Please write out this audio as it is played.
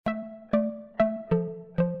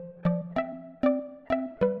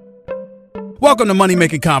Welcome to Money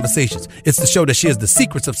Making Conversations. It's the show that shares the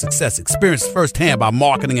secrets of success, experienced firsthand by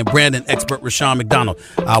marketing and branding expert Rushion McDonald.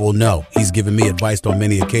 I will know he's given me advice on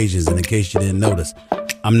many occasions, and in case you didn't notice,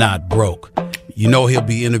 I'm not broke. You know he'll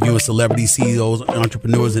be interviewing celebrity CEOs,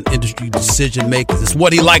 entrepreneurs, and industry decision makers. It's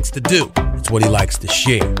what he likes to do. It's what he likes to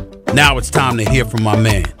share. Now it's time to hear from my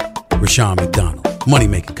man, Rushion McDonald. Money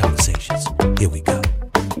Making Conversations. Here we go.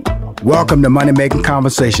 Welcome to Money Making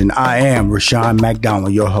Conversation. I am Rushion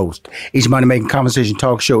McDonald, your host. Each Money Making Conversation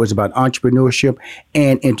talk show is about entrepreneurship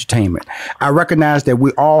and entertainment. I recognize that we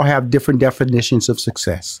all have different definitions of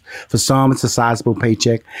success. For some, it's a sizable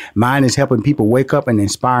paycheck. Mine is helping people wake up and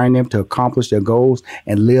inspiring them to accomplish their goals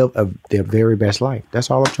and live their very best life. That's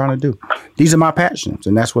all I'm trying to do. These are my passions,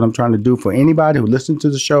 and that's what I'm trying to do for anybody who listens to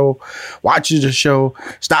the show, watches the show,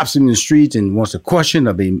 stops in the streets and wants a question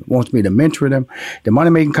or wants me to mentor them. The Money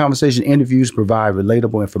Making Conversation interviews provide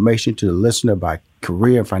relatable information to the listener about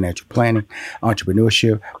career and financial planning,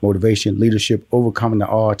 entrepreneurship, motivation, leadership, overcoming the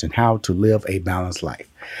odds, and how to live a balanced life.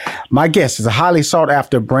 My guest is a highly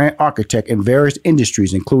sought-after brand architect in various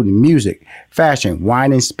industries, including music, fashion,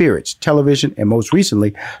 wine and spirits, television, and most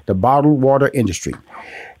recently, the bottled water industry.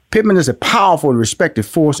 Pittman is a powerful and respected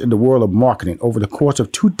force in the world of marketing. Over the course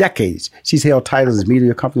of 2 decades, she's held titles at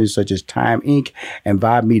media companies such as Time Inc. and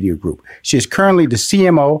Vibe Media Group. She is currently the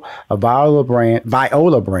CMO of Viola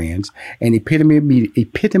Brands and Epitome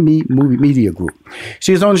Media Group.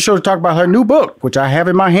 She is on the show to talk about her new book, which I have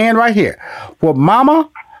in my hand right here.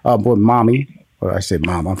 I said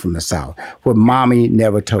mom, I'm from the South. What Mommy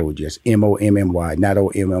Never Told You. It's MOMMY, not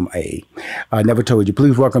OMMA. Never Told You.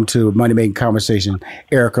 Please welcome to Money Making Conversation,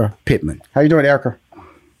 Ericka Pittman. How you doing, Ericka?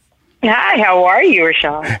 Hi, how are you,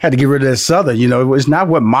 Rushion? Had to get rid of that Southern. You know, it's not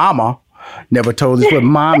what Mama never told us, what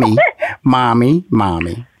Mommy.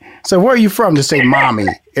 So where are you from to say Mommy,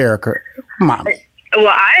 Ericka? Mommy. Well,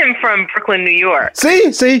 I am from Brooklyn, New York.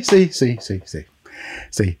 See.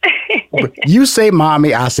 You say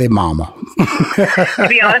mommy, I say mama. To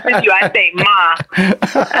be honest with you, I say ma.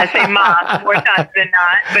 I say ma more times than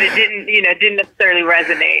not, but it didn't necessarily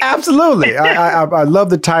resonate. Absolutely. I love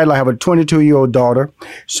the title. I have a 22-year-old daughter.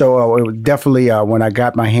 So it was definitely, when I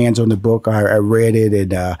got my hands on the book, I read it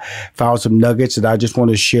and found some nuggets that I just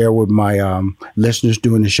want to share with my listeners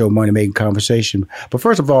during the show, Money Making Conversation. But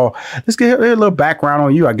first of all, let's get a little background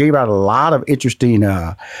on you. I gave out a lot of interesting,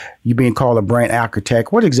 you being called a brand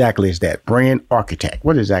architect. What exactly is that? Brand architect.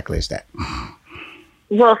 What exactly is that?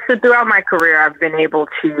 Well, so throughout my career, I've been able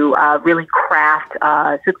to really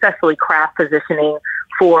successfully craft positioning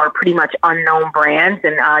for pretty much unknown brands.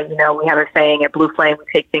 And, we have a saying at Blue Flame, we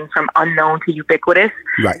take things from unknown to ubiquitous.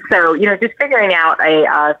 Right. So, just figuring out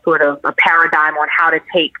a sort of a paradigm on how to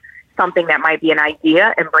take something that might be an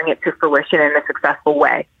idea and bring it to fruition in a successful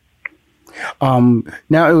way.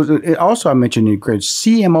 Now, it also I mentioned you created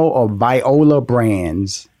CMO of Viola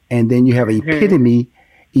Brands, and then you have Epitome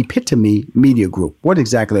Media Group. What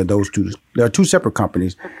exactly are those two? There are two separate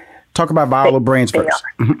companies. Talk about Viola Brands first.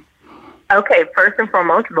 Okay, first and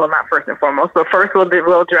foremost, but first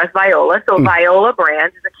we'll address Viola. So Viola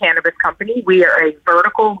Brands is a cannabis company. We are a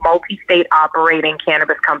vertical, multi-state operating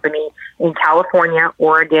cannabis company in California,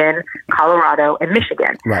 Oregon, Colorado, and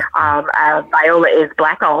Michigan. Right. Viola is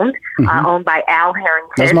Black-owned, owned by Al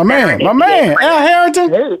Harrington. That's my man, Al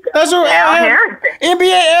Harrington. That's what Al Harrington.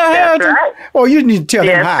 NBA Al Harrington. Right. Oh, you need to tell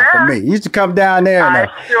him hi for me. He used to come down there and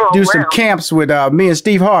do some camps with me and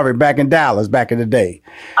Steve Harvey back in Dallas back in the day.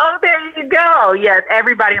 Oh, there you go. Yes,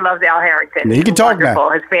 everybody loves Al Harrington. He can talk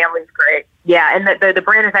now. His family's great. Yeah, and the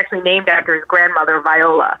brand is actually named after his grandmother,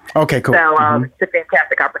 Viola. Okay, cool. So it's a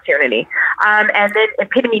fantastic opportunity. And then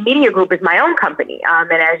Epitome Media Group is my own company.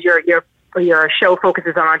 And as your show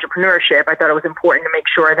focuses on entrepreneurship, I thought it was important to make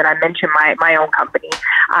sure that I mention my own company,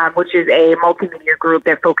 which is a multimedia group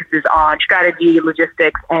that focuses on strategy,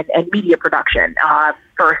 logistics, and media production.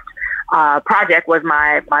 First project was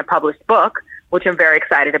my published book, which I'm very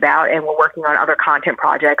excited about, and we're working on other content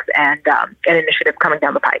projects and initiatives coming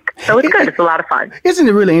down the pike. So it's good. It's a lot of fun. Isn't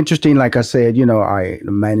it really interesting? Like I said, I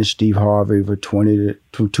managed Steve Harvey from 2000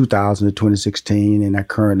 to 2016, and I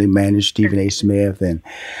currently manage Stephen A. Smith. And,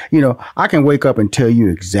 I can wake up and tell you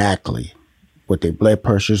exactly what their blood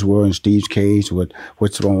pressures were in Steve's case,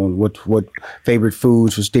 what's wrong, what favorite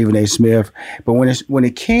foods for Stephen A. Smith. But when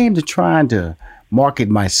it came to trying to market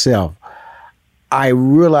myself, I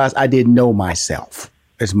realized I didn't know myself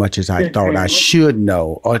as much as I thought I should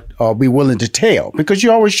know or be willing to tell, because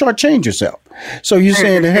you always shortchange yourself. So you're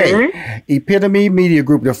saying that, hey, Epitome Media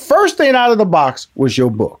Group, the first thing out of the box was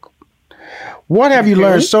your book. What have you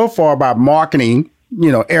learned so far about marketing,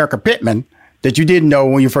 Ericka Pittman, that you didn't know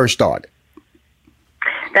when you first started?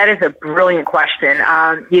 That is a brilliant question.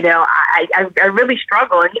 You know, I really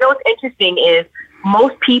struggle. And you know what's interesting is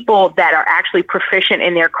most people that are actually proficient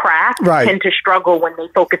in their craft tend to struggle when they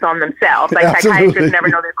focus on themselves. Like psychiatrists never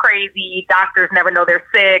know they're crazy. Doctors never know they're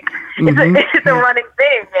sick. It's a running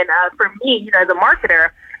thing. And for me, you know, as a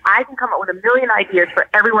marketer, I can come up with a million ideas for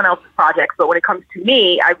everyone else's projects. But when it comes to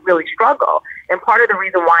me, I really struggle. And part of the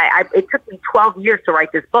reason why it took me 12 years to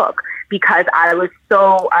write this book, because I was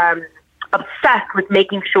so obsessed with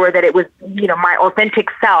making sure that it was, you know, my authentic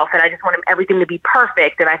self, and I just wanted everything to be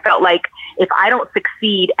perfect. And I felt like if I don't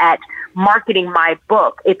succeed at marketing my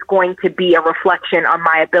book, it's going to be a reflection on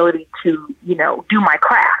my ability to, you know, do my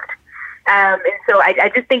craft. And so I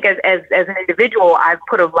just think as an individual, I've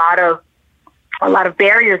put a lot of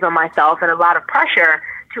barriers on myself and a lot of pressure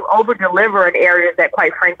to over-deliver in areas that,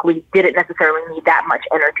 quite frankly, didn't necessarily need that much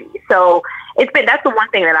energy. So that's the one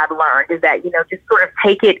thing that I've learned, is that, you know, just sort of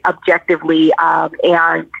take it objectively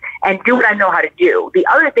and do what I know how to do. The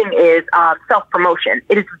other thing is self-promotion.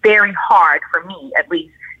 It is very hard for me, at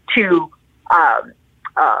least, to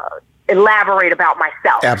elaborate about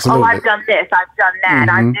myself. Absolutely. Oh, I've done this, I've done that,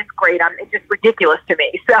 I'm this great. It's just ridiculous to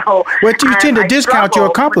me. So, well, you tend to discount your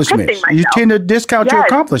accomplishments. You tend to discount your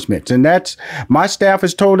accomplishments, and that's my staff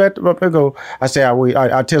is told that. I say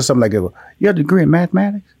I tell something like, "You have a degree in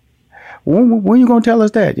mathematics. When are you going to tell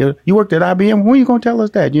us that? You worked at IBM. When are you going to tell us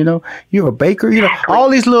that? You know, you're a baker. You know, all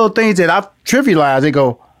these little things that I've trivialized. They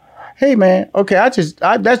go, hey man, okay, that's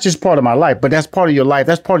just part of my life, but that's part of your life.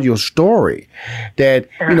 That's part of your story. That,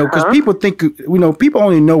 you know, because people think, you know, people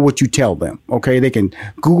only know what you tell them. Okay, they can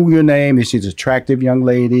Google your name, they see this attractive young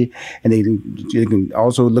lady, and they can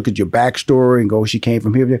also look at your backstory and go, she came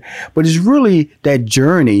from here. But it's really that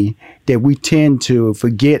journey that we tend to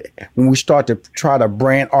forget when we start to try to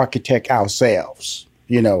brand architect ourselves.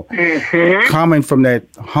 You know, coming from that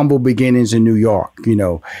humble beginnings in New York, you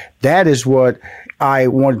know, that is what I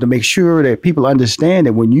wanted to make sure that people understand,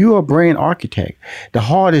 that when you're a brand architect, the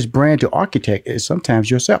hardest brand to architect is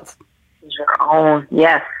sometimes yourself. Your own,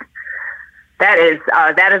 yes. That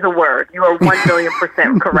is a word. You are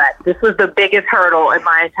 1,000,000% correct. This was the biggest hurdle in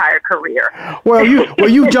my entire career. Well,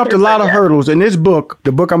 you jumped a lot of hurdles in this book.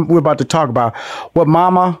 The book we're about to talk about, What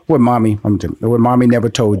Mommy Never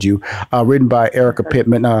Told You, written by Ericka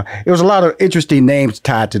Pittman. It was a lot of interesting names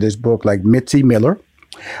tied to this book, like Mitzi Miller.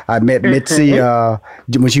 I met Mitzi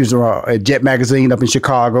when she was at Jet Magazine up in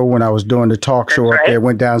Chicago when I was doing the talk show up there.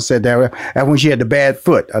 Went down and said that. And when she had the bad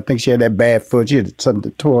foot. I think she had that bad foot. She had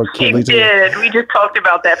something to tore Achilles. She did. We just talked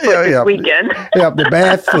about that foot this weekend. Yeah, the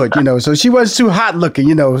bad foot, you know. So she wasn't too hot looking,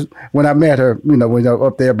 you know, when I met her, you know, when I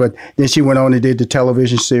was up there. But then she went on and did the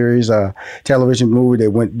television series, television movie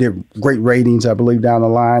that did great ratings, I believe, down the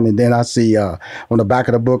line. And then I see on the back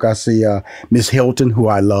of the book, I see Miss Hilton, who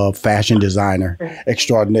I love, fashion designer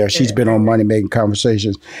extraordinaire. She's been on Money Making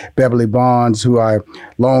Conversations. Beverly Bonds, who I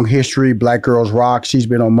long history, Black Girls Rock. She's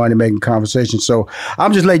been on Money Making Conversations. So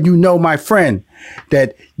I'm just letting you know, my friend,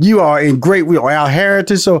 that you are in great. We are Al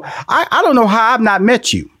Harrington. So I don't know how I've not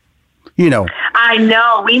met you. You know, I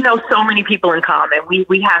know we know so many people in common.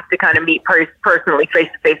 We have to kind of meet personally, face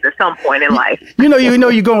to face, at some point in life. You know,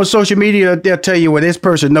 you go on social media, they'll tell you, well, this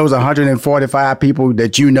person knows 145 people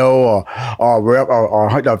that you know,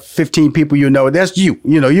 or 15 people you know. That's you.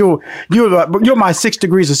 You know, you're my 6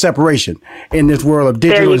 degrees of separation in this world of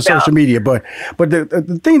digital and social media. But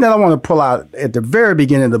the thing that I want to pull out at the very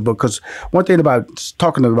beginning of the book, because one thing about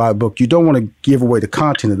talking about a book, you don't want to give away the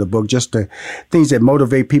content of the book, just the things that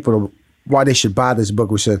motivate people to why they should buy this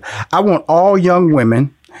book, which says, I want all young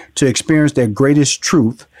women to experience their greatest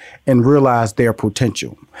truth and realize their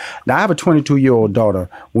potential. Now, I have a 22-year-old daughter.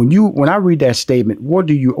 When I read that statement, what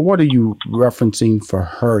are you referencing for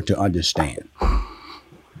her to understand?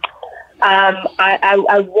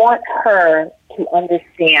 I want her to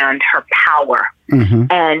understand her power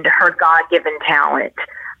and her God-given talent.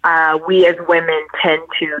 We as women tend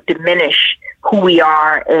to diminish who we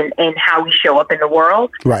are and how we show up in the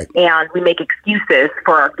world. Right. And we make excuses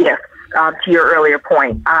for our gifts, to your earlier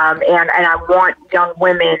point. And I want young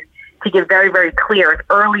women to get very, very clear as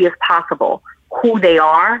early as possible who they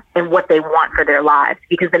are and what they want for their lives.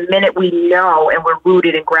 Because the minute we know and we're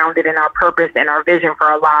rooted and grounded in our purpose and our vision for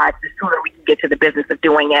our lives, the sooner we can get to the business of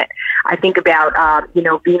doing it. I think about,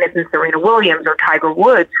 Venus and Serena Williams or Tiger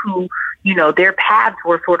Woods, who, you know, their paths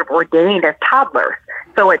were sort of ordained as toddlers.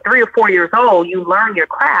 So at 3 or 4 years old, you learn your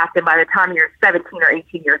craft, and by the time you're 17 or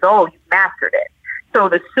 18 years old, you've mastered it. So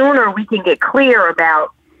the sooner we can get clear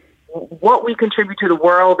about what we contribute to the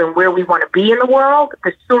world and where we want to be in the world,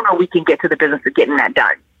 the sooner we can get to the business of getting that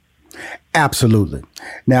done. Absolutely.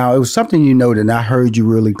 Now, it was something you noted, and I heard you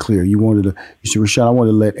really clear. You said, Rashawn, I want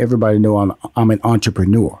to let everybody know I'm an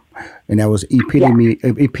entrepreneur. And that was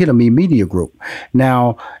Epitome Media Group.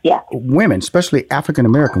 Now, women, especially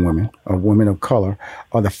African-American women or women of color,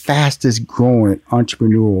 are the fastest growing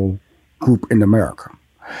entrepreneurial group in America.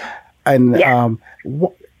 And I'm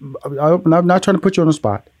not trying to put you on the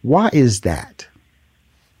spot. Why is that?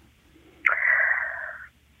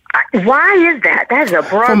 Why is that? That's a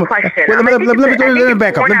broad question. Well, let me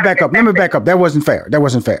back up. That wasn't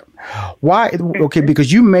fair. Why? Okay,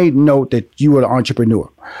 because you made note that you were an entrepreneur.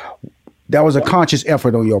 That was a conscious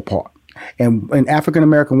effort on your part. And African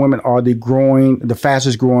American women are the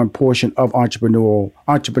fastest growing portion of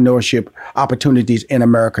entrepreneurship opportunities in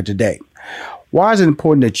America today. Why is it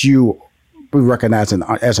important that you be recognized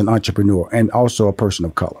as an entrepreneur and also a person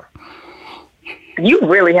of color? You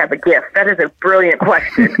really have a gift. That is a brilliant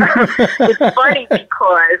question. It's funny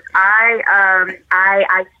because I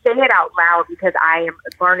say it out loud because I am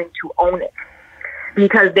learning to own it.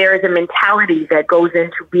 Because there is a mentality that goes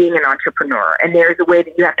into being an entrepreneur, and there's a way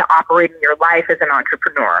that you have to operate in your life as an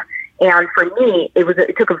entrepreneur. And for me,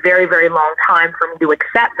 it took a very, very long time for me to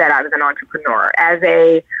accept that I was an entrepreneur. As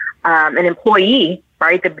an employee,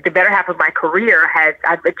 right, the better half of my career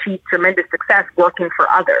I've achieved tremendous success working for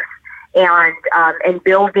others. And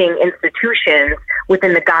building institutions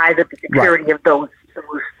within the guise of the security of those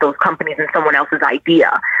companies and someone else's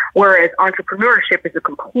idea. Whereas entrepreneurship is a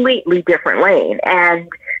completely different lane. And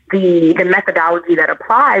the methodology that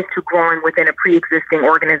applies to growing within a pre-existing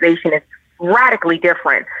organization is radically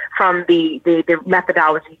different from the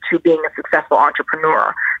methodology to being a successful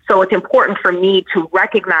entrepreneur. So it's important for me to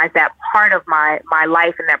recognize that part of my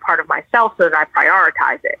life and that part of myself so that I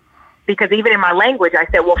prioritize it. Because even in my language, I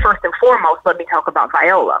said, well, first and foremost, let me talk about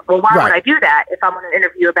Viola. Well, why would I do that if I'm on an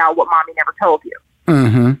interview about what mommy never told you?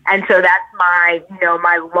 Mm-hmm. And so that's my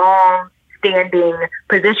long-standing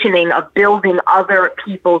positioning of building other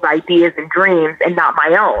people's ideas and dreams and not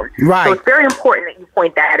my own. Right. So it's very important that you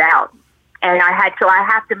point that out. And I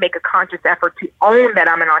have to make a conscious effort to own that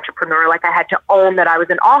I'm an entrepreneur, like I had to own that I was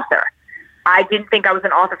an author. I didn't think I was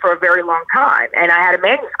an author for a very long time, and I had a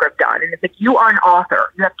manuscript done. And it's like, you are an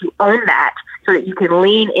author. You have to own that so that you can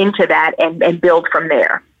lean into that and build from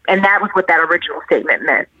there. And that was what that original statement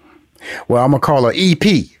meant. Well, I'm going to call her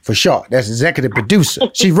EP for short. That's executive producer.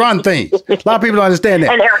 She run things. A lot of people don't understand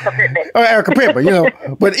that. And Ericka Pittman. Oh, Ericka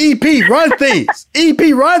Pittman, But EP run things. EP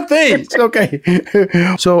run things. Okay.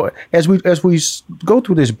 So as we go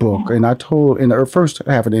through this book, and I told in the first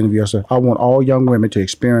half of the interview, I said, I want all young women to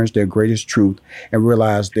experience their greatest truth and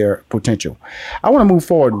realize their potential. I want to move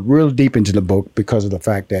forward real deep into the book because of the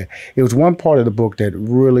fact that it was one part of the book that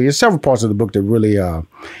really, it's several parts of the book that really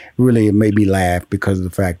made me laugh because of the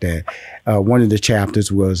fact that one of the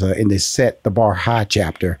chapters was in the Set the Bar High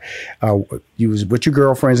chapter. You was with your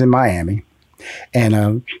girlfriends in Miami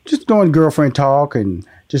and just doing girlfriend talk and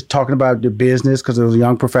just talking about your business because there was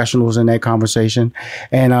young professionals in that conversation.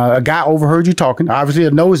 And a guy overheard you talking, obviously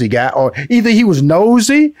a nosy guy, or either he was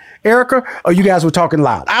nosy, Ericka, or you guys were talking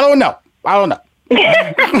loud. I don't know.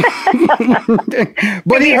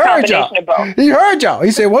 But he heard y'all.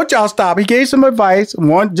 He said, won't y'all stop? He gave some advice.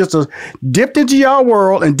 One just dipped into y'all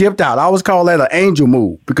world and dipped out. I always call that an angel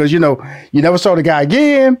move because, you never saw the guy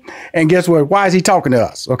again. And guess what? Why is he talking to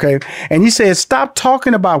us? Okay. And he said, stop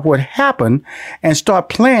talking about what happened and start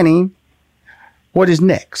planning what is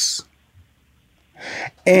next.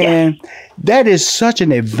 And that is such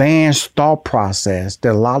an advanced thought process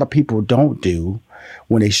that a lot of people don't do.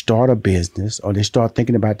 When they start a business or they start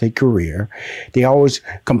thinking about their career, they always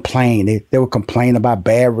complain. They will complain about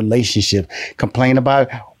bad relationships, complain about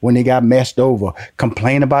when they got messed over,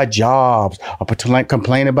 complain about jobs, or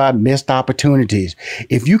complain about missed opportunities.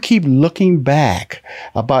 If you keep looking back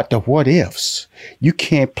about the what ifs, you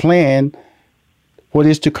can't plan what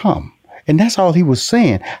is to come. And that's all he was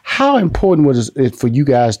saying. How important was it for you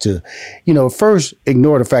guys to, first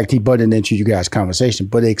ignore the fact he butted into you guys' conversation,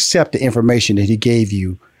 but accept the information that he gave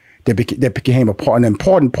you that became an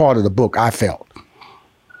important part of the book, I felt.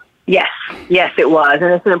 Yes, it was.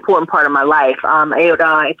 And it's an important part of my life.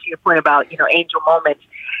 To your point about, angel moments,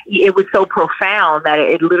 it was so profound that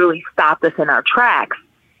it literally stopped us in our tracks.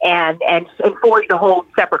 And forged a whole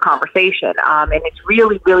separate conversation. And it's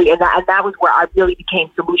really, and that was where I really became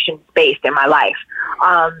solutions-based in my life.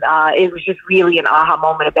 It was just really an aha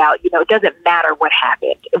moment about, it doesn't matter what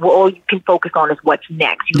happened. All you can focus on is what's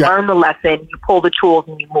next. You learn the lesson, you pull the tools,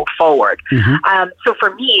 and you move forward. Mm-hmm. So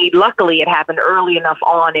for me, luckily, it happened early enough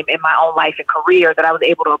on in my own life and career that I was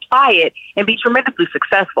able to apply it and be tremendously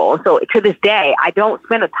successful. And so to this day, I don't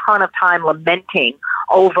spend a ton of time lamenting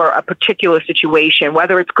over a particular situation,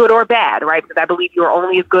 whether it's good or bad, right? Because I believe you're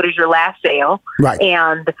only as good as your last sale. Right.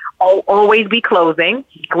 And always be closing.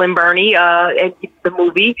 Glenn Burney, in the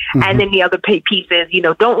movie. Mm-hmm. And then the other piece is,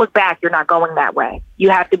 don't look back. You're not going that way. You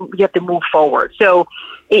have to move forward. So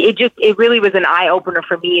it really was an eye opener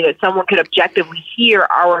for me that someone could objectively hear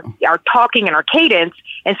our talking and our cadence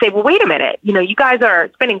and say, well, wait a minute, you guys are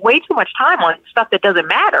spending way too much time on stuff that doesn't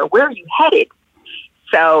matter. Where are you headed?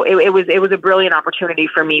 So it was a brilliant opportunity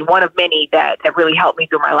for me, one of many that really helped me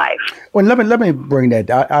through my life. Well, let me bring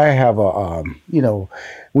that. I have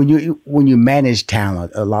when you manage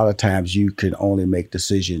talent, a lot of times you can only make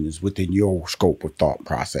decisions within your scope of thought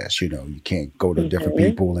process. You can't go to different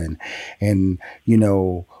people and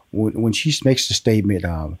when she makes the statement,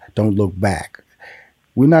 "Don't look back,"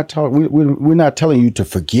 we're not telling you to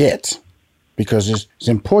forget. Because it's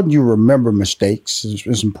important you remember mistakes.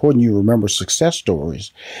 It's important you remember success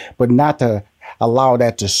stories, but not to allow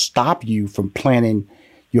that to stop you from planning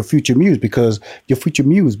your future moves. Because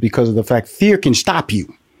of the fact fear can stop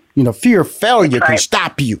you. Fear of failure can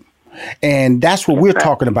stop you. And that's what we're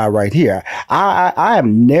talking about right here. I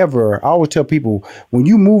always tell people, when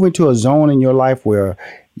you move into a zone in your life where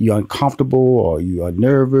you're uncomfortable or you are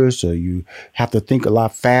nervous or you have to think a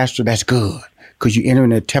lot faster, that's good. Because you enter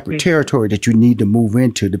in a territory that you need to move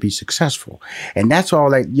into to be successful. And that's all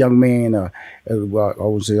that young man, I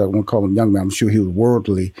won't call him young man, I'm sure he was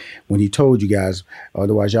worldly when he told you guys,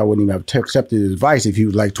 otherwise y'all wouldn't even have accepted his advice if he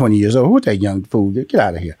was like 20 years old. Who's that young fool? Get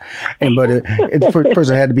out of here. But the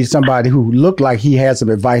person had to be somebody who looked like he had some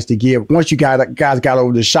advice to give once you guys got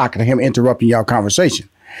over the shock of him interrupting y'all conversation.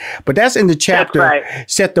 But that's in the chapter,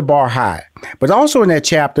 Set the Bar High. But also in that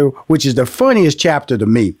chapter, which is the funniest chapter to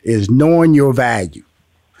me, is Knowing Your Value.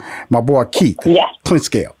 My boy Keith,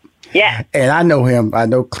 Clintscale. Yeah. And I know him. I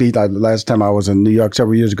know Keith. Last time I was in New York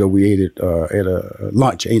several years ago, we ate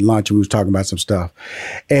lunch, and we was talking about some stuff.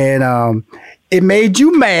 And it made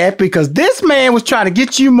you mad because this man was trying to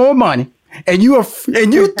get you more money. And you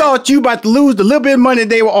thought you about to lose the little bit of money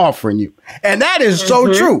they were offering you. And that is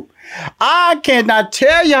so true. I cannot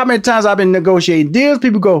tell you how many times I've been negotiating deals.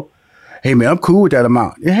 People go, hey, man, I'm cool with that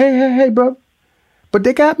amount. Hey, brother. But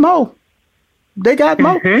they got more.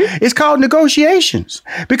 It's called negotiations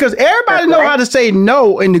because everybody know how to say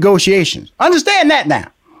no in negotiations. Understand that now.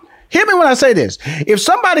 Hear me when I say this. If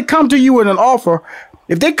somebody come to you with an offer,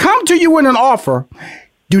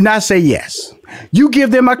 do not say yes. You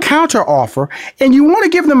give them a counter offer, and you want to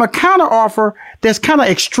give them a counter offer that's kind of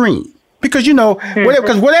extreme. Because,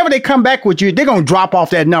 whatever they come back with you, they're going to drop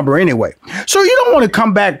off that number anyway. So you don't want to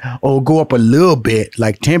come back go up a little bit,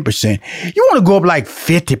 like 10%. You want to go up like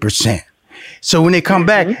 50%. So when they come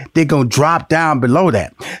back, they're going to drop down below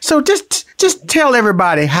that. So just tell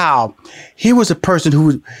everybody how he was a person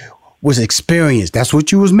who was experienced. That's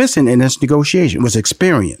what you was missing in this negotiation, was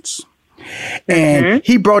experience. And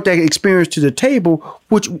he brought that experience to the table,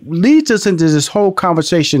 which leads us into this whole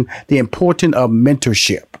conversation, the importance of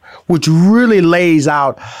mentorship, which really lays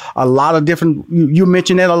out a lot of different, you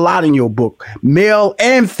mentioned that a lot in your book, male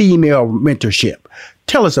and female mentorship.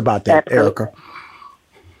 Tell us about that, Ericka.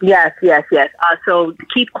 Yes. So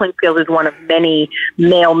Keith Clintscale is one of many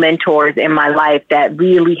male mentors in my life that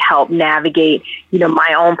really helped navigate,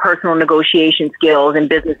 my own personal negotiation skills and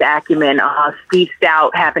business acumen. Steve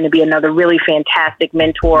Stout happened to be another really fantastic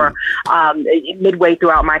mentor. Midway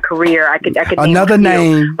throughout my career, I could another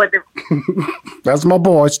name, but that's my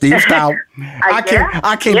boy, Steve Stout. I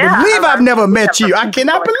can't believe I've never met you. I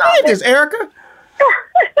cannot believe this, Ericka.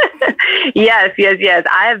 Yes.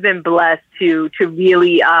 I have been blessed to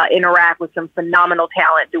really interact with some phenomenal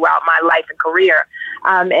talent throughout my life and career.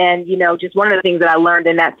 And just one of the things that I learned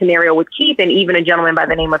in that scenario with Keith, and even a gentleman by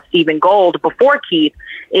the name of Stephen Gold before Keith,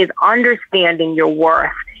 is understanding your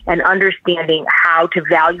worth and understanding how to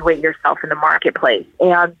evaluate yourself in the marketplace.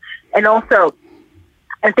 And also,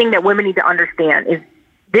 a thing that women need to understand is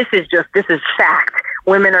this is fact.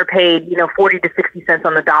 Women are paid, 40 to 60 cents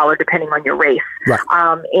on the dollar, depending on your race. Right.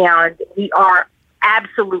 And we are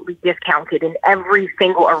absolutely discounted in every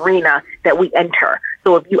single arena that we enter.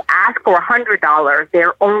 So if you ask for $100,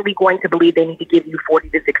 they're only going to believe they need to give you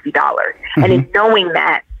 $40 to $60. And in knowing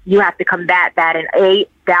that, you have to combat that in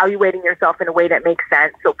evaluating yourself in a way that makes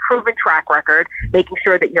sense. So proven track record, making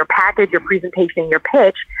sure that your package, your presentation, your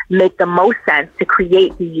pitch make the most sense to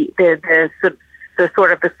create the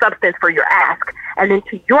sort of the substance for your ask. And then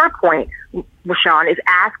to your point, Rashawn, is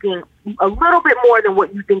asking a little bit more than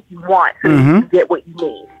what you think you want so that you can get what you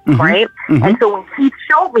need, right? And so when Keith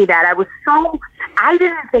showed me that, I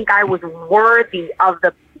didn't think I was worthy of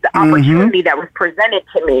the the opportunity that was presented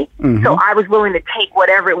to me. So I was willing to take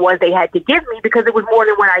whatever it was they had to give me because it was more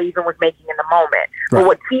than what I even was making in the moment. Right. But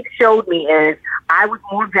what Keith showed me is I was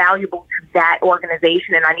more valuable to that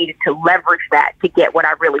organization, and I needed to leverage that to get what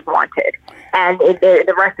I really wanted. And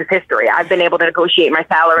the rest is history. I've been able to negotiate my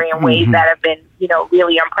salary in ways that have been,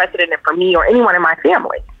 really unprecedented for me or anyone in my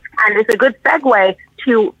family. And it's a good segue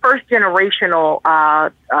to first generational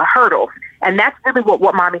hurdles. And that's really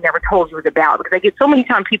what Mommy Never Told You was about. Because I get so many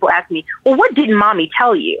times people ask me, well, what didn't Mommy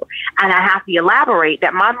tell you? And I have to elaborate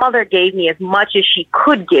that my mother gave me as much as she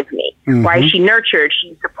could give me, right? She nurtured,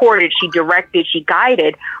 she supported, she directed, she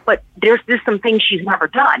guided. But there's just some things she's never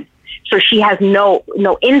done. So she has no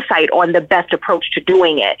insight on the best approach to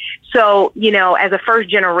doing it. So, as a first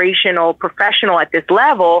generational professional at this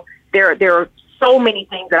level, there are so many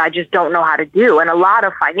things that I just don't know how to do, and a lot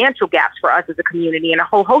of financial gaps for us as a community and a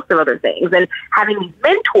whole host of other things. And having these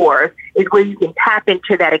mentors is where you can tap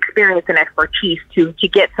into that experience and expertise to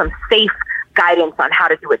get some safe guidance on how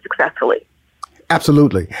to do it successfully.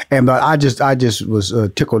 Absolutely. And I just was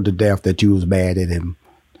tickled to death that you was mad at him.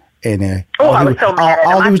 And I was so mad at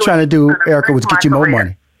him. All he was trying to do, Ericka, was get you more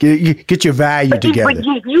money. Get your value together. But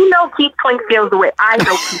Keith Clink feels the way I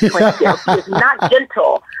know Keith Clink feels. He is not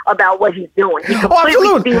gentle about what he's doing. He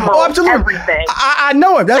completely steamrolls everything. I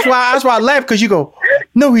know him. That's why I laugh, because you go,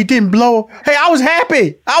 no, he didn't blow. Hey, I was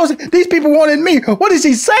happy. These people wanted me. What is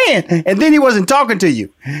he saying? And then he wasn't talking to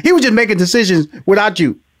you. He was just making decisions without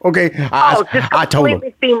you. Okay, I told him.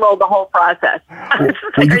 Completely steamrolled the whole process.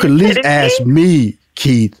 Well, you can at least ask me,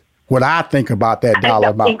 Keith, what I think about that dollar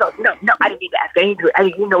amount. No, I didn't need to ask. I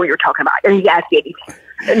didn't know what you were talking about. I didn't ask you anything.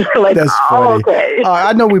 And you're like, that's funny. Okay.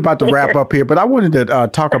 I know we're about to wrap up here, but I wanted to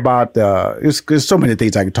talk about, there's so many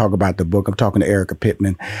things I can talk about the book. I'm talking to Ericka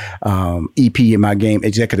Pittman, EP in my game,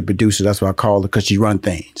 executive producer. That's what I call her, because she run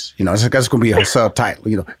things. That's going to be her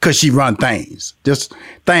subtitle, because she run things. Just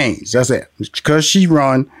things. That's it. Because she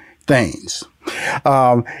run things.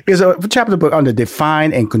 Is a chapter of the book under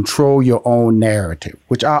Define and Control Your Own Narrative,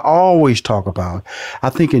 which I always talk about.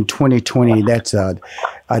 I think in 2020, that's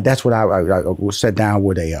what I sat down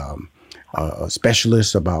with a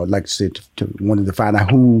specialist about, like I said, wanted to find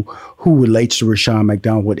out who relates to Rushion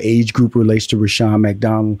McDonald, what age group relates to Rushion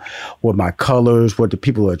McDonald, what my colors, what the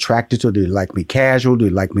people are attracted to. Do they like me casual? Do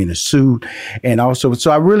they like me in a suit? And also,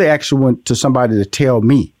 so I really actually went to somebody to tell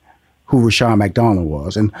me who Rushion McDonald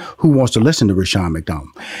was and who wants to listen to Rushion McDonald.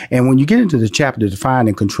 And when you get into the chapter, Define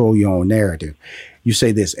and Control Your Own Narrative, you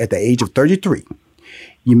say this: at the age of 33,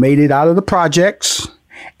 you made it out of the projects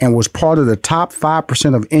and was part of the top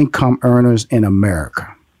 5% of income earners in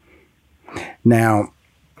America. Now,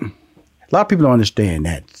 a lot of people don't understand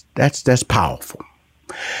that. That's powerful.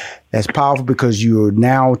 That's powerful because you're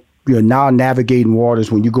now navigating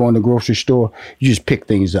waters. When you go in the grocery store, you just pick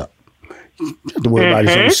things up. You don't have to worry about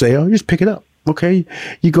it's on sale. You just pick it up. Okay.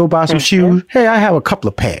 You go buy some shoes. Hey, I have a couple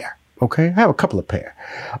of pair. Okay. I have a couple of pair.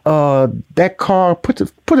 That car, put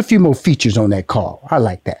a few more features on that car. I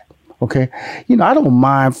like that. Okay. I don't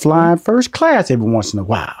mind flying first class every once in a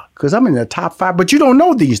while because I'm in the top 5, but you don't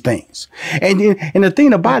know these things. And the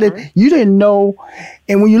thing about it, you didn't know.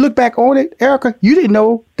 And when you look back on it, Ericka, you didn't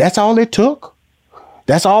know that's all it took.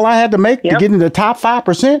 That's all I had to make to get into the top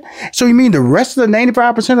 5%. So you mean the rest of the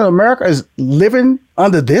 95% of America is living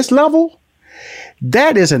under this level?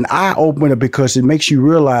 That is an eye opener because it makes you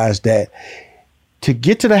realize that to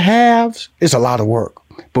get to the haves, it's a lot of work.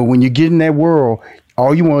 But when you get in that world,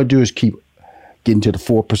 all you want to do is keep getting to the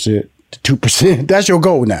 4%, to 2%. That's your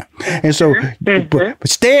goal now. And so, but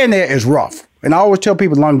staying there is rough. And I always tell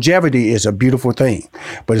people longevity is a beautiful thing,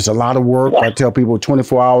 but it's a lot of work. I tell people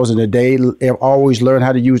 24 hours in a day, always learn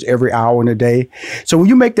how to use every hour in a day. So when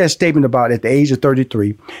you make that statement about at the age of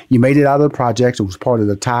 33, you made it out of the projects, it was part of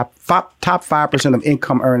the top 5% of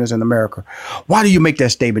income earners in America. Why do you make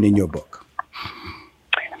that statement in your book?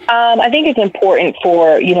 I think it's important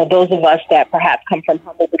for, those of us that perhaps come from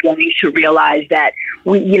humble beginnings to realize that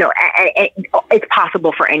it's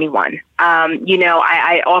possible for anyone.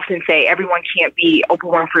 I often say everyone can't be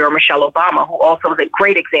Oprah Winfrey or Michelle Obama, who also is a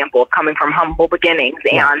great example of coming from humble beginnings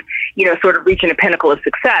and, sort of reaching a pinnacle of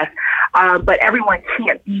success. But everyone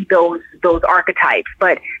can't be those archetypes.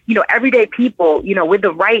 But, everyday people, with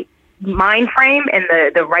the right mind frame and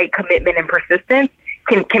the right commitment and persistence,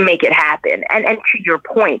 can make it happen. And to your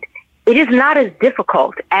point, it is not as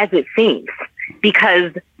difficult as it seems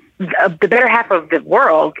because the better half of the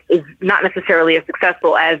world is not necessarily as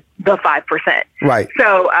successful as the 5%. Right.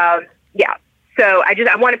 So, So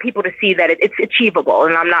I wanted people to see that it's achievable,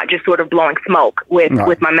 and I'm not just sort of blowing smoke with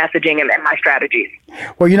my messaging and my strategies.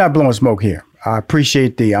 Well, you're not blowing smoke here. I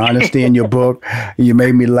appreciate the honesty in your book. You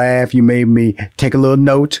made me laugh. You made me take a little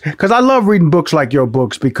notes, because I love reading books like your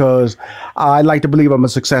books, because I like to believe I'm a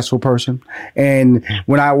successful person. And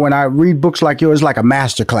when I read books like yours, it's like a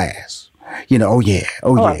master class. Oh yeah.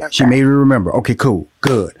 She made me remember. Okay, cool,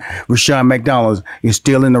 good. Rushion McDonald is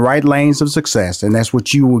still in the right lanes of success, and that's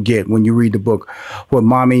what you will get when you read the book, What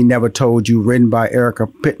Mommy Never Told You, written by Ericka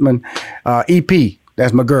Pittman. EP,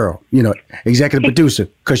 that's my girl. Executive producer,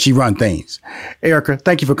 because she run things. Ericka,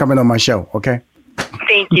 thank you for coming on my show. Okay.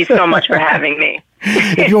 Thank you so much for having me.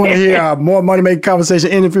 If you want to hear more Money Making Conversation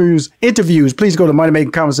interviews, please go to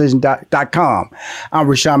moneymakingconversation.com. I'm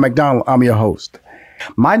Rushion McDonald. I'm your host.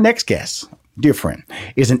 My next guest, dear friend,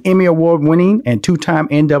 is an Emmy Award-winning and two-time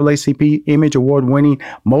NAACP Image Award-winning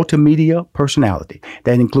multimedia personality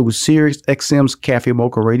that includes Sirius XM's Cafe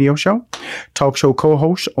Mocha radio show, talk show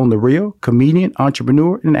co-host on The Real, comedian,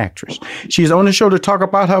 entrepreneur, and actress. She's on the show to talk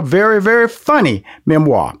about her very, very funny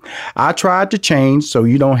memoir, I Tried to Change So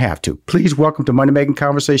You Don't Have to. Please welcome to Money Making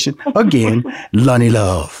Conversation again, Loni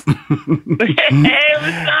Love. Hey,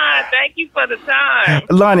 Rashawn, thank you for the time.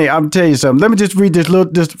 Loni, I'm telling you something. Let me just read this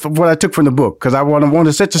what I took from the book, because I want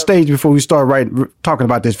to set the stage before we start talking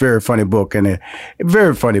about this very funny book, and a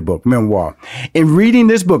very funny book, memoir. In reading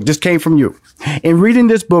this book, this came from you. In reading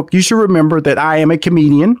this book, you should remember that I am a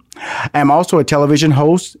comedian. I am also a television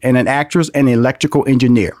host and an actress and an electrical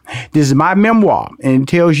engineer. This is my memoir, and it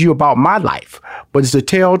tells you about my life, but it's a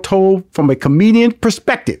tale told from a comedian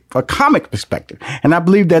perspective, a comic perspective. And I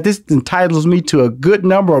believe that this entitles me to a good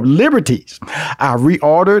number of liberties. I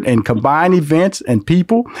reordered and combined events and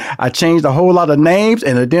people. I changed a whole lot of names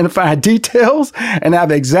and identified details, and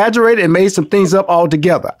I've exaggerated and made some things up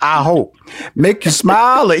altogether. I hope make you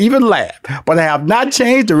smile or even laugh, but I have not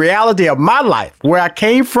changed the reality of my life, where I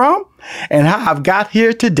came from and how I've got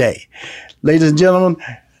here today. Ladies and gentlemen,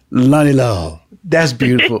 Loni Love. That's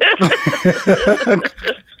beautiful.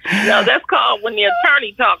 No, that's called when the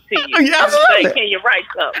attorney talks to you. Yeah, say, can you write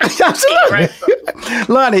something? Absolutely.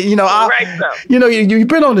 Loni, you've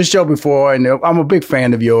been on the show before, and I'm a big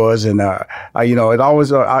fan of yours, and it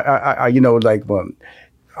always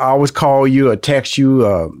I always call you or text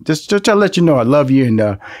you just to let you know I love you,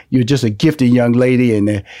 and you're just a gifted young lady,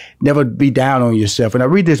 and never be down on yourself. And I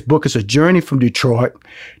read this book. It's a journey from Detroit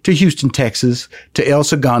to Houston, Texas, to El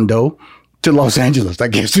Segundo, to Los Angeles, I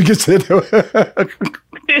guess you could say that.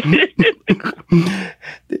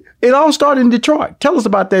 It all started in Detroit. Tell us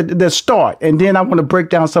about that start, and then I want to break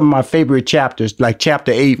down some of my favorite chapters, like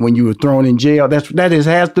chapter 8 when you were thrown in jail. Has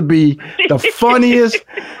to be the funniest.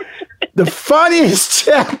 The funniest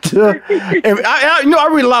chapter. And I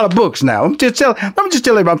read a lot of books now. Let me just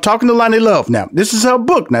tell you, I'm talking to Loni Love now. This is her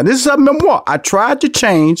book now. This is her memoir. I Tried to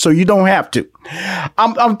Change So You Don't Have to.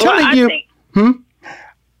 I'm telling you.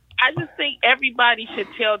 I just think everybody should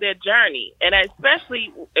tell their journey, and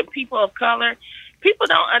especially people of color. People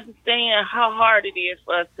don't understand how hard it is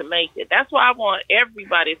for us to make it. That's why I want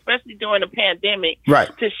everybody, especially during the pandemic,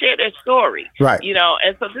 to share their story. Right.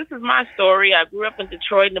 And so this is my story. I grew up in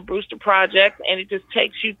Detroit in the Brewster Project, and it just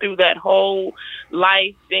takes you through that whole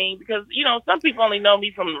life thing, because, some people only know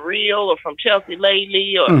me from The Real or from Chelsea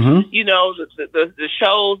Lately or, the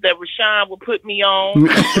shows that Rashawn would put me on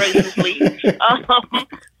graciously.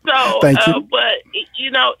 But,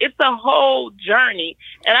 it's a whole journey.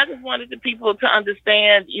 And I just wanted the people to understand,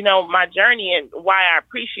 my journey and why I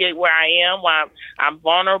appreciate where I am, why I'm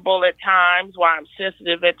vulnerable at times, why I'm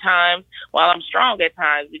sensitive at times, while I'm strong at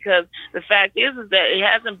times. Because the fact is that it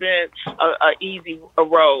hasn't been a easy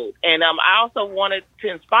road. And I also wanted to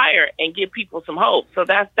inspire and give people some hope. So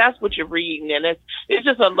that's what you're reading. And it's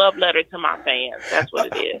just a love letter to my fans. That's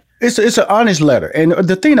what it is. It's an honest letter. And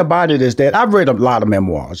the thing about it is that I've read a lot of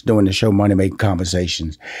memoirs doing the show Money Making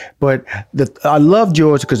Conversations, but I loved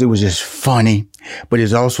yours because it was just funny, but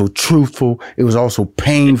it's also truthful. It was also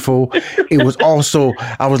painful. It was also,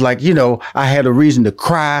 I was like, I had a reason to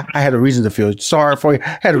cry. I had a reason to feel sorry for you.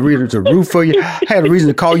 I had a reason to root for you. I had a reason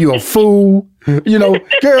to call you a fool. Girl,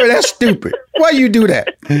 that's stupid. Why you do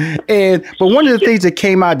that? But one of the things that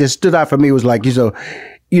came out that stood out for me was like, it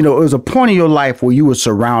was a point in your life where you were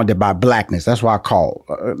surrounded by blackness. That's why I call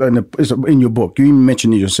in your book. You even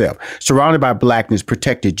mentioned it yourself. Surrounded by blackness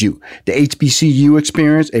protected you. The HBCU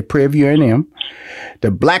experience at Prairie View A&M,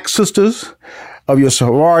 the Black sisters of your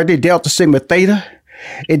sorority, Delta Sigma Theta.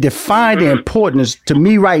 It defined the importance to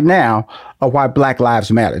me right now of why Black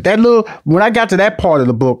Lives Matter. When I got to that part of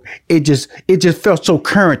the book, it just felt so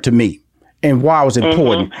current to me. and why it was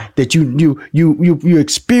important that you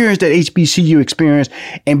experienced that HBCU experience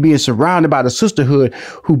and being surrounded by the sisterhood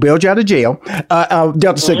who bailed you out of jail.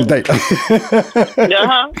 Delta Sigma Theta.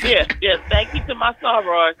 Yes. Thank you to my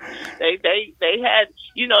sorors. They had,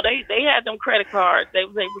 they had them credit cards. They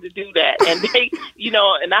was able to do that, and they,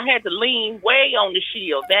 and I had to lean way on the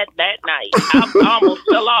shield that night. I almost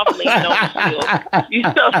fell off leaning on the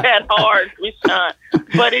shield. That hard, Rashawn.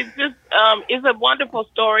 But it's just, it's a wonderful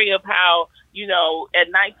story of how,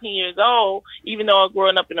 at 19 years old, even though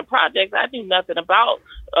growing up in the projects, I knew nothing about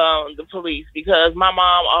the police because my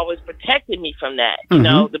mom always protected me from that.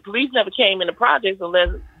 The police never came in the projects unless,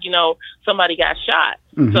 somebody got shot.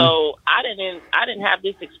 So I didn't have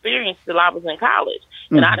this experience till I was in college.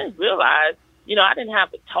 And I didn't realize, I didn't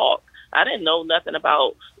have to talk. I didn't know nothing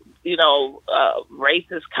about,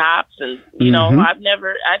 racist cops and, I'd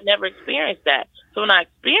never experienced that. So when I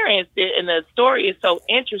experienced it, and the story is so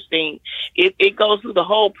interesting, it goes through the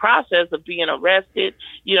whole process of being arrested,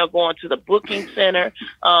 going to the booking center,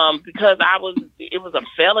 because it was a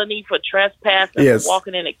felony for trespassing,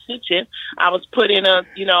 walking in a kitchen. I was put in a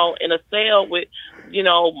cell with,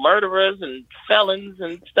 murderers and felons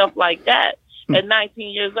and stuff like that at 19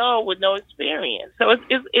 years old with no experience. So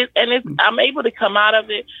I'm able to come out of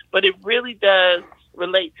it, but it really does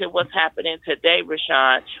relate to what's happening today,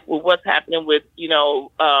 Rashawn, with what's happening with,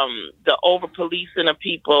 the over-policing of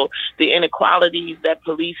people, the inequalities that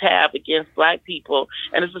police have against Black people.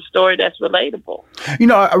 And it's a story that's relatable.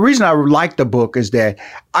 A reason I like the book is that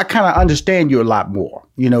I kind of understand you a lot more,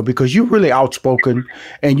 because you're really outspoken.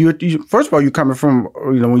 And you first of all, you're coming from,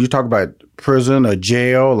 when you talk about prison or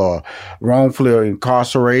jail or wrongfully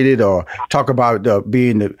incarcerated or talk about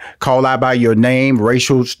being called out by your name,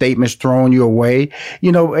 racial statements thrown your way,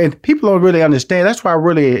 and people don't really understand. That's why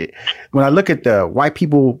when I look at the white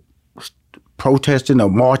people protesting or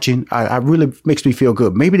marching, I really makes me feel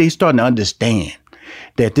good. Maybe they starting to understand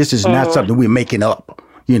that this is not something we're making up.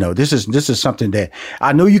 This is something that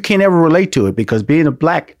I know you can't ever relate to it because being a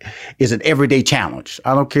Black is an everyday challenge.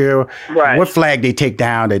 I don't care what flag they take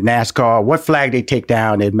down at NASCAR, what flag they take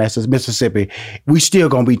down at Mississippi. We still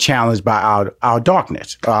going to be challenged by our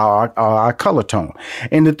darkness, our color tone.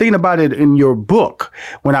 And the thing about it in your book,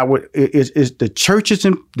 is the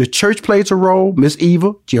church plays a role. Miss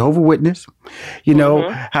Eva, Jehovah's Witness,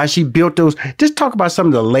 how she built those. Just talk about some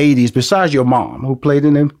of the ladies besides your mom who played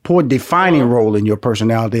an important defining role in your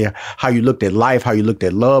personality. How you looked at life, how you looked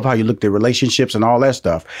at love, how you looked at relationships and all that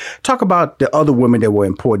stuff. Talk about the other women that were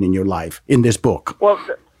important in your life in this book. Well,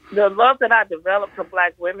 the love that I developed for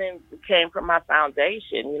Black women came from my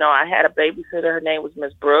foundation. I had a babysitter. Her name was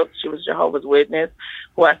Miss Brooks. She was Jehovah's Witness,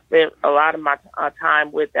 who I spent a lot of my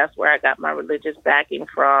time with. That's where I got my religious backing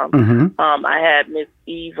from. I had Miss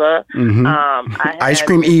Eva. I had Ice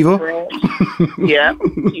Cream Eva. Yeah,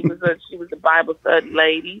 she was a Bible study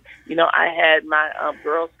lady. I had my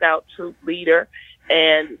Girl Scout troop leader.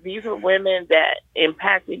 And these were women that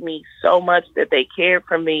impacted me so much that they cared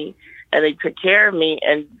for me and they took care of me.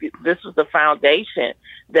 And this was the foundation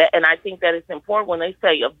and I think that it's important when they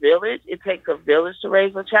say a village, it takes a village to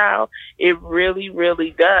raise a child. It really,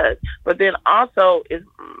 really does. But then also is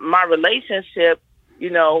my relationship,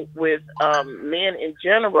 with men in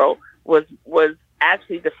general was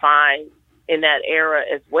actually defined in that era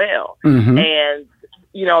as well. And,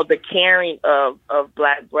 the caring of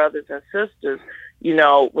Black brothers and sisters,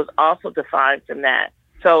 was also defined from that.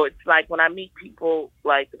 So it's like when I meet people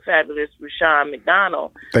like the fabulous Rashawn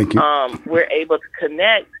McDonald, thank you. We're able to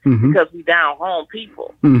connect because we down home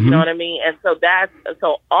people. You know what I mean? And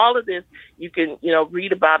so all of this you can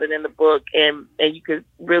read about it in the book and you can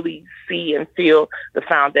really see and feel the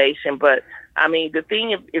foundation. But I mean, the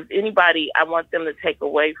thing if anybody I want them to take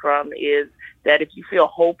away from is that if you feel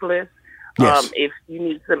hopeless, if you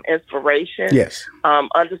need some inspiration,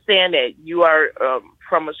 understand that you are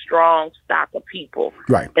from a strong stock of people.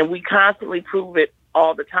 Right. And we constantly prove it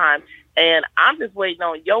all the time. And I'm just waiting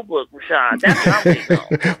on your book, Rashawn. That's what I'm waiting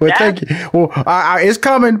on. Well, thank you. Well, it's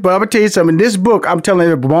coming, but I'm going to tell you something. This book, I'm telling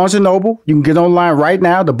you, Barnes & Noble, you can get online right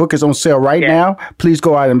now. The book is on sale right now. Please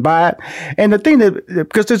go out and buy it. And the thing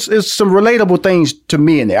because it's some relatable things to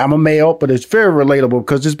me in there. I'm a male, but it's very relatable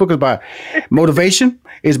because this book is about motivation.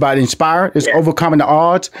 It's about inspiring. It's overcoming the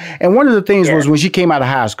odds. And one of the things was when she came out of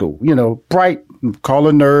high school, bright, call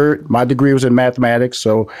her nerd. My degree was in mathematics.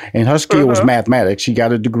 And her skill was mathematics. She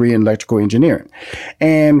got a degree in electrical engineering.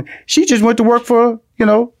 And she just went to work for,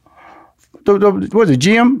 was it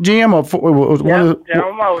GM or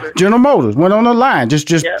General Motors. General Motors went on the line, just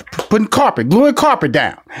putting gluing carpet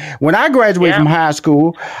down. When I graduated from high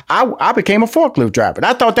school, I became a forklift driver.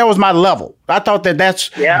 I thought that was my level. I thought it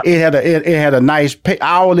had a nice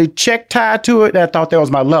hourly check tied to it. I thought that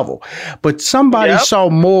was my level. But somebody saw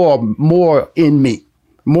more in me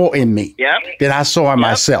than I saw in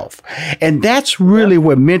myself. And that's really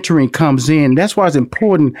where mentoring comes in. That's why it's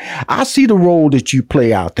important. I see the role that you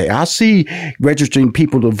play out there. I see registering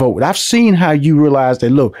people to vote. I've seen how you realize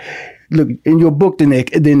that, look, in your book, then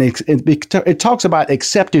it talks about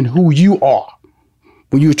accepting who you are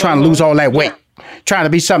when you're trying to lose all that weight. Trying to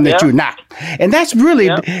be something that you're not. And that's really,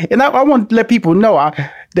 and I want to let people know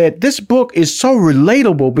that this book is so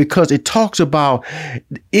relatable because it talks about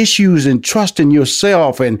issues and trusting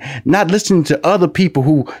yourself and not listening to other people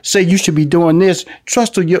who say you should be doing this.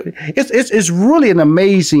 It's really an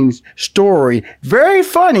amazing story. Very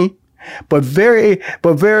funny, but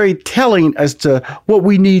very telling as to what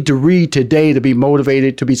we need to read today to be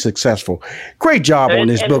motivated to be successful. Great job on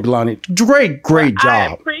this book, Loni. Great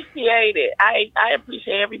job. I appreciate it. I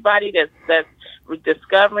appreciate everybody that's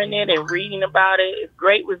discovering it and reading about it. It's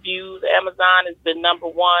great reviews. Amazon has been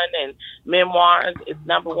 #1 in memoirs. It's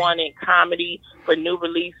 #1 in comedy for new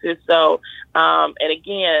releases. So, and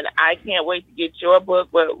again, I can't wait to get your book,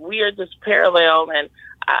 but we are just parallel and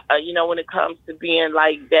when it comes to being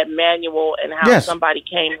like that manual and how somebody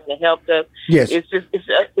came and helped us,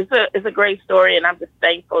 it's a great story, and I'm just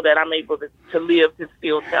thankful that I'm able to live to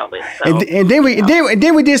still tell it. So, and then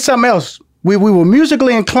we did something else. We were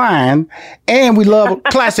musically inclined, and we love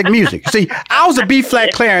classic music. See, I was a B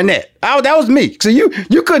flat clarinet. That was me. So you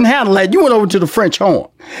couldn't handle that. You went over to the French horn,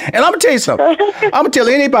 and I'm gonna tell you something. I'm gonna tell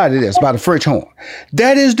anybody this about the French horn.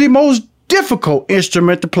 That is the most difficult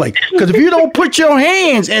instrument to play, because if you don't put your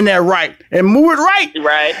hands in there right and move it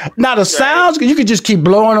right, now the sounds, you can just keep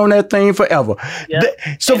blowing on that thing forever.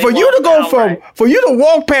 So for you to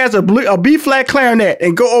walk past a B flat clarinet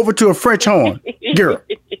and go over to a French horn, girl,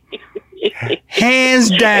 hands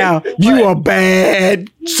down, you a bad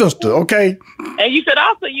sister, okay? And you could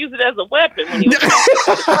also use it as a weapon when you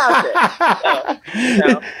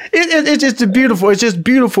It's just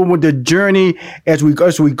beautiful with the journey as we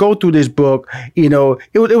go through this book.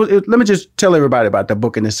 Let me just tell everybody about the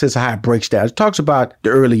book, and it says how it breaks down. It talks about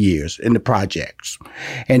the early years and the projects,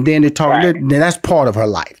 and then then that's part of her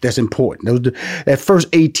life. That's important. That first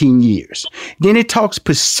 18 years. Then it talks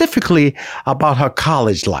specifically about her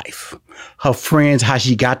college life, her friends, how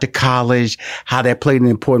she got to college, how that played an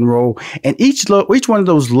important role. And each one of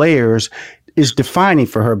those layers is defining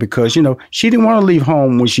for her because, she didn't want to leave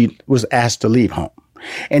home when she was asked to leave home.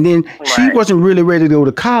 And then she wasn't really ready to go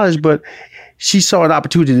to college, but she saw an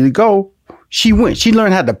opportunity to go. She went. She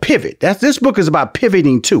learned how to pivot. This book is about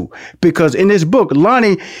pivoting too, because in this book,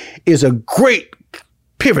 Loni is a great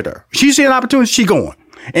pivoter. She see an opportunity, she going.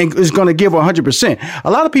 And is going to give 100%.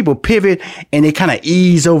 A lot of people pivot and they kind of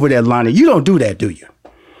ease over that, Loni. You don't do that, do you?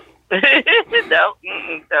 No,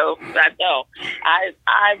 I don't.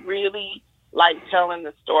 I really like telling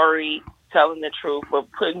the story, telling the truth, but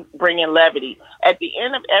bringing levity. At the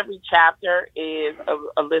end of every chapter is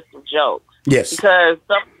a list of jokes. Yes. Because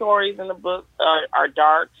some stories in the book are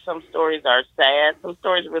dark, some stories are sad, some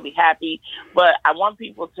stories are really happy, but I want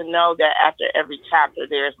people to know that after every chapter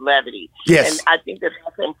there's levity. Yes. And I think that's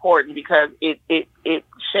important because it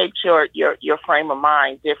shapes your frame of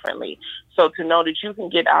mind differently. So to know that you can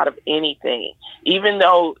get out of anything, even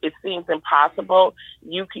though it seems impossible,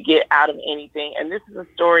 you could get out of anything. And this is a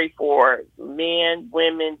story for men,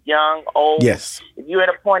 women, young, old. Yes. If you're at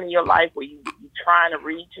a point in your life where you're trying to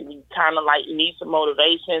reach and you kind of like you need some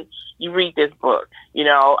motivation, you read this book.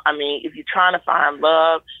 If you're trying to find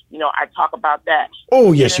love, I talk about that.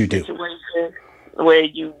 Oh, yes, you do. Situations where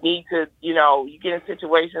you need to, you get in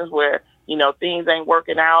situations where, things ain't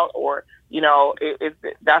working out, or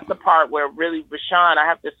that's the part where really Rashawn, I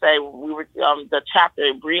have to say, when we were the chapter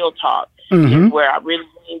in Real Talk is where I really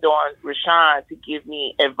leaned on Rashawn to give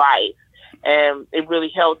me advice, and it really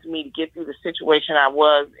helped me to get through the situation I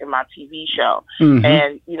was in my TV show,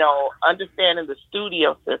 and understanding the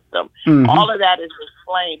studio system. All of that is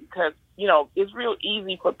explained because it's real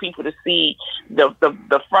easy for people to see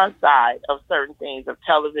the front side of certain things, of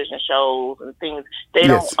television shows and things. They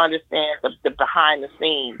don't understand the behind the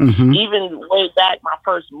scenes. Even way back, my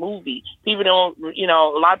first movie, people don't,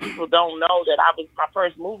 a lot of people don't know that my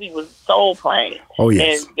first movie was Soul Plane. Oh,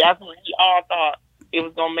 yes. And that's when we all thought it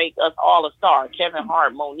was going to make us all a star. Kevin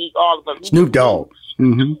Hart, Monique, all of us. Snoop Dogg.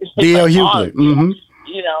 D.L. Hughley.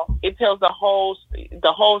 It tells the whole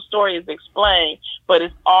story is explained, but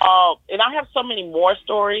it's all, and I have so many more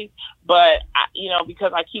stories, but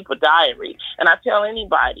because I keep a diary, and I tell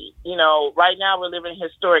anybody, right now we're living in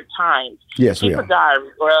historic times. Yes, keep a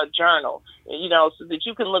diary or a journal, so that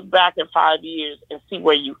you can look back in 5 years and see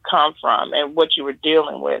where you've come from and what you were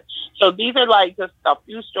dealing with. So these are like just a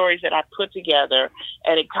few stories that I put together,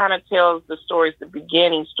 and it kind of tells the stories, the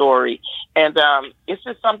beginning story. And it's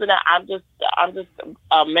just something that I'm just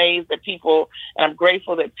amazed that people, and I'm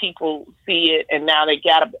grateful that people see it, and now they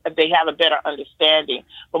have a better understanding.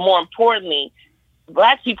 But more importantly,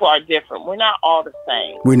 Black people are different. We're not all the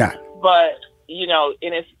same. We're not. But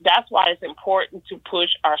and that's why it's important to push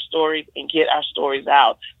our stories and get our stories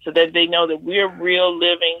out, so that they know that we're real,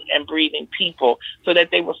 living and breathing people, so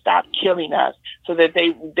that they will stop killing us, so that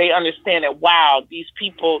they understand that, wow, these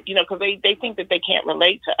people, because they think that they can't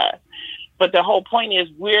relate to us. But the whole point is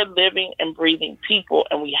we're living and breathing people,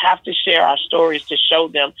 and we have to share our stories to show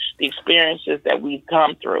them the experiences that we've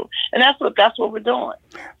come through. And that's what we're doing.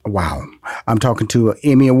 Wow. I'm talking to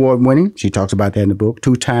Emmy Award winning. She talks about that in the book.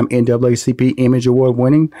 2-time NAACP Image Award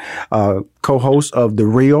winning, co-host of The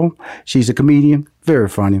Real. She's a comedian, very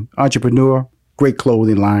funny, entrepreneur, great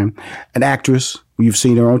clothing line, an actress. You've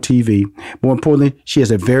seen her on TV. More importantly, she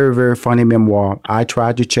has a very, very funny memoir, I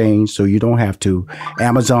Tried to Change So You Don't Have to.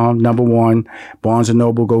 Amazon, #1. Barnes &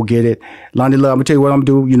 Noble, go get it. Loni Love, I'm going to tell you what I'm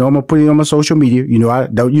going to do. I'm going to put it on my social media. You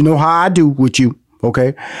know how I do with you.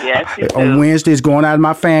 Okay. Yes, you do. On Wednesday, it's going out of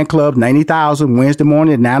my fan club, 90,000. Wednesday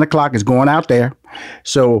morning at 9 o'clock, it's going out there.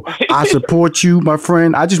 So I support you, my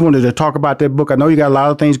friend. I just wanted to talk about that book. I know you got a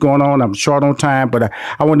lot of things going on. I'm short on time, but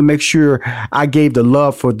I want to make sure I gave the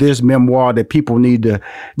love for this memoir that people need to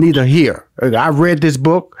hear. I read this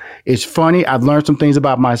book. It's funny. I've learned some things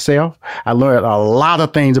about myself. I learned a lot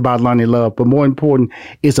of things about Loni Love, but more important,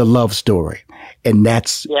 it's a love story. And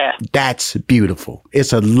that's beautiful.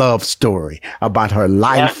 It's a love story about her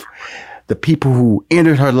life, the people who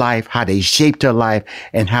entered her life, how they shaped her life,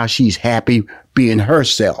 and how she's happy being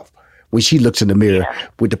herself when she looks in the mirror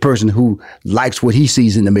with the person who likes what he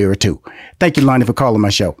sees in the mirror too. Thank you, Loni, for calling my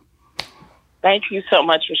show. Thank you so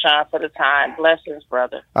much, Rashawn, for the time. Blessings,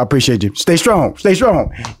 brother. I appreciate you. Stay strong. Stay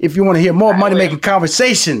strong. If you want to hear more Money Making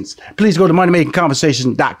Conversations, please go to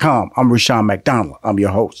moneymakingconversations.com. I'm Rashawn McDonald. I'm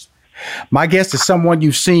your host. My guest is someone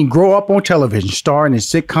you've seen grow up on television, starring in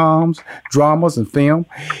sitcoms, dramas, and film.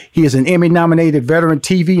 He is an Emmy-nominated veteran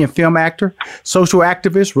TV and film actor, social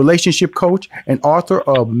activist, relationship coach, and author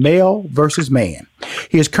of Male vs. Man.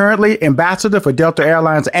 He is currently ambassador for Delta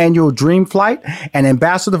Airlines' annual Dream Flight and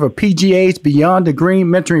ambassador for PGA's Beyond the Green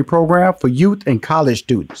mentoring program for youth and college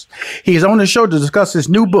students. He is on the show to discuss his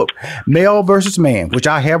new book, Male vs. Man, which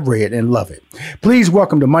I have read and love it. Please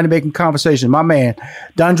welcome to Money Making Conversation, my man,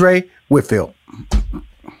 Dondré Whitfield.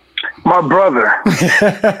 My brother.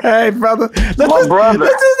 Hey, brother. Let's get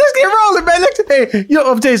rolling, man.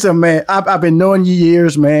 I'm tell you something, man. I've been knowing you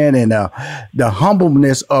years, man, and the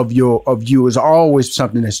humbleness of you is always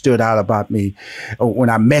something that stood out about me when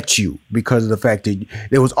I met you, because of the fact that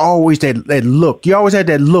there was always that look. You always had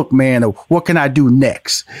that look, man, of what can I do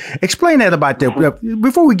next? Explain that about that.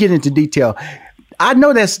 Before we get into detail, I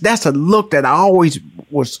know that's a look that I always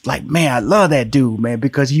was like, man, I love that dude, man,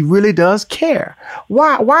 because he really does care.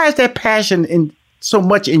 Why is that passion so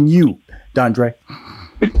much in you, Dondré?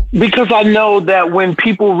 Because I know that when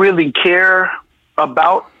people really care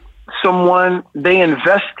about someone, they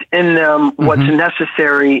invest in them what's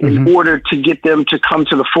necessary in order to get them to come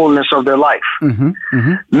to the fullness of their life.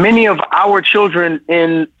 Many of our children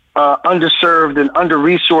in underserved and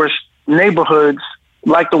under-resourced neighborhoods,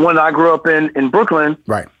 like the one I grew up in Brooklyn,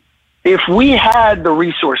 right? If we had the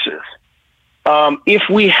resources, if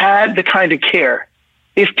we had the kind of care,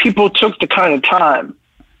 if people took the kind of time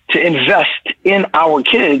to invest in our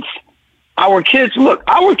kids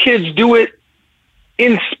do it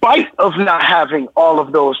in spite of not having all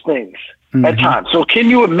of those things at times. So can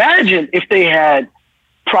you imagine if they had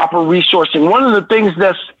proper resourcing? One of the things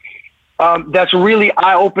that's really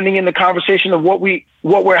eye-opening in the conversation of what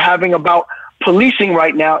we're having about policing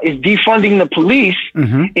right now is defunding the police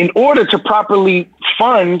in order to properly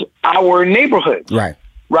fund our neighborhoods.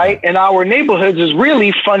 Right. And our neighborhoods is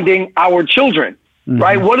really funding our children.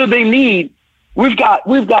 Right. What do they need? We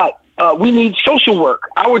need social work.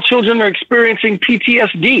 Our children are experiencing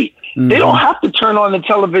PTSD. They don't have to turn on the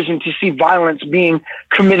television to see violence being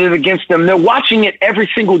committed against them. They're watching it every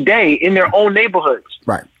single day in their own neighborhoods.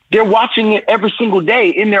 Right. They're watching it every single day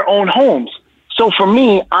in their own homes. So for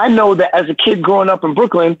me, I know that as a kid growing up in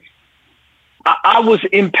Brooklyn, I was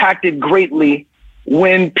impacted greatly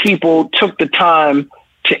when people took the time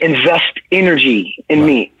to invest energy in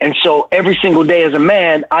me. And so every single day as a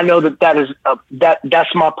man, I know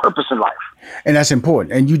that's my purpose in life. And that's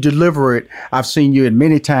important. And you deliver it. I've seen you in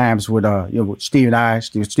many times with Steve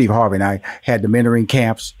Harvey and I had the mentoring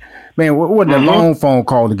camps. Man, it wasn't a long phone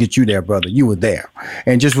call to get you there, brother. You were there.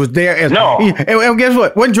 And just was there. And guess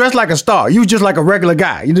what? Wasn't dressed like a star. You was just like a regular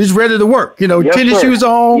guy. You just ready to work. Tennis shoes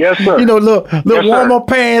on. Yes, sir. Little warm-up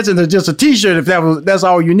pants and just a T-shirt if that's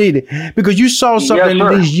all you needed. Because you saw something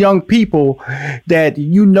in these young people that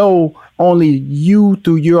only you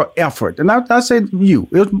through your effort. And I said you.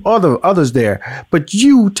 It was others there. But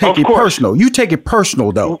you take it personal. You take it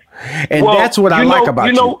personal, though. And that's what I like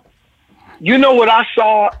about you. You know what I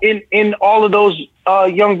saw in all of those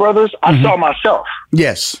young brothers? I saw myself.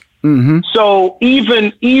 Yes. So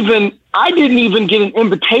even I didn't even get an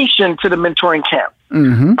invitation to the mentoring camp.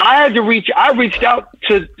 I reached out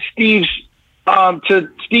to Steve's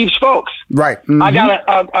folks. Right. I got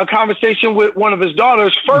a conversation with one of his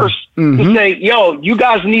daughters first to say, yo, you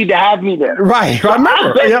guys need to have me there. Right. So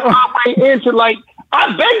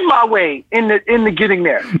I begged my way into getting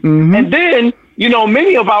there. And then,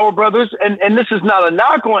 many of our brothers, and this is not a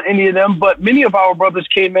knock on any of them, but many of our brothers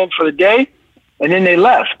came in for the day and then they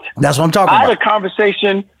left. That's what I'm talking about. I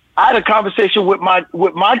had a conversation with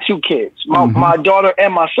my two kids, my daughter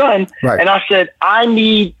and my son. Right. And I said, I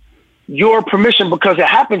need your permission because it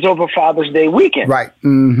happens over Father's Day weekend. Right.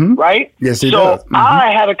 Right? Yes, it does.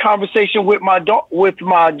 I had a conversation with my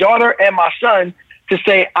daughter and my son to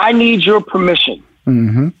say, I need your permission.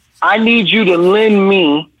 I need you to lend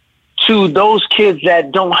me to those kids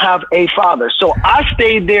that don't have a father. So I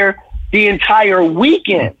stayed there the entire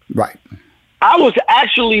weekend. Right. I was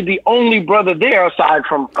actually the only brother there, aside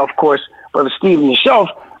from, of course, Brother Steve and yourself.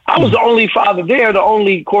 I was the only father there, the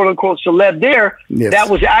only quote unquote celeb there that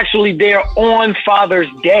was actually there on Father's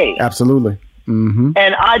Day. Absolutely. And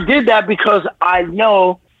I did that because I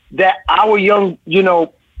know that our young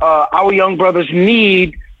brothers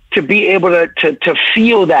need to be able to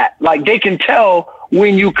feel that. Like they can tell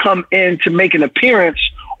when you come in to make an appearance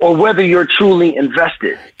or whether you're truly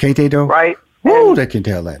invested. Can't they though? Right? Woo, they can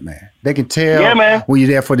tell that, man. They can tell when you're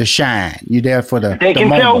there for the shine. You're there for the They can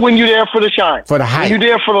tell when you're there for the shine. For the hype. When you're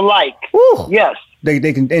there for the like. Woo. Yes. They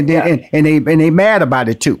can and they mad about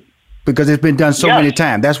it too. Because it's been done so many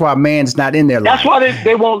times. That's why man's not in their life. That's why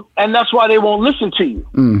they won't, and that's why they won't listen to you.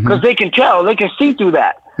 Because they can tell, they can see through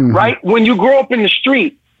that. Right? When you grow up in the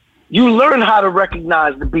street, you learn how to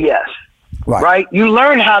recognize the BS. Right? You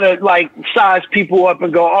learn how to size people up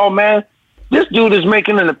and go, oh man, this dude is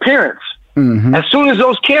making an appearance. As soon as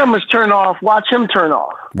those cameras turn off, watch him turn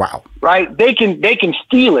off. Wow. Right? They can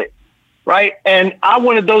steal it. Right? And I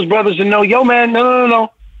wanted those brothers to know, yo man, no.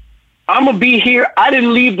 I'm going to be here. I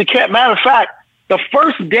didn't leave the camp. Matter of fact, my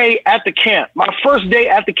first day at the camp,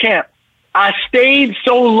 I stayed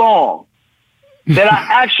so long that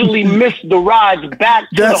I actually missed the rides back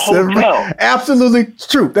to the hotel. Absolutely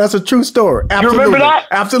true. That's a true story. Absolutely. You remember that?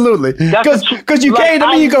 Absolutely. Because you came to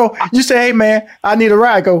me, you say, hey, man, I need a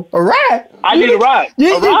ride. I go, a ride? I need a ride.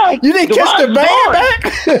 You didn't kiss the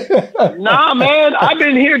band back? Nah, man. I've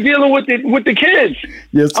been here dealing with the kids.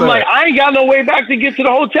 Yes, sir. I'm like, I ain't got no way back to get to the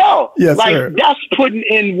hotel. Yes, sir. That's putting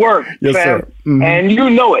in work, yes, fam. Sir. And you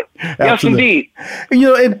know it. Absolutely. Yes,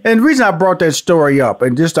 indeed. And the reason I brought that story up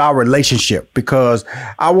and just our relationship, because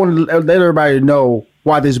I want to let everybody know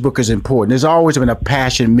why this book is important. There's always been a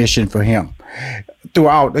passion mission for him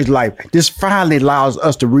throughout his life. This finally allows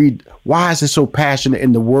us to read why is it so passionate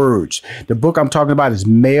in the words. The book I'm talking about is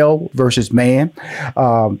Male versus Man.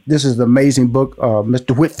 This is an amazing book.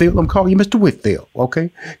 Mr. Whitfield, I'm calling you Mr. Whitfield, okay?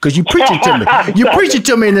 Because you preaching to me. You preaching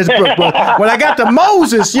to me in this book. But when I got to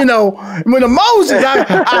Moses, when the Moses,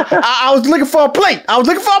 I was looking for a plate. I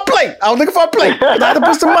had to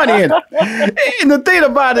put some money in it. And the thing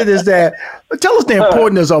about it is that, tell us the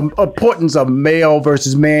importance of male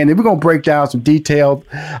versus man. And we're going to break down some detail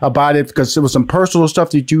about it because there was some personal stuff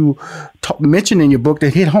that you mentioned in your book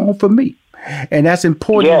that hit home for me. And that's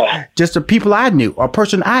important just the people I knew, a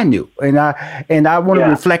person I knew. And I want to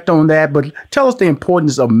reflect on that. But tell us the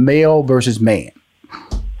importance of male versus man.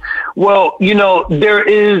 Well, there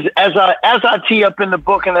is, as I tee up in the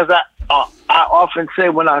book and as I often say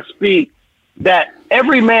when I speak, that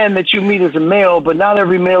every man that you meet is a male, but not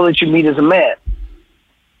every male that you meet is a man.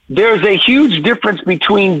 There's a huge difference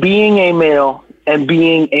between being a male and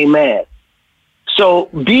being a man. So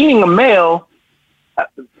being a male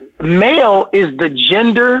is the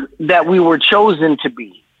gender that we were chosen to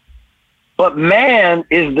be, but man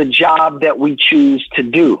is the job that we choose to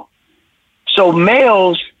do. So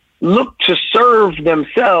males look to serve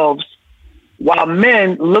themselves while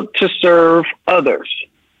men look to serve others.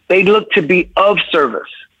 They look to be of service.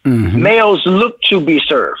 Mm-hmm. Males look to be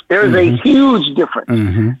served. There's a huge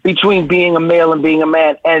difference between being a male and being a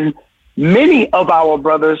man. And many of our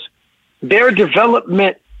brothers, their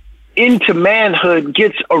development into manhood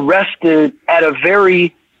gets arrested at a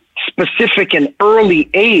very specific and early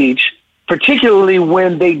age, particularly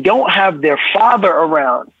when they don't have their father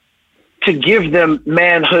around to give them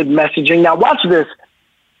manhood messaging. Now watch this.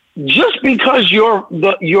 Just because you're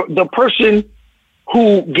the person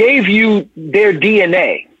who gave you their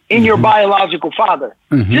DNA in your biological father,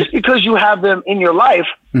 just because you have them in your life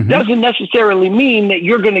doesn't necessarily mean that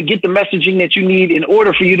you're going to get the messaging that you need in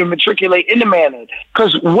order for you to matriculate into manhood.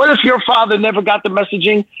 Because what if your father never got the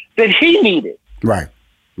messaging that he needed? Right.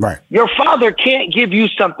 Your father can't give you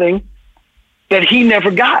something that he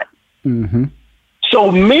never got.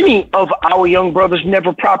 So many of our young brothers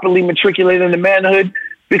never properly matriculate into manhood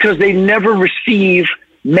because they never receive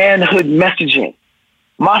manhood messaging.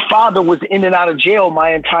 My father was in and out of jail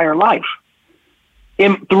my entire life,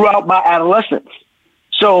 throughout my adolescence.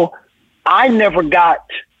 So I never got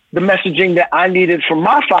the messaging that I needed from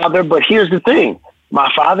my father. But here's the thing.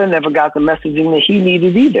 My father never got the messaging that he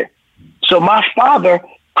needed either. So my father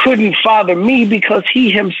couldn't father me because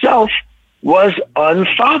he himself was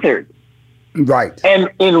unfathered. Right.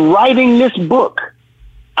 And in writing this book,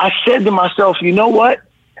 I said to myself, you know what?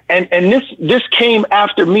 And this came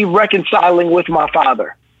after me reconciling with my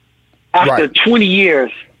father. After 20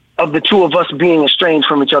 years of the two of us being estranged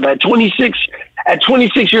from each other. At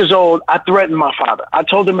 26 years old, I threatened my father. I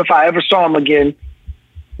told him if I ever saw him again,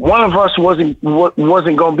 one of us wasn't going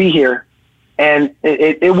to be here, and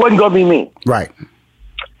it wasn't going to be me. Right.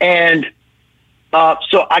 And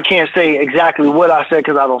so I can't say exactly what I said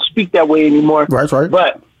because I don't speak that way anymore. Right.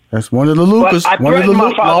 But that's one of the Lucas, one of the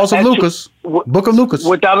laws of Lucas, Book of Lucas.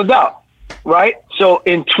 Without a doubt. Right? So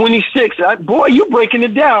in 26, boy, you breaking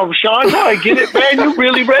it down, Sean. Boy, I get it, man. You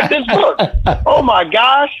really read this book. Oh, my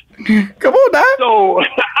gosh. Come on, now. So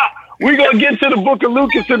we're going to get to the Book of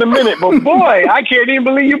Lucas in a minute. But, boy, I can't even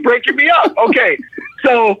believe you breaking me up. Okay.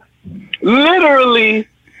 So literally,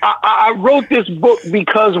 I wrote this book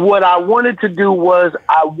because what I wanted to do was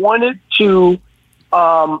I wanted to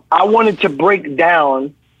break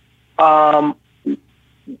down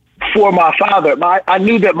for my father. I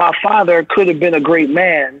knew that my father could have been a great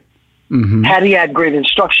man had he had great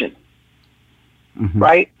instruction.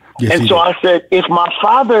 Right? Yes, and so I said, if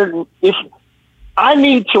I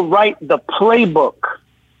need to write the playbook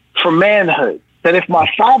for manhood, that if my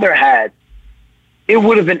father had, it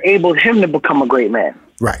would have enabled him to become a great man.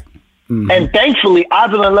 Right. And thankfully, I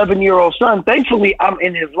have an 11-year-old son. Thankfully, I'm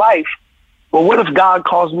in his life. But what if God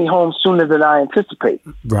calls me home sooner than I anticipate?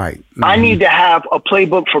 Right. I need to have a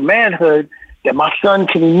playbook for manhood that my son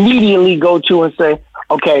can immediately go to and say,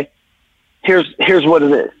 okay, here's what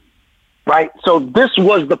it is. Right. So this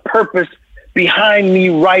was the purpose behind me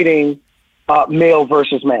writing Male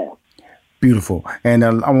versus Man. Beautiful. And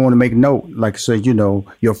I want to make note, like I said,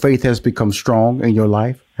 your faith has become strong in your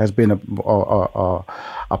life, has been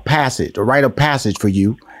a passage, a rite of passage for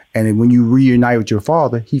you. And then when you reunite with your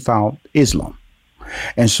father, he found Islam.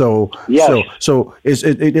 And so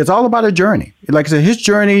it's all about a journey. Like I said, his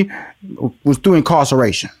journey was through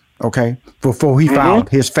incarceration, okay, before he found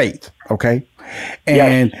his faith, okay?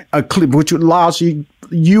 And which allows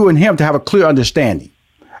you and him to have a clear understanding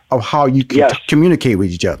of how you can communicate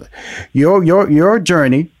with each other. Your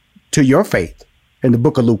journey to your faith in the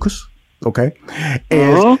Book of Lucas, okay,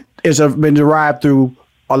 is been derived through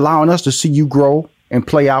allowing us to see you grow and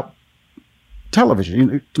play out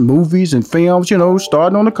television, movies and films,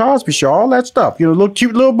 starting on the Cosby Show, all that stuff, little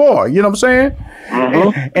cute little boy, you know what I'm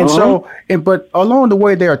saying? So, but along the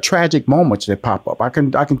way, there are tragic moments that pop up. I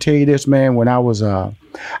can tell you this, man, when I was, I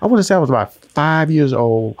want to say I was about 5 years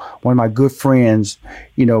old, one of my good friends,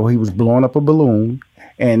 he was blowing up a balloon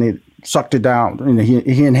and it sucked it down and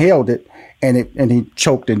he inhaled it and he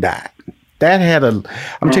choked and died. That had I'm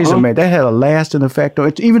telling you something, man, that had a lasting effect on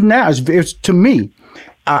it. Even now, it's to me,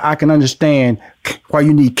 I can understand why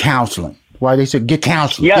you need counseling. Why they said get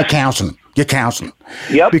counseling, get counseling.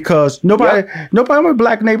 Yep. Because nobody, I'm a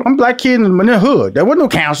black neighbor, I'm a black kid in the hood. There wasn't no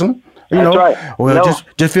counseling. That's right. Well,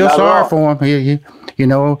 just feel sorry for him.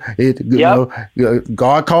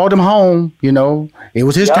 God called him home. It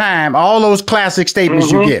was his time. All those classic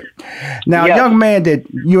statements you get. Now, a young man that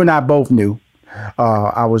you and I both knew.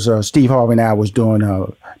 I was Steve Harvey and I was doing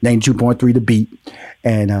 92.3 The Beat,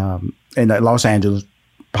 and in Los Angeles,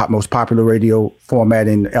 most popular radio format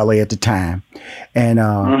in LA at the time. And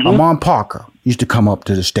Amon Parker used to come up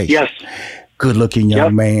to the station. Yes. good looking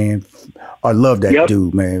young man. I love that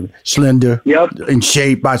dude, man. Slender, in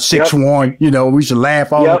shape, about 6'1". You know, we used to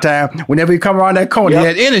laugh all the time. Whenever he come around that corner, he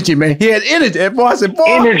had energy, man. He had energy. And boy, I said, boy.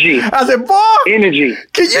 Energy. I said, boy. Energy.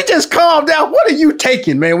 Can you just calm down? What are you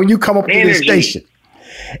taking, man, when you come up to this station?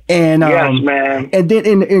 And yes, man. And then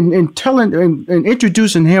in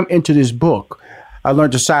introducing him into this book, I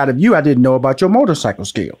learned a side of you I didn't know about your motorcycle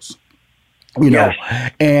skills. You know,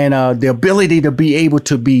 and the ability to be able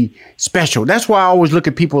to be special. That's why I always look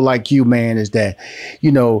at people like you, man, is that,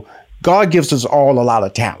 you know, God gives us all a lot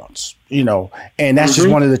of talents, you know, and that's just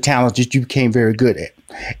one of the talents that you became very good at.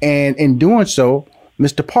 And in doing so,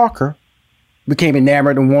 Mr. Parker became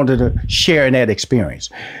enamored and wanted to share in that experience.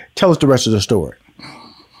 Tell us the rest of the story.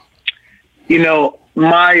 You know,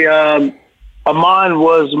 my Amon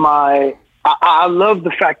was my, I love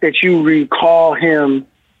the fact that you recall him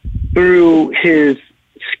through his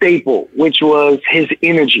staple, which was his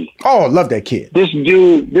energy. Oh, I love that kid. This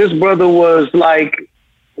dude, this brother was like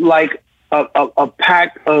a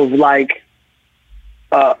pack of like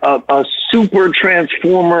a super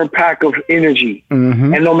transformer pack of energy.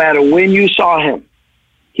 And no matter when you saw him,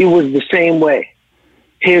 he was the same way.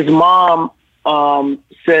 His mom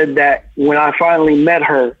said that when I finally met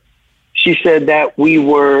her, she said that we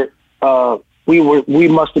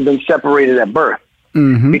must have been separated at birth.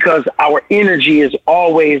 Because our energy is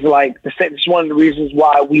always like the same. It's one of the reasons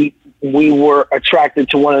why we were attracted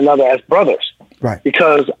to one another as brothers. Right.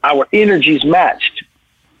 Because our energies matched.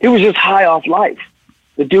 He was just high off life.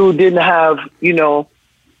 The dude didn't have, you know,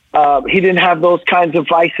 he didn't have those kinds of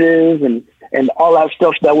vices and all that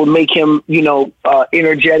stuff that would make him, you know,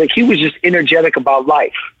 energetic. He was just energetic about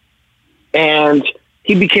life. And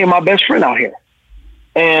he became my best friend out here.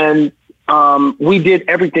 And we did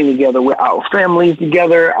everything together with our families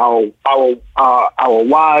together. Our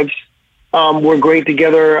wives were great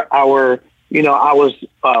together. I was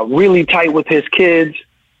really tight with his kids.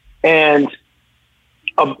 And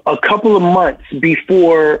a couple of months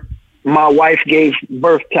before my wife gave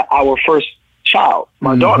birth to our first child,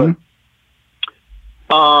 my daughter,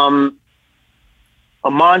 Amon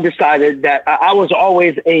decided that I was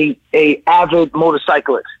always a avid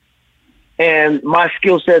motorcyclist. And my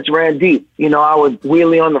skill sets ran deep. You know, I would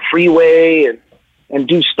wheelie on the freeway and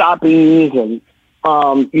do stoppies. And,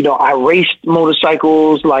 you know, I raced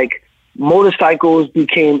motorcycles. Like, motorcycles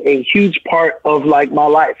became a huge part of, like, my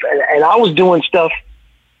life. And I was doing stuff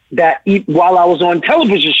that while I was on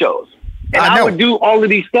television shows. And I would do all of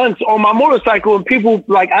these stunts on my motorcycle. And people,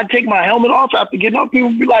 like, I'd take my helmet off after getting off. People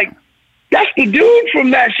would be like, that's the dude from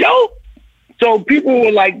that show? So people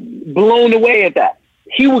were, like, blown away at that.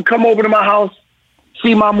 He would come over to my house,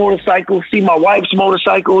 see my motorcycle, see my wife's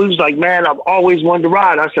motorcycle. He was like, man, I've always wanted to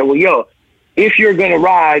ride. I said, well, yo, if you're going to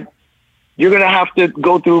ride, you're going to have to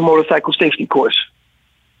go through a motorcycle safety course.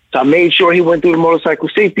 So I made sure he went through the motorcycle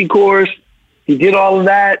safety course. He did all of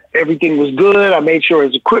that. Everything was good. I made sure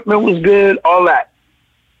his equipment was good, all that.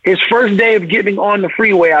 His first day of getting on the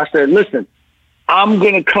freeway, I said, listen, I'm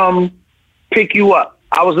going to come pick you up.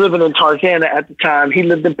 I was living in Tarzana at the time. He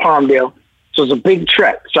lived in Palmdale. So it was a big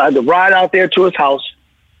trek. So I had to ride out there to his house,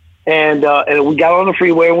 and we got on the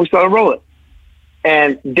freeway and we started rolling.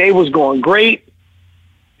 And day was going great.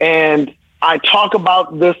 And I talk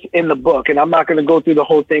about this in the book, and I'm not going to go through the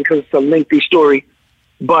whole thing because it's a lengthy story.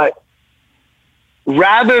 But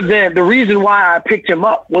rather than the reason why I picked him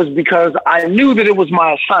up was because I knew that it was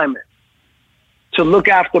my assignment to look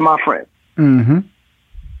after my friend.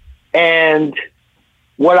 And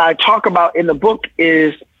what I talk about in the book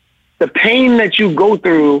is the pain that you go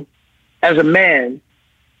through as a man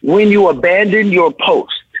when you abandon your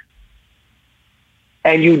post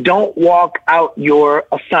and you don't walk out your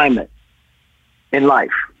assignment in life.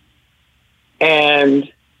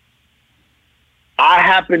 And I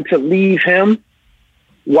happened to leave him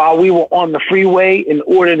while we were on the freeway in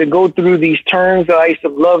order to go through these turns that I used to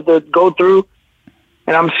love to go through.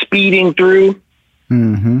 And I'm speeding through.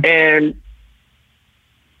 And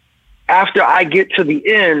after I get to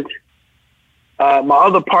the end, my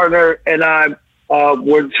other partner and I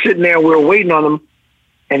were sitting there. We were waiting on him,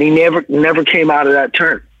 and he never came out of that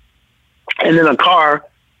turn. And then a car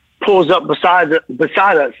pulls up beside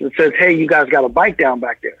us and says, "Hey, you guys got a bike down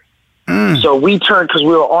back there." So we turned because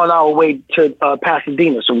we were on our way to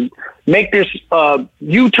Pasadena. So we make this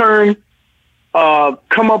U-turn,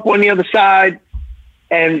 come up on the other side,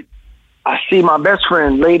 and I see my best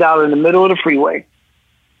friend laid out in the middle of the freeway.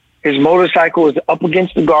 His motorcycle is up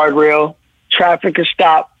against the guardrail. Traffic is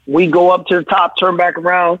stopped. We go up to the top, turn back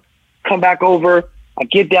around, come back over. I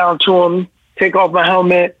get down to him, take off my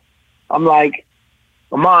helmet. I'm like,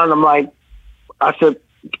 I said,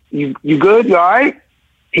 you good? You all right?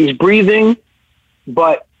 He's breathing,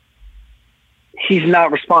 but he's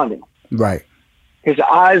not responding. Right. His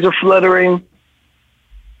eyes are fluttering.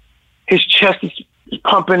 His chest is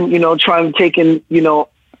pumping, trying to take in,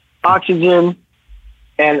 oxygen.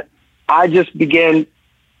 And I just began,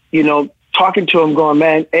 talking to him going,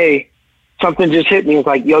 man, hey, something just hit me. It's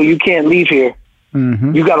like, yo, you can't leave here.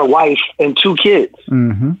 Mm-hmm. You got a wife and 2 kids.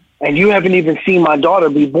 Mm-hmm. And you haven't even seen my daughter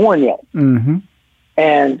be born yet. Mm-hmm.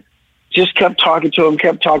 And just kept talking to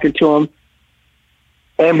him.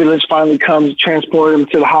 Ambulance finally comes, transported him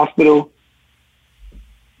to the hospital.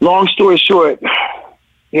 Long story short,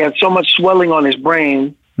 he had so much swelling on his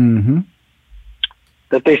brain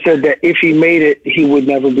that they said that if he made it, he would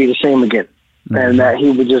never be the same again. And that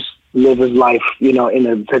he would just live his life, in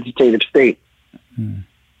a vegetative state.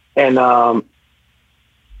 And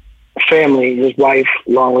family, his wife,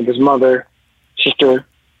 along with his mother, sister,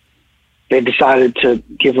 they decided to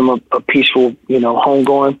give him a peaceful, home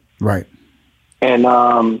going. Right.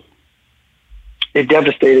 And it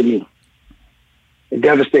devastated me. It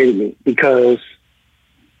devastated me because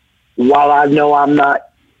while I know I'm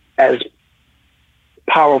not as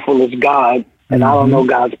powerful as God, and I don't know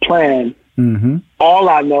God's plan, all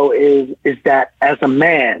I know is that as a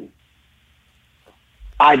man,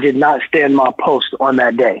 I did not stand my post on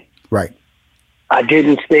that day. Right. I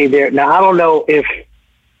didn't stay there. Now, I don't know if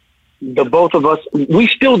the both of us, we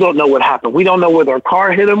still don't know what happened. We don't know whether a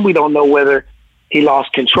car hit him. We don't know whether he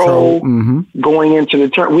lost control going into the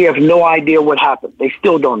turn. We have no idea what happened. They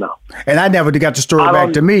still don't know. And I never got the story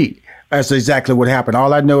back to me. That's exactly what happened.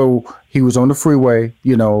 All I know, he was on the freeway,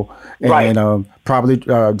 and probably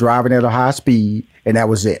driving at a high speed, and that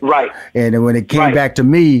was it. Right. And then when it came back to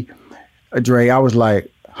me, Dre, I was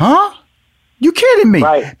like, huh? You kidding me?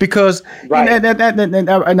 Right. Because and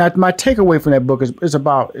my takeaway from that book is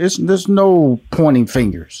about there's no pointing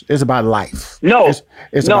fingers. It's about life. No,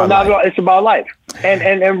 it's no, about not life. at all. It's about life.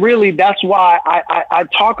 And really, that's why I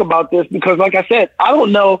talk about this, because, like I said, I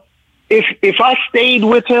don't know if I stayed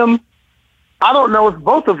with him. I don't know if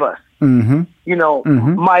both of us,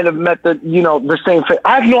 might have met the same fate.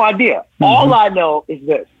 I have no idea. All I know is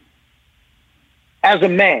this: as a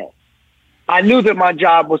man, I knew that my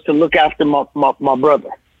job was to look after my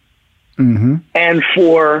brother. And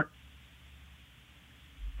for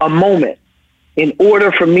a moment, in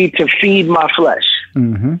order for me to feed my flesh,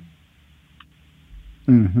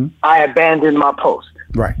 I abandoned my post.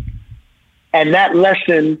 Right. And that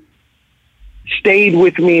lesson stayed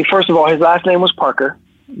with me. First of all, his last name was Parker.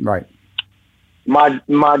 Right. My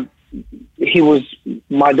daughter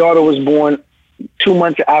was born 2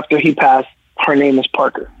 months after he passed. Her name is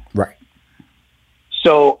Parker. Right.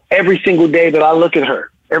 So every single day that I look at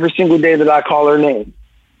her, every single day that I call her name,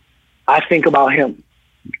 I think about him.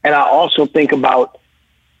 And I also think about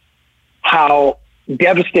how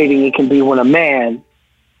devastating it can be when a man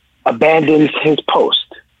abandons his post.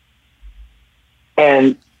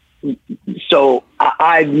 And so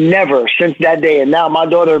I've never, since that day, and now my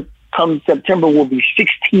daughter come September will be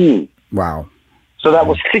 16. Wow. So that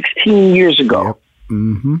was 16 years ago. Yep.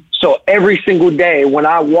 So every single day when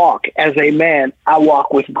I walk as a man, I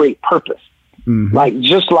walk with great purpose.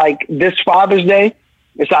 Just like this Father's Day,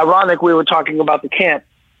 it's ironic we were talking about the camp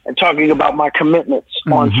and talking about my commitments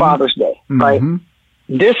on Father's Day, right?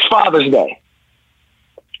 This Father's Day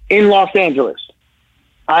in Los Angeles,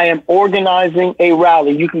 I am organizing a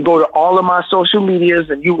rally. You can go to all of my social medias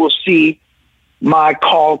and you will see my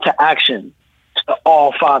call to action to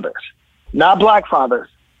all fathers, not black fathers,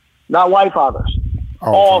 not white fathers.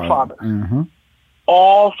 All fathers.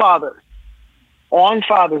 All fathers. On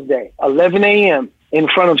Father's Day, 11 a.m. in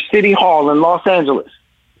front of City Hall in Los Angeles.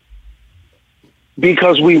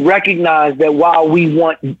 Because we recognize that while we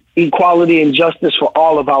want equality and justice for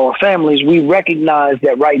all of our families, we recognize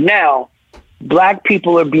that right now, black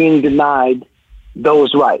people are being denied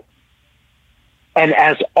those rights. And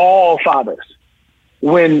as all fathers,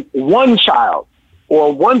 when one child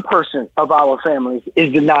or one person of our families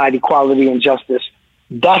is denied equality and justice,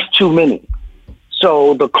 that's too many.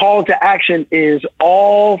 So the call to action is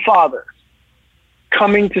all fathers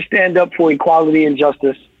coming to stand up for equality and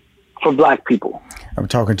justice for black people. I'm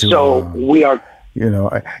talking to. So we are.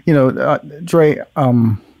 Dre.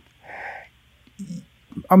 I'm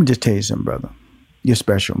gonna just tell you something, brother. You're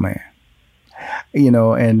special, man. I've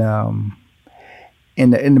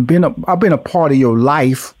been a part of your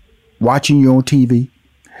life, watching you on TV.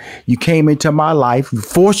 You came into my life. You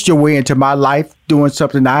forced your way into my life, doing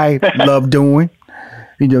something I love doing.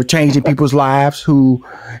 Changing people's lives. Who,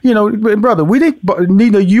 brother, we didn't.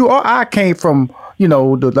 Neither you or I came from,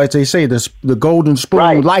 like they say, the golden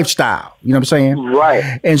spoon lifestyle. You know what I'm saying?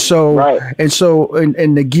 Right. And so,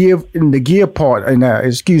 in the give part, and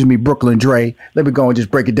excuse me, Brooklyn Dre. Let me go and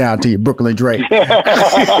just break it down to you, Brooklyn Dre.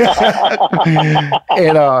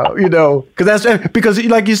 And because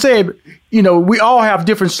like you said, we all have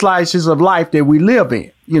different slices of life that we live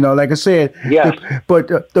in. Like I said, yes. But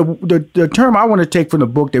the term I want to take from the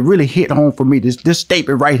book that really hit home for me, this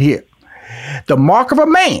statement right here. The mark of a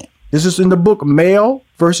man. This is in the book Male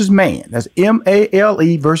versus Man. That's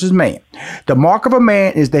MALE versus man. The mark of a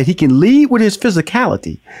man is that he can lead with his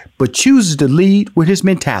physicality, but chooses to lead with his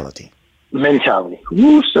mentality.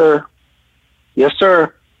 Woo, sir. Yes,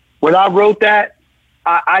 sir. When I wrote that,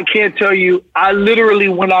 I can't tell you, I literally,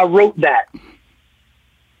 when I wrote that,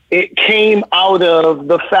 it came out of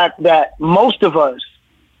the fact that most of us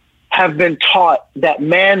have been taught that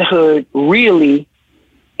manhood really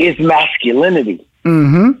is masculinity,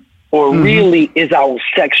 or really is our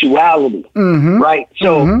sexuality, right?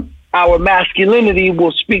 So our masculinity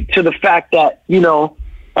will speak to the fact that,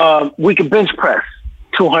 we can bench press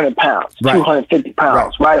 200 pounds, 250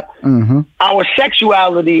 pounds, right? Our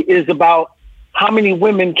sexuality is about how many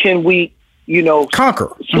women can we, conquer,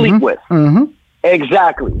 sleep with.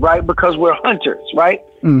 Exactly, right? Because we're hunters, right?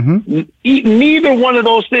 Neither one of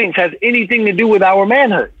those things has anything to do with our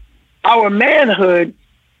manhood. Our manhood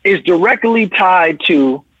is directly tied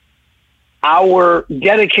to our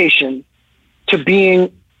dedication to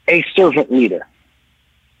being a servant leader,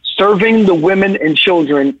 serving the women and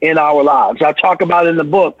children in our lives. I talk about in the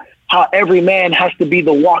book how every man has to be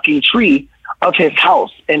the walking tree of his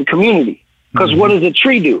house and community. Because what does a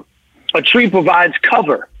tree do? A tree provides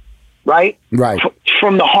cover, right? Right.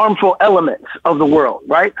 From the harmful elements of the world,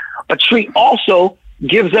 right? A tree also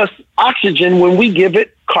gives us oxygen when we give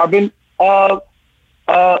it carbon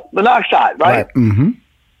monoxide, right?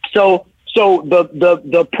 So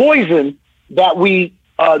the poison that we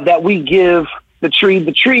give the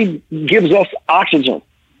tree gives us oxygen.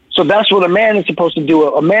 So that's what a man is supposed to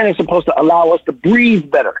do. A man is supposed to allow us to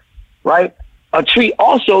breathe better, right? A tree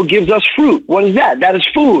also gives us fruit. What is that? That is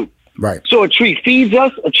food. Right. So a tree feeds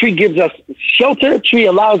us, a tree gives us shelter, a tree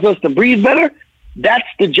allows us to breathe better. That's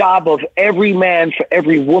the job of every man for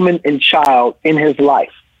every woman and child in his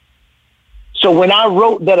life. So when I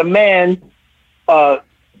wrote that a man, could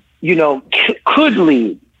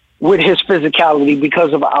lead with his physicality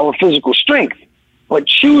because of our physical strength, but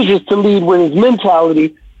chooses to lead with his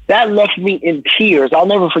mentality, that left me in tears. I'll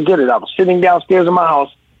never forget it. I was sitting downstairs in my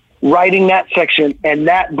house writing that section, and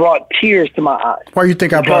that brought tears to my eyes. Why you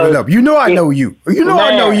think I brought it up? I know you.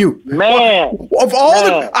 I know you. Man.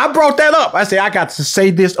 I brought that up. I said, I got to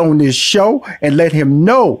say this on this show and let him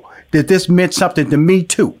know that this meant something to me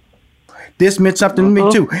too. This meant something to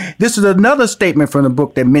me too. This is another statement from the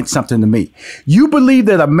book that meant something to me. You believe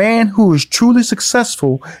that a man who is truly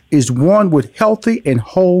successful is one with healthy and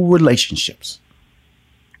whole relationships.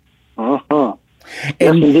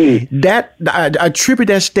 And that I attribute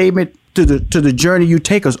that statement to the journey you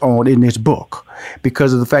take us on in this book,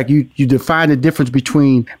 because of the fact you define the difference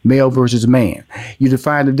between male versus man. You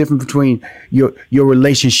define the difference between your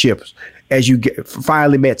relationships as you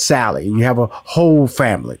finally met Sally, and you have a whole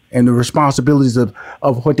family and the responsibilities of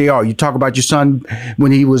what they are. You talk about your son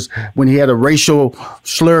when he had a racial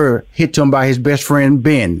slur hit to him by his best friend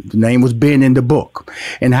Ben. The name was Ben in the book,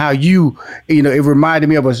 and how it reminded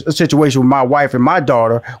me of a situation with my wife and my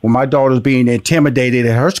daughter when my daughter was being intimidated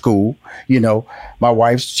at her school. My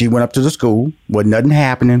wife, she went up to the school, wasn't nothing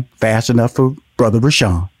happening fast enough for Brother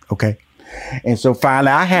Rashawn. Okay. And so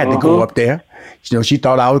finally I had to go up there. She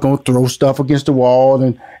thought I was going to throw stuff against the wall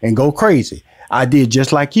and go crazy. I did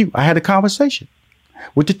just like you. I had a conversation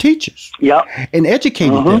with the teachers and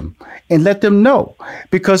educated them and let them know.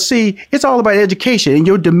 Because, see, it's all about education, and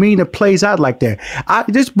your demeanor plays out like that.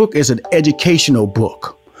 This book is an educational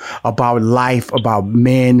book about life, about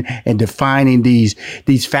men, and defining these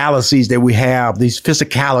fallacies that we have, these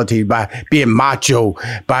physicality by being macho,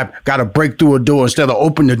 by got to break through a door instead of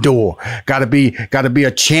open the door, got to be a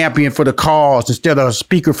champion for the cause instead of a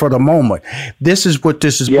speaker for the moment. This is what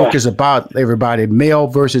this book is about, everybody. Male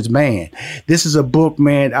versus man. This is a book,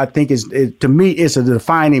 man. I think to me it's a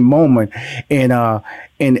defining moment in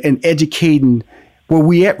educating where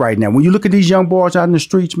we at right now. When you look at these young boys out in the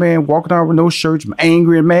streets, man, walking around with no shirts,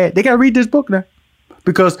 angry and mad, they got to read this book now,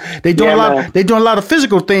 because they doing a lot of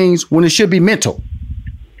physical things when it should be mental.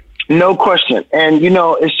 No question. And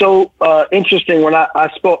it's so interesting. When I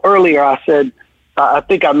spoke earlier, I said I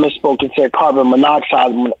think I misspoke and said carbon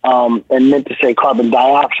monoxide and meant to say carbon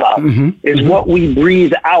dioxide. Is what we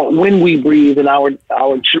breathe out when we breathe, and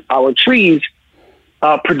our trees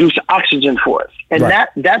produce oxygen for us. And Right.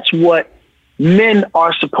 that's what men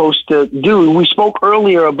are supposed to do. We spoke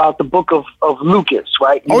earlier about the book of Lucas,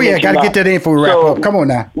 right? You Oh yeah, got to mentioned get that in before we wrap So- up. Come on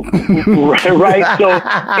now. right. So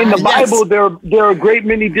in the Yes. Bible, there are a great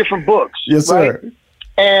many different books. Yes, right? sir.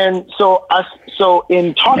 And so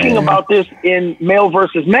in talking Man. about this in male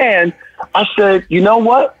versus man, I said, you know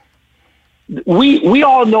what? We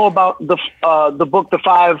all know about the book, The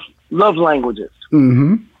 5 Love Languages.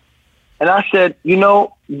 Mm-hmm. And I said,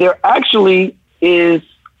 there actually is,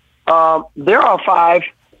 there are 5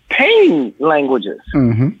 pain languages.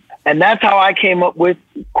 Mm-hmm. And that's how I came up with,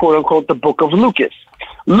 quote unquote, the book of Lucas.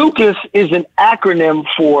 Lucas is an acronym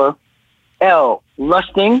for L,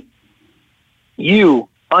 lusting, U,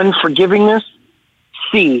 unforgivingness,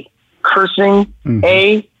 C, cursing,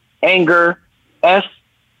 A, anger, S,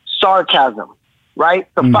 sarcasm, right?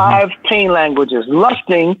 The 5 pain languages.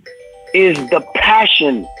 Lusting is the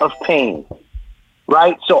passion of pain,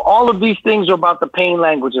 right? So all of these things are about the pain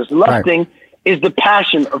languages. Lusting is the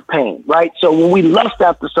passion of pain, right? So when we lust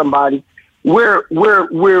after somebody, we're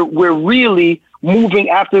really moving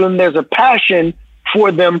after them. There's a passion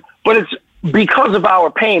for them, but it's because of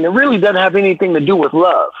our pain. It really doesn't have anything to do with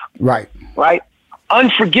love. Right. Right?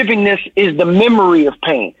 Unforgivingness is the memory of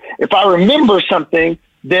pain. If I remember something,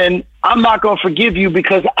 then I'm not going to forgive you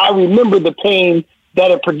because I remember the pain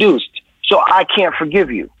that it produced. So I can't forgive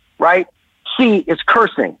you. Right? C is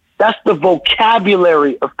cursing. That's the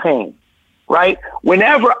vocabulary of pain. Right?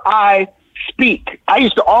 Whenever I speak, I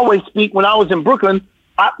used to always speak when I was in Brooklyn.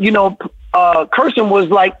 Cursing was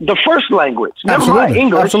like the first language. Never mind Absolutely.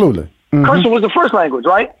 English. Absolutely. Cursing was the first language,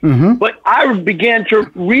 right? Mm-hmm. But I began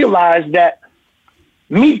to realize that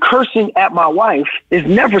me cursing at my wife is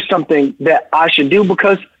never something that I should do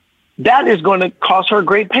because that is going to cause her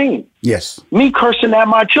great pain. Yes. Me cursing at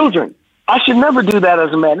my children, I should never do that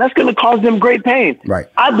as a man. That's going to cause them great pain. Right.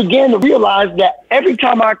 I began to realize that every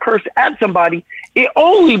time I curse at somebody, it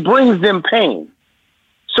only brings them pain.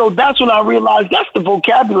 So that's when I realized that's the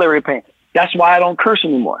vocabulary of pain. That's why I don't curse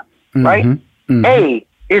anymore, right? Mm-hmm. A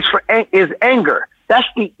is anger. That's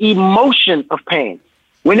the emotion of pain.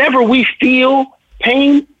 Whenever we feel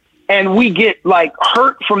pain and we get like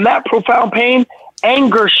hurt from that profound pain,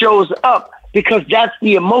 anger shows up because that's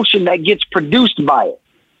the emotion that gets produced by it,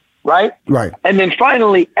 right? Right. And then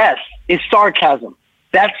finally, S is sarcasm.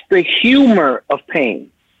 That's the humor of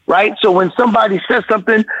pain, right? So when somebody says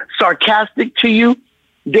something sarcastic to you,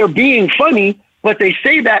 they're being funny, but they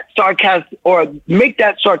say that sarcastic or make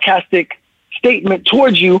that sarcastic statement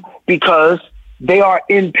towards you because they are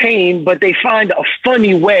in pain, but they find a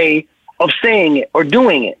funny way of saying it or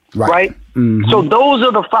doing it, right? Mm-hmm. So those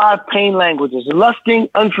are the 5 pain languages: lusting,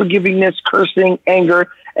 unforgivingness, cursing,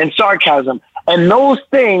 anger, and sarcasm. And those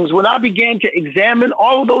things, when I began to examine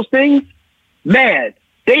all of those things, man,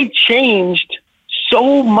 they changed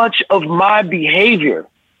so much of my behavior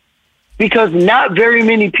because not very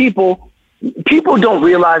many people don't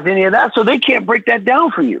realize any of that, so they can't break that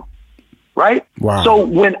down for you. Right? Wow. So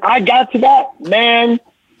when I got to that, man,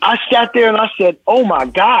 I sat there and I said, oh my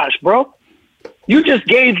gosh, bro, you just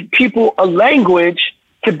gave people a language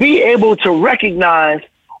to be able to recognize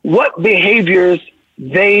what behaviors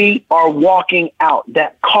they are walking out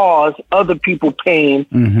that cause other people pain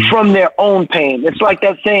from their own pain. It's like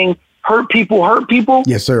that saying, hurt people hurt people.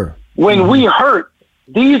 Yes, sir. When we hurt,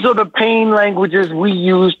 these are the pain languages we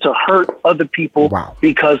use to hurt other people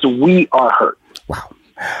because we are hurt. Wow.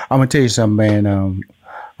 I'm gonna tell you something, man.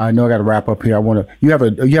 I know I got to wrap up here. You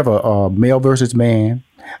have a male versus man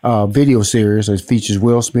video series that features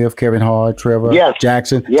Will Smith, Kevin Hart, Trevor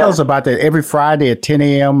Jackson. Yes. Tell us about that. Every Friday at 10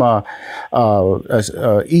 a.m.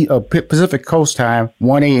 Pacific Coast time,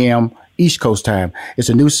 1 a.m. East Coast time. It's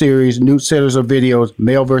a new series, new series of videos,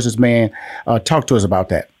 male versus man. Talk to us about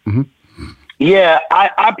that. Mm-hmm. Yeah,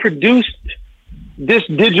 I produced this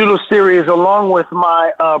digital series along with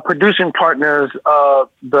my producing partners,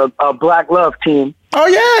 the Black Love team. Oh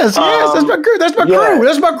yes, that's my crew. That's my crew.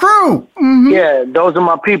 That's my crew. Mm-hmm. Yeah, those are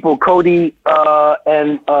my people, Cody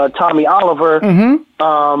and Tommy Oliver.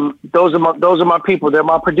 Mm-hmm. Those are my people. They're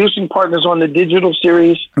my producing partners on the digital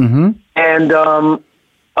series. Mm-hmm. And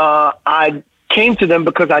I came to them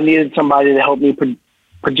because I needed somebody to help me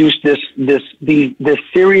produce this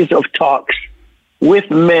series of talks with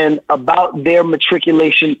men about their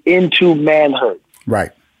matriculation into manhood.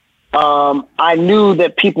 Right. I knew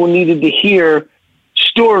that people needed to hear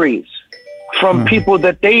stories from people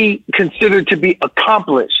that they considered to be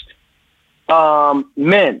accomplished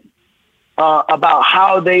men about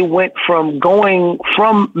how they went from going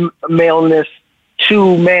from maleness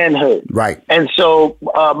to manhood. Right. And so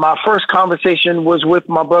my first conversation was with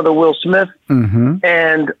my brother, Will Smith. Mm-hmm.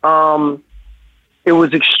 And it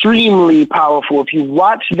was extremely powerful. If you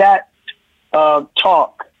watch that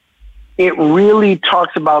talk, it really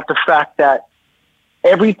talks about the fact that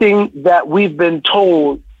everything that we've been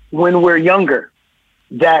told when we're younger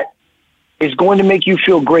that is going to make you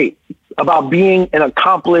feel great about being an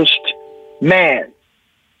accomplished man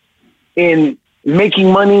in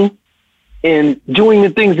making money, in doing the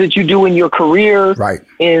things that you do in your career, right,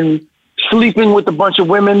 in sleeping with a bunch of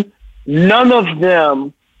women, none of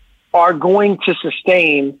them are going to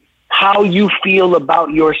sustain how you feel about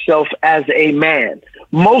yourself as a man.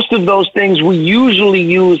 Most of those things we usually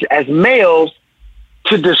use as males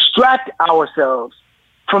to distract ourselves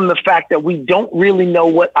from the fact that we don't really know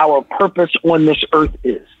what our purpose on this earth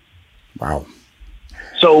is. Wow.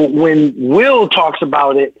 So when Will talks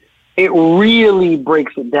about it, it really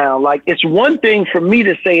breaks it down. Like, it's one thing for me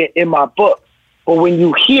to say it in my book, but when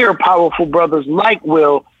you hear powerful brothers like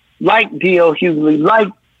Will, like D.L. Hughley, like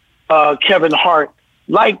Kevin Hart,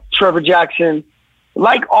 like Trevor Jackson,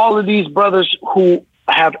 like all of these brothers who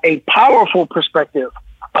have a powerful perspective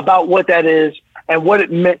about what that is and what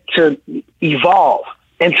it meant to evolve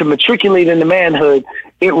and to matriculate into manhood,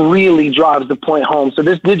 it really drives the point home. So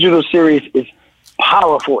this digital series is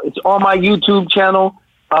powerful. It's on my YouTube channel,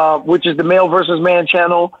 which is the Male versus Man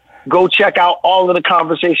channel. Go check out all of the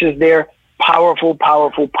conversations there. Powerful,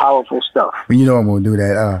 powerful, powerful stuff. Well, you know I'm going to do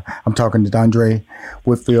that. I'm talking to Dondré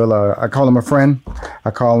Whitfield. I call him a friend.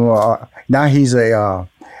 I call him now he's a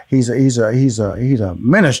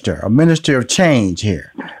minister of change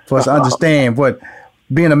here for us to understand what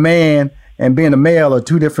being a man and being a male are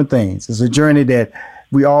two different things. It's a journey that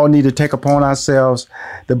we all need to take upon ourselves.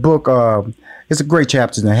 The book, it's a great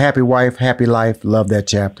chapter. The Happy Wife, Happy Life. Love that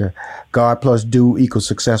chapter. God plus do equals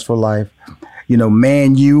successful life. You know,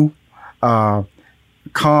 man, you.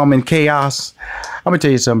 Calm and chaos. I'm gonna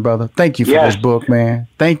tell you something, brother. Thank you for this book, man.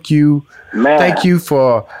 Thank you, man. Thank you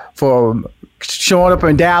for showing up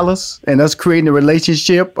in Dallas and us creating a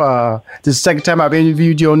relationship. This is the second time I've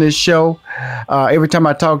interviewed you on this show. Every time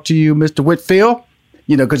I talk to you, Mr. Whitfield,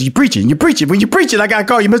 you know, because you're preaching. When you're preaching, I gotta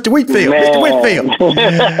call you Mr. Whitfield. Man. Mr. Whitfield.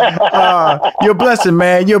 You're a blessing,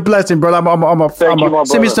 man. You're a blessing, brother. I'm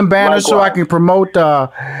send me some banners. Likewise. So I can promote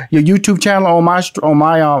your YouTube channel on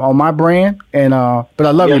my brand. And but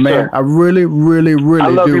I love you, man. Sir. I really I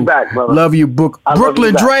love do. You back, brother. Love you,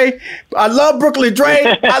 Brooklyn Dre. I love Brooklyn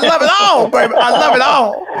Dre. I love it all, baby. I love it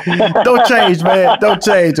all. Don't change, man. Don't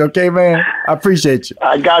change, okay, man. I appreciate you.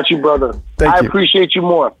 I got you, brother. I appreciate you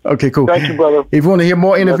more. Okay, cool. Thank you, brother. If you want to hear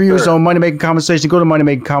more interviews on Money Making Conversation, go to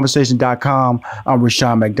moneymakingconversation.com. I'm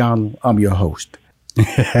Rushion McDonald. I'm your host.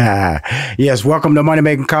 Yes, welcome to Money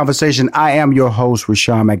Making Conversation. I am your host,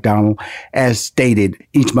 Rushion McDonald. As stated,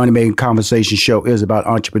 each Money Making Conversation show is about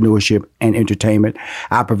entrepreneurship and entertainment.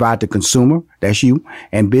 I provide the consumer, that's you,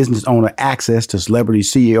 and business owner access to celebrity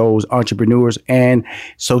CEOs, entrepreneurs, and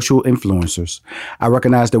social influencers. I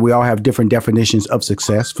recognize that we all have different definitions of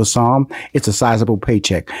success. For some, it's a sizable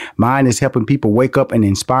paycheck. Mine is helping people wake up and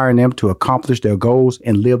inspiring them to accomplish their goals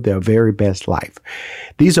and live their very best life.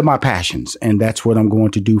 These are my passions, and that's what I'm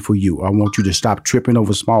going to do for you. I want you to stop tripping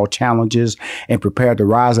over small challenges and prepare to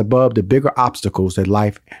rise above the bigger obstacles that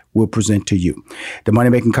life will present to you. The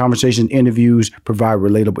Money Making Conversation interviews provide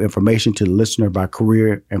relatable information to the listener about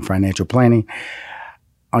career and financial planning,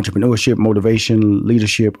 entrepreneurship, motivation,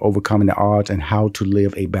 leadership, overcoming the odds, and how to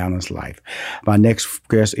live a balanced life. My next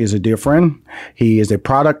guest is a dear friend. He is a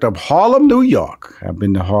product of Harlem, New York. I've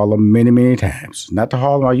been to Harlem many, many times. Not the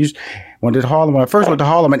Harlem when I first went to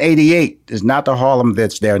Harlem in 88. It's not the Harlem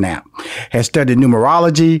that's there now. Has studied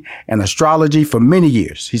numerology and astrology for many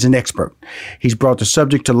years. He's an expert. He's brought the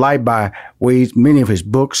subject to light by ways many of his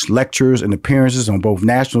books, lectures, and appearances on both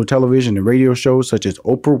national television and radio shows such as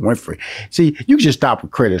Oprah Winfrey. See, you can just stop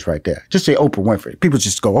with credits right there. Just say Oprah Winfrey. People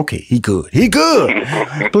just go, okay, he good. He good.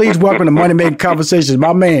 Please welcome to Money Making Conversations,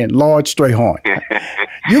 my man, Lloyd Strayhorn.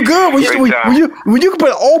 You good? When you can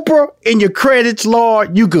put Oprah in your credits,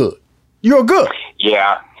 Lloyd, you good. You're good.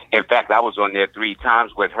 Yeah. In fact, I was on there 3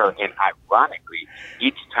 times with her, and ironically,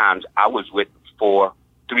 each time I was with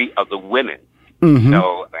 3 of the women. Mm-hmm.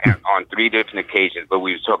 So on 3 different occasions, but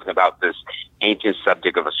we were talking about this ancient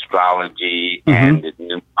subject of astrology and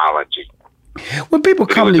numerology. When people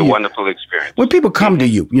come to you, it was a wonderful experience. When people come to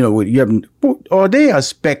you, you know, are they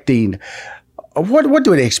expecting? What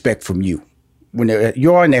do they expect from you? When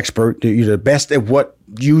you're an expert, you're the best at what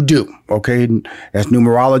you do. Okay, that's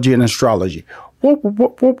numerology and astrology.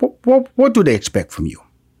 What do they expect from you?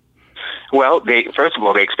 Well, first of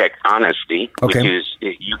all, they expect honesty, Okay. which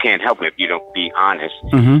is, you can't help it if you don't be honest.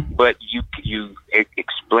 Mm-hmm. But you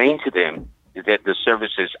explain to them that the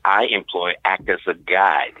services I employ act as a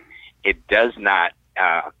guide. It does not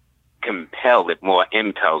compel, it more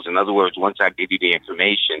impels. In other words, once I give you the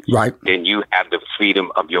information, Right. then you have the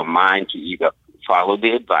freedom of your mind to either follow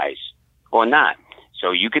the advice or not.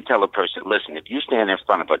 So you could tell a person, listen, if you stand in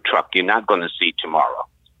front of a truck you're not going to see tomorrow,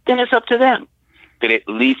 then it's up to them. But at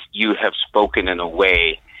least you have spoken in a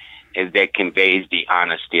way that conveys the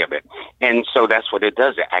honesty of it. And so that's what it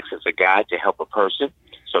does. It acts as a guide to help a person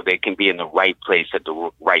so they can be in the right place at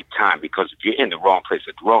the right time. Because if you're in the wrong place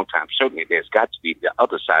at the wrong time, certainly there's got to be the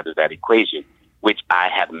other side of that equation, which I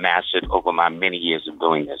have mastered over my many years of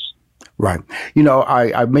doing this. Right. You know,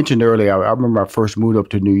 I mentioned earlier, I remember I first moved up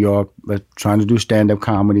to New York, trying to do stand-up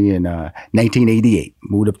comedy in 1988.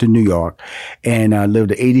 Moved up to New York and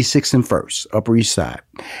lived at 86th and 1st, Upper East Side.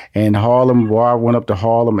 And Harlem, boy, I went up to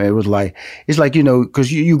Harlem. And it's like, you know,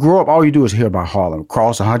 because you grow up, all you do is hear about Harlem,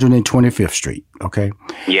 cross 125th Street, okay?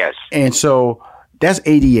 Yes. And so that's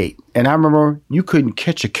 88. And I remember you couldn't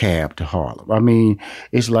catch a cab to Harlem. I mean,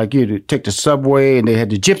 it's like you'd take the subway and they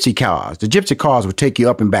had the gypsy cars. The gypsy cars would take you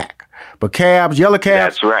up and back. But cabs, yellow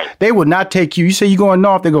cabs, that's right. They would not take you. You say you're going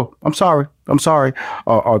north, they go, I'm sorry.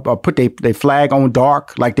 Or put their flag on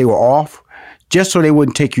dark like they were off, just so they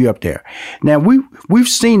wouldn't take you up there. Now, we've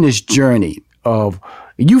seen this journey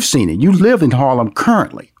you've seen it. You live in Harlem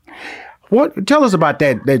currently. Tell us about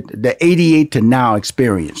the 88 to now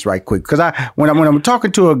experience right quick. Because when I'm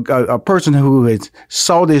talking to a person who has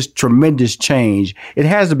saw this tremendous change, it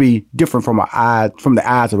has to be different from the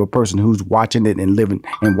eyes of a person who's watching it and living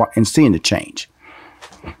and seeing the change.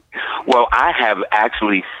 Well, I have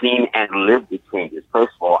actually seen and lived the changes.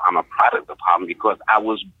 First of all, I'm a product of Harlem because I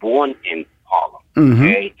was born in Harlem. Mm-hmm.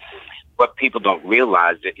 Okay? But people don't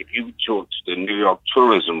realize that if you talk to the New York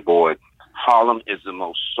Tourism Board, Harlem is the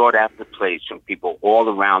most sought-after place from people all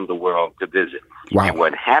around the world to visit. Wow. And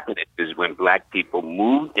what happened is when black people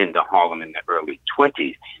moved into Harlem in the early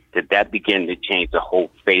 20s, that began to change the whole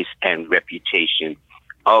face and reputation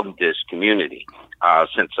of this community.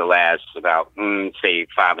 Since the last about, say,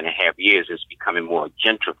 5.5 years, it's becoming more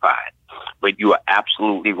gentrified. But you are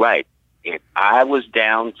absolutely right. If I was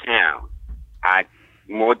downtown, I'd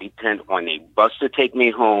more depend on a bus to take me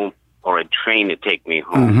home or a train to take me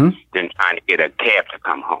home than trying to get a cab to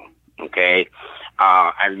come home, okay?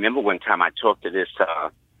 I remember one time I talked to this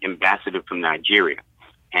ambassador from Nigeria,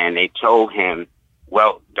 and they told him,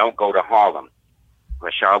 well, don't go to Harlem.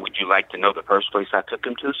 Rashad, would you like to know the first place I took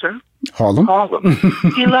him to, sir? Harlem.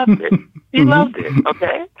 He loved it. He loved it,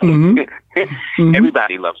 okay?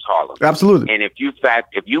 Everybody loves Harlem. Absolutely. And if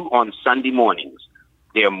you on Sunday mornings,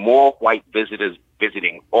 there are more white visitors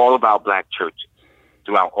visiting all of our black churches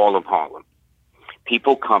throughout all of Harlem.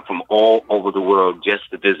 People come from all over the world just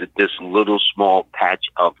to visit this little small patch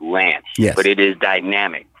of land. Yes. But it is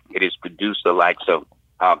dynamic. It has produced the likes of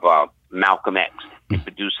Malcolm X. It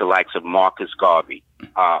produced the likes of Marcus Garvey.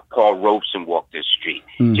 Paul Robeson walked this street.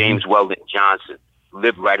 James Weldon Johnson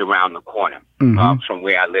lived right around the corner from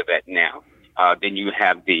where I live at now. Then you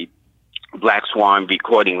have the Black Swan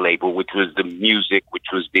recording label, which was the music, which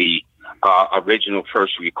was the original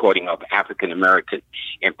first recording of African American.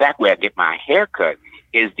 In fact, where I get my hair cut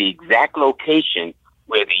is the exact location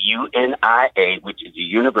where the UNIA, which is the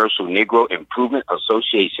Universal Negro Improvement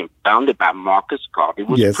Association, founded by Marcus Garvey,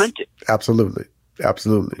 was printed. Absolutely.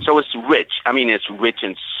 So it's rich. I mean, it's rich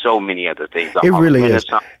in so many other things. It really is.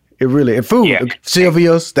 It really is. Food,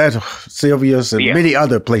 Sylvia's, and many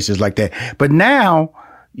other places like that. But now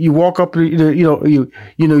you walk up,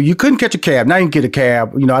 you couldn't catch a cab. Now you can get a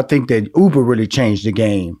cab. I think that Uber really changed the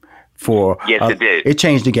game Yes, it did. It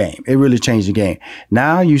changed the game. It really changed the game.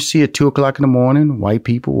 Now you see at 2:00 in the morning, white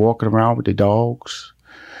people walking around with their dogs.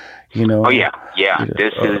 Oh yeah.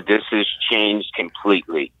 This is changed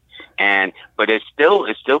completely. But it's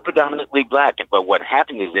still predominantly black. But what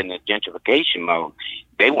happened is in the gentrification mode,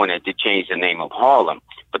 they wanted to change the name of Harlem.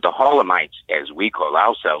 But the Harlemites, as we call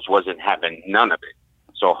ourselves, wasn't having none of it.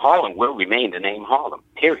 So Harlem will remain the name Harlem,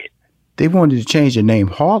 period. They wanted to change the name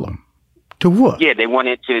Harlem. To what? Yeah, they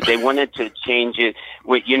wanted to change it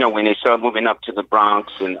with, when they started moving up to the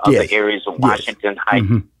Bronx and other areas of Washington Heights,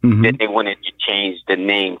 then they wanted to change the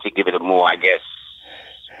name to give it a more, I guess,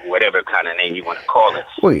 whatever kind of name you want to call it.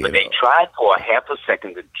 But they tried for a half a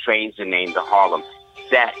second to change the name to Harlem.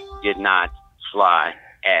 That did not fly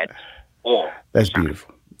at all. That's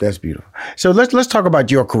beautiful. That's beautiful. So let's talk about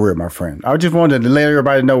your career, my friend. I just wanted to let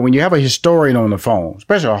everybody know when you have a historian on the phone,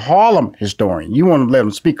 especially a Harlem historian, you want to let them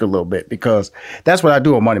speak a little bit because that's what I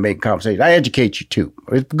do on Money Making Conversation. I educate you too.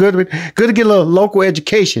 It's good to get a little local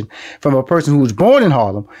education from a person who was born in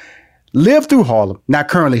Harlem, lived through Harlem, now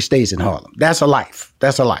currently stays in Harlem. That's a life.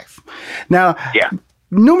 Now,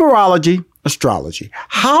 numerology, astrology.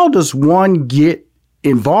 How does one get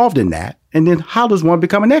involved in that, and then how does one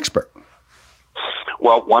become an expert?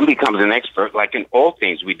 Well, one becomes an expert, like in all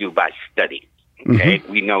things we do by study. Okay,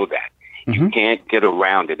 we know that. You can't get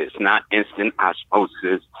around it. It's not instant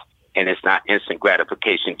osmosis, and it's not instant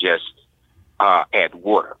gratification. Just add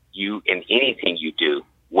water. You in anything you do,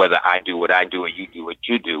 whether I do what I do or you do what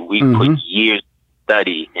you do, we put years of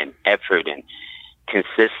study and effort and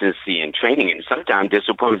consistency and training. And sometimes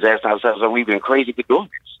disciplines ask ourselves, are we even crazy for doing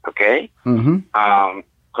this? Okay.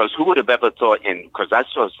 Because who would have ever thought, because I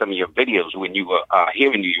saw some of your videos when you were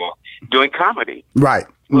here in New York doing comedy. Right.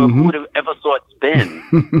 Well, who would have ever thought then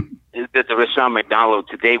that the Rushion McDonald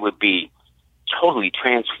today would be totally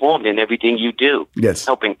transformed in everything you do? Yes.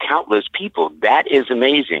 Helping countless people. That is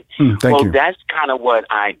amazing. Thank you. That's kind of what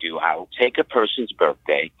I do. I'll take a person's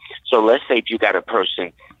birthday. So let's say if you got a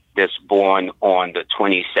person that's born on the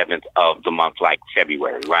 27th of the month, like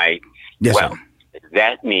February, right? Yes, well, sir.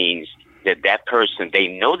 that means that person, they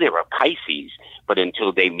know they're a Pisces, but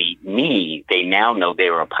until they meet me, they now know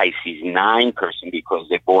they're a Pisces 9 person because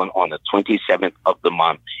they're born on the 27th of the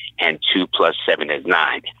month, and 2 plus 7 is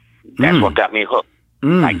 9. That's what got me hooked.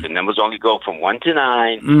 Like the numbers only go from 1 to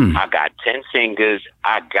 9. I got 10 fingers.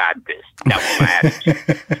 I got this. That was my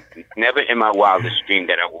attitude. Never in my wildest dream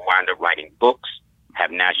that I would wind up writing books,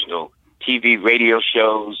 have national TV, radio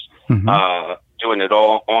shows, doing it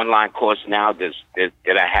all. Online course now that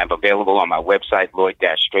I have available on my website,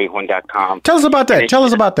 Lloyd-Strayhorn.com. Tell us about that.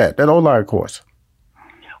 That online course.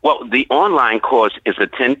 Well, the online course is a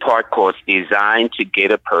 10-part course designed to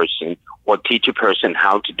get a person or teach a person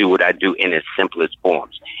how to do what I do in its simplest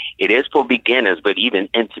forms. It is for beginners, but even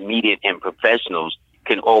intermediate and professionals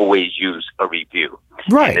can always use a review.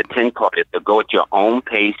 Right. And the 10-part is to go at your own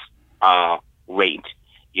pace, rate.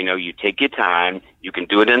 You know, you take your time. You can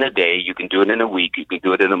do it in a day. You can do it in a week. You can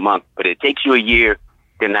do it in a month. But it takes you a year.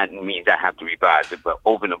 Then that means I have to revise it. But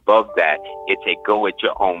over and above that, it's a go at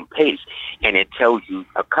your own pace. And it tells you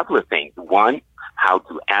a couple of things. One, how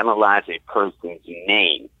to analyze a person's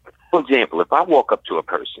name. For example, if I walk up to a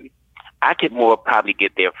person, I could more probably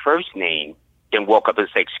get their first name than walk up and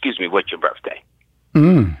say, excuse me, what's your birthday?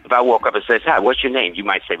 If I walk up and say, hi, what's your name? You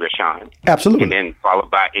might say Rushion. Absolutely. And then followed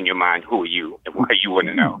by, in your mind, who are you? And why you want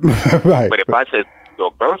to know? Right. But if I said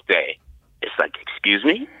your birthday, it's like, excuse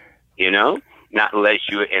me? You know? Not unless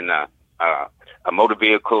you're in a motor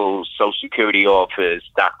vehicle, social security office,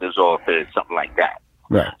 doctor's office, something like that.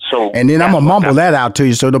 Right. So, and then I'm going to mumble that out to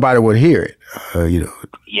you so nobody would hear it.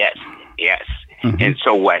 Yes. And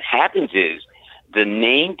so what happens is the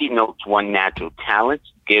name denotes one natural talent,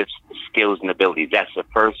 gifts, skills, and abilities. That's the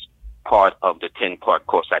first part of the 10-part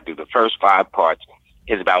course I do. The first 5 parts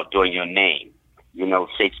is about doing your name. You know,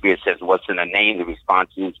 Shakespeare says, what's in a name? The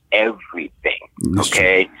response is everything.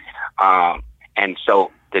 Okay? And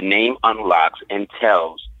so the name unlocks and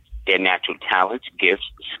tells their natural talents, gifts,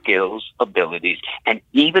 skills, abilities, and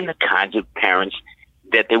even the kinds of parents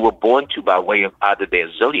that they were born to by way of either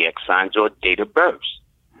their zodiac signs or date of birth.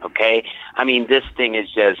 Okay? I mean, this thing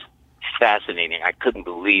is just fascinating. I couldn't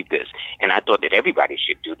believe this. And I thought that everybody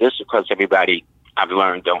should do this because everybody I've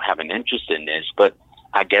learned don't have an interest in this. But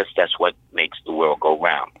I guess that's what makes the world go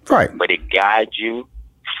round. Right. But it guides you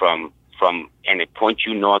and it points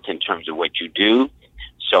you north in terms of what you do.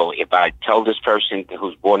 So if I tell this person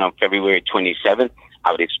who's born on February 27th,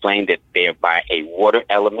 I would explain that they're by a water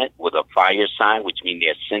element with a fire sign, which means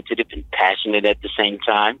they're sensitive and passionate at the same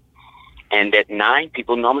time. And that 9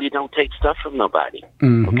 people normally don't take stuff from nobody.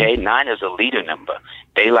 Okay? 9 is a leader number.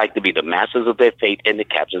 They like to be the masters of their fate and the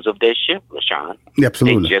captains of their ship, Rushion.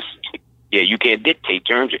 Absolutely. You can't dictate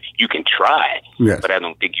terms. You can try, but I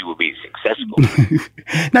don't think you will be successful.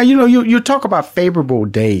 Now, you talk about favorable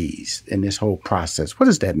days in this whole process. What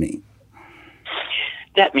does that mean?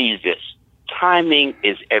 That means this. Timing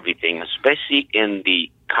is everything, especially in the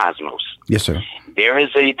cosmos. Yes, sir. There is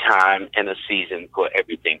a time and a season for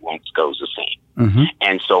everything once goes the same.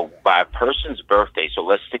 And so by a person's birthday, so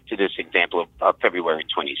let's stick to this example of February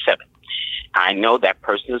 27th. I know that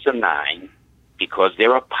person is a 9 because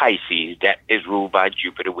they're a Pisces that is ruled by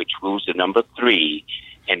Jupiter, which rules the number 3.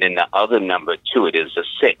 And then the other number to it is a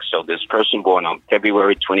 6. So this person born on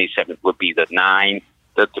February 27th would be the 9,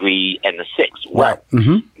 the 3, and the 6. Well,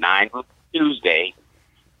 9 rules Tuesday,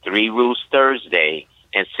 3 rules Thursday,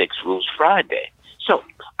 and 6 rules Friday. So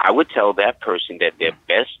I would tell that person that their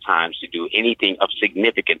best times to do anything of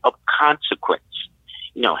significant, of consequence,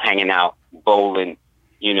 hanging out, bowling,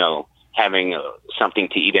 having something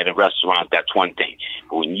to eat at a restaurant, that's one thing.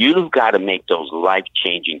 But when you've got to make those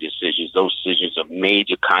life-changing decisions, those decisions of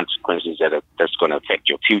major consequences that's going to affect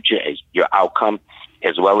your future, your outcome,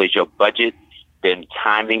 as well as your budget, then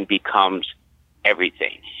timing becomes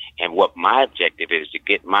everything. And what my objective is to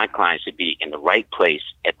get my clients to be in the right place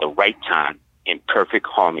at the right time in perfect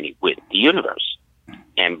harmony with the universe.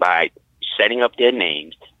 And by setting up their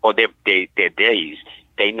names or their days,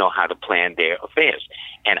 they know how to plan their affairs.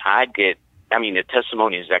 And the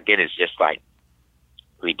testimonies I get is just like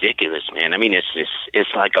ridiculous, man.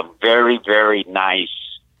 It's like a very, very nice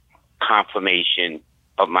confirmation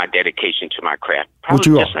of my dedication to my craft.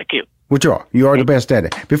 Probably just like you. Which you are. You are the best at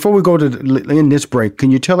it. Before we go to in this break,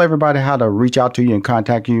 can you tell everybody how to reach out to you and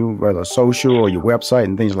contact you, whether social or your website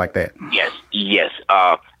and things like that? Yes.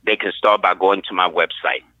 They can start by going to my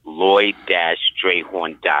website,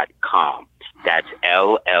 Lloyd-Strayhorn.com. That's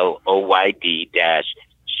LLOYD-Strayhorn,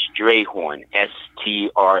 STRAYHORN.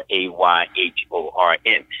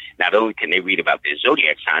 Not only can they read about their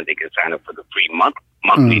zodiac signs, they can sign up for the free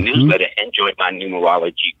monthly newsletter and join my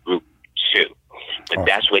numerology group too. But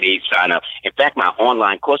that's where they sign up. In fact, my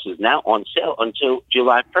online course is now on sale until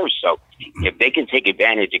July 1st. So if they can take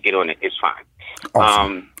advantage and get on it, it's fine.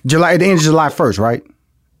 Awesome. It ends July 1st, right?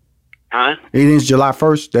 Huh? It ends July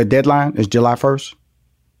 1st. The deadline is July 1st.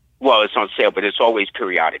 Well, it's on sale, but it's always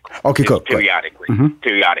periodically. Okay, cool. Periodically.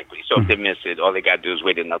 So if they miss it, all they got to do is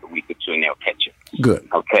wait another week or two and they'll catch it. Good.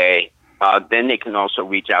 Okay. Then they can also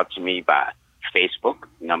reach out to me by Facebook,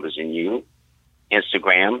 Numbers in You,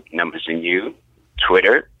 Instagram, Numbers in You,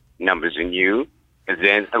 Twitter, Numbers in You, and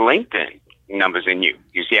then LinkedIn, Numbers in You.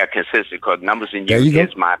 You see how consistent, because Numbers in You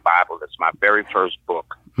is my Bible. It's my very first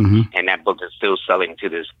book. And that book is still selling to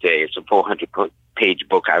this day. It's a 400-page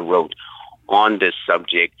book I wrote on this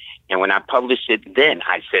subject. And when I published it then,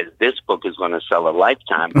 I said, this book is going to sell a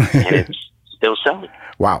lifetime, and it's still selling.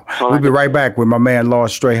 Wow. We'll be right back with my man, Lloyd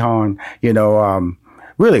Strayhorn.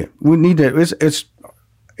 Really, we need to, it's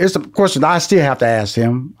a question I still have to ask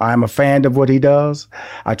him. I'm a fan of what he does.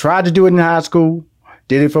 I tried to do it in high school,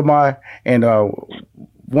 did it for one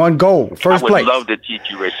goal, first place. I would love to teach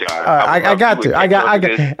you, Richard. I got to. I got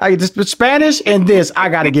this Spanish and this I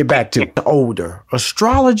got to get back to. Older,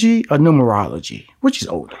 astrology or numerology? Which is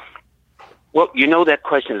older? Well, that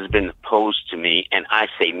question has been posed to me, and I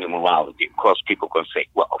say numerology. Of course, people are going to say,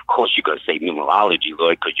 well, of course you're going to say numerology,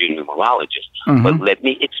 Lloyd, because you're a numerologist. But let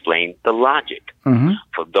me explain the logic.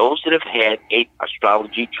 For those that have had a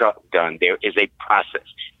astrology chart done, there is a process.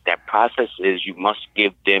 That process is you must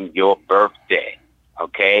give them your birthday.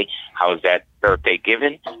 Okay? How is that birthday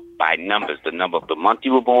given? By numbers. The number of the month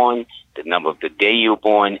you were born, the number of the day you were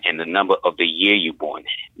born, and the number of the year you were born.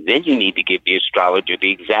 Then you need to give the astrologer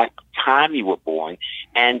the exact time you were born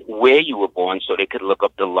and where you were born so they could look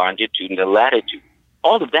up the longitude and the latitude.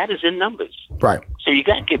 All of that is in numbers. Right. So you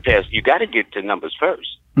got to get to numbers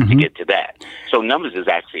first to get to that. So numbers is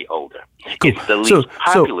actually older. Cool. It's the least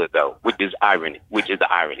popular though, which is the irony.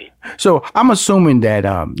 So I'm assuming that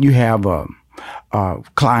you have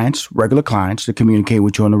regular clients that communicate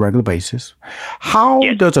with you on a regular basis. How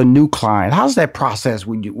does a new client, how's that process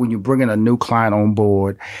when you bring in a new client on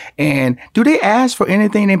board? And do they ask for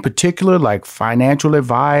anything in particular, like financial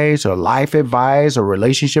advice or life advice or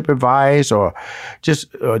relationship advice or just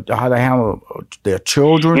how to handle their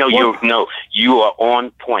children? You are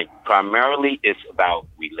on point. Primarily, it's about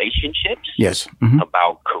relationships. Yes.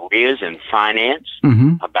 About careers and finance.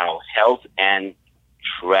 About health and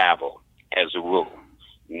travel. As a rule,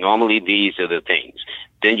 normally these are the things.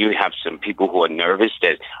 Then you have some people who are nervous,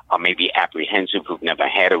 that are maybe apprehensive, who've never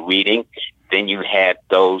had a reading. Then you have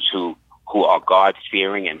those who are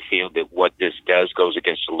God-fearing and feel that what this does goes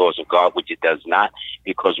against the laws of God, which it does not,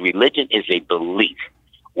 because religion is a belief.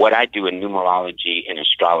 What I do in numerology and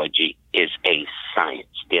astrology is a science.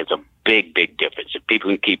 There's a big, big difference. If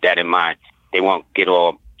people can keep that in mind, they won't get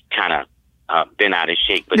all kind of been out of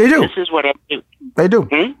shape. But this is what I do. They do.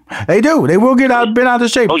 They do. They will get been out of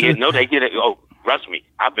shape. Oh yeah, no, they get it. Oh, trust me,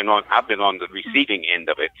 I've been on the receiving end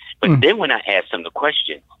of it. But then when I ask them the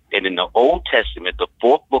question, and in the Old Testament, the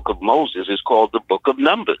 4th book of Moses is called the Book of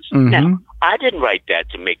Numbers. Now, I didn't write that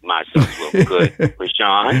to make myself look good,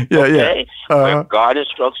 Rashawn. Where God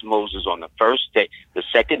instructs Moses on the first day, the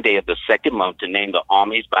second day of the second month, to name the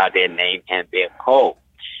armies by their name and their code.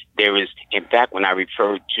 There is, in fact, when I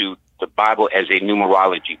refer to the Bible as a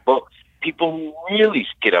numerology book, people really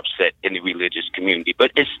get upset in the religious community.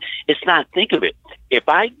 But it's not. Think of it. If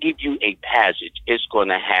I give you a passage, it's going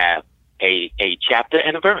to have a chapter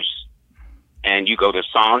and a verse. And you go to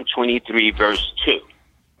Psalm 23, verse 2.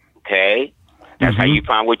 Okay? That's how you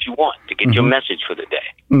find what you want to get your message for the day,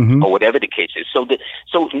 or whatever the case is. So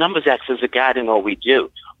numbers acts as a guide in all we do.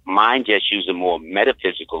 Mine just use a more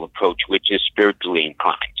metaphysical approach, which is spiritually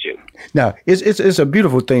inclined to. Now, it's a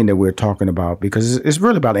beautiful thing that we're talking about, because it's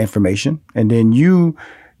really about information, and then you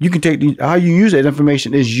can take how you use that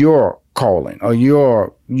information is your calling or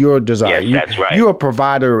your desire. Yes, that's right. You're a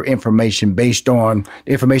provider of information based on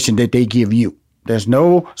the information that they give you. There's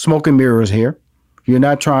no smoke and mirrors here. You're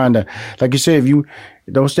not trying to, like you said, if you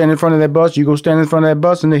don't stand in front of that bus, you go stand in front of that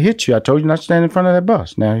bus and they hit you. I told you not to stand in front of that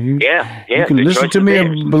bus. Now, you can listen to me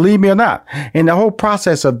and believe me or not. And the whole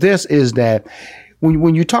process of this is that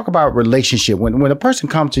when you talk about relationship, when a person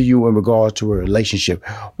comes to you in regards to a relationship,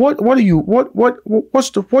 what do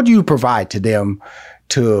you provide to them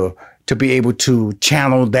to be able to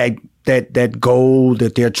channel that goal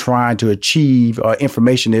that they're trying to achieve, or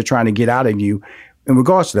information they're trying to get out of you in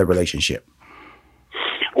regards to that relationship?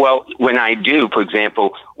 Well, when I do, for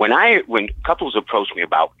example, when couples approach me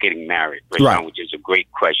about getting married, right, which is a great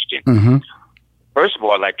question. First of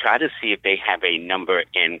all, I try to see if they have a number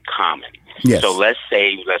in common. Yes. So let's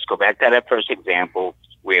go back to that first example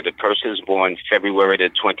where the person is born February the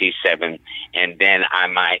 27th, and then I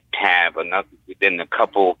might have another, then the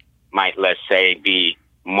couple might, let's say, be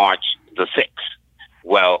March the 6th.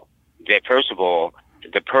 Well, first of all,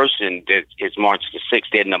 the person that is March the 6th,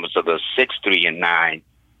 their numbers are the 6, 3, and 9.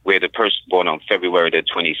 Where the person born on February the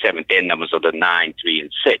 27th, their numbers are the 9, 3,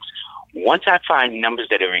 and 6. Once I find numbers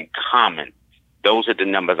that are in common, those are the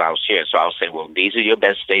numbers I'll share. So I'll say, well, these are your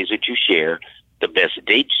best days that you share, the best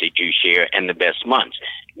dates that you share, and the best months.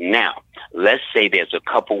 Now, let's say there's a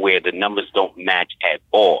couple where the numbers don't match at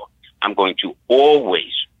all. I'm going to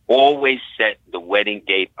always set the wedding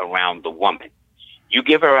date around the woman. You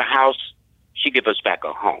give her a house, she give us back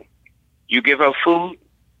a home. You give her food,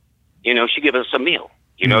 she give us a meal.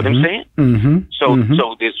 You know what I'm saying?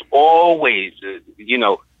 So there's always,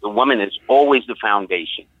 the woman is always the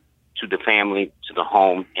foundation to the family, to the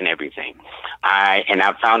home, and everything. I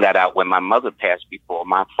found that out when my mother passed before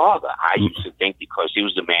my father. I used to think because he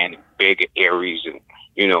was the man, big Aries and,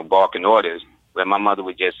 barking orders, but my mother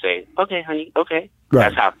would just say, okay, honey, okay. Right.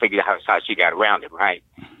 That's how I figured out how she got around it, right?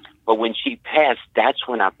 But when she passed, that's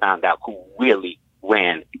when I found out who really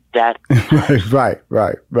ran that house. Right.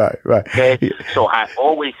 Okay? So I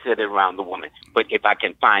always set it around the woman. But if I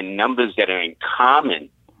can find numbers that are in common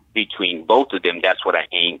between both of them, that's what I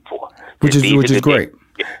aim for. Which is great.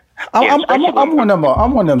 I'm one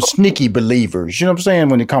of them sneaky believers. You know what I'm saying,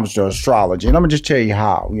 when it comes to astrology, and I'm gonna just tell you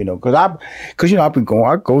how. Because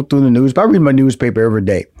I go through the news. I read my newspaper every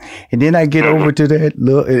day, and then I get over to that.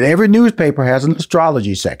 Every newspaper has an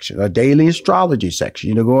astrology section, a daily astrology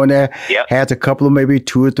section. Go in there, has a couple of maybe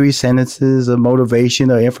 2 or 3 sentences of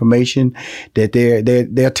motivation or information that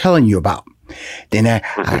they're telling you about. Then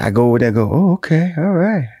I go over there, and go, oh, okay, all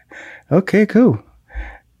right, okay, cool.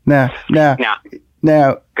 Now, go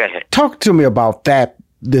ahead. Talk to me about that.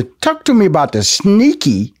 Talk to me about the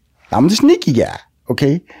sneaky. I'm the sneaky guy,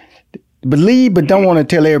 okay? Believe, but don't want to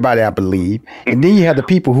tell everybody I believe. And then you have the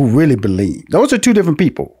people who really believe. Those are 2 different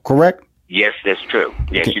people, correct? Yes, that's true.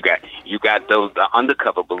 Yes, okay. you got those the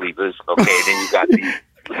undercover believers, okay? Then you got the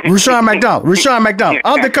Rushion McDonald,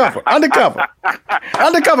 undercover,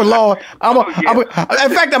 Lord.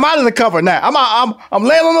 In fact, I'm out of the cover now. I'm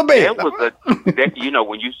laying on the bed.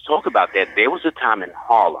 When you talk about that, there was a time in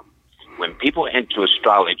Harlem when people into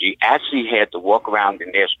astrology actually had to walk around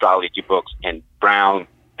in their astrology books and brown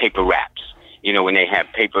paper wraps. When they have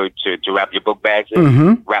paper to wrap your book bags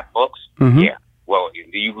in, wrap books. Yeah. Well,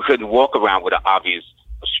 you couldn't walk around with an obvious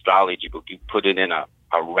astrology book. You put it in a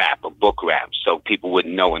book wrap, so people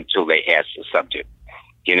wouldn't know until they asked the subject,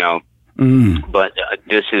 But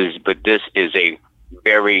this is a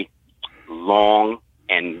very long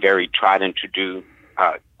and very tried and true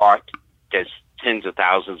art that's tens of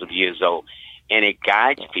thousands of years old, and it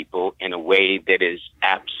guides people in a way that is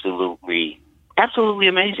absolutely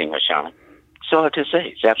amazing, Rashawn. That's all I have to say.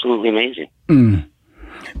 It's absolutely amazing.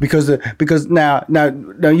 Because now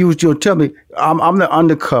you tell me I'm the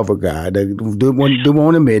undercover guy, the one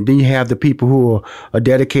won't admit. Then you have the people who are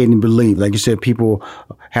dedicated and believe, like you said, people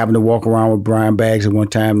having to walk around with brown bags at one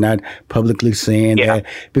time, not publicly saying that,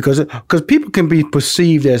 because people can be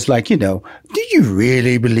perceived as like, do you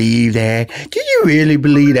really believe that? Do you really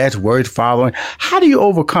believe that's worth following? How do you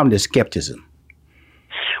overcome this skepticism?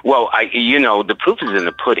 Well, the proof is in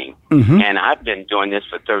the pudding, and I've been doing this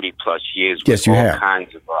for 30 plus years with all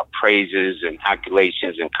kinds of praises and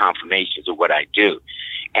accolations and confirmations of what I do.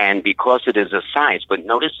 And because it is a science, but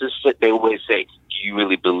notice this, they always say, do you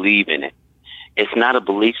really believe in it? It's not a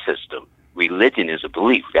belief system. Religion is a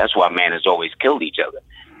belief. That's why man has always killed each other.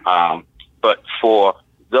 But for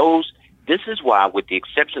those, this is why, with the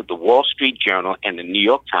exception of the Wall Street Journal and the New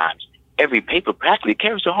York Times, every paper practically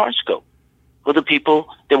carries a horoscope for the people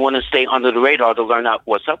that want to stay under the radar to learn out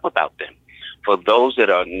what's up about them. For those that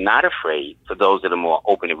are not afraid, for those that are more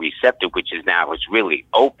open and receptive, which is now it's really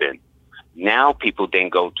open, now people then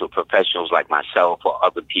go to professionals like myself or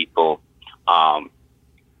other people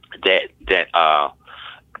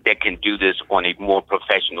that can do this on a more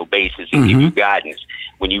professional basis and give you guidance.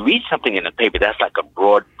 When you read something in the paper, that's like a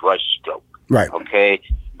broad brush stroke. Right. Okay.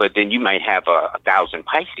 But then you might have 1,000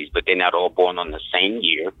 Pisces, but they're not all born on the same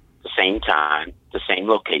year, the same time, the same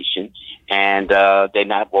location, and they're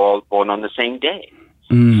not all born on the same day.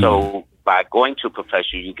 So by going to a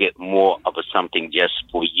professional, you get more of a something just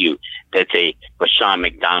for you. That's a Rashawn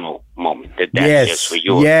McDonald moment. That's just for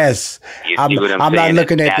you. Yes. I'm not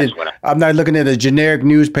looking at a generic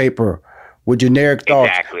newspaper with generic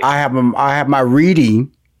thoughts. Exactly. I have my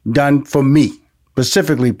reading done for me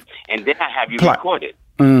specifically. And then I have you recorded.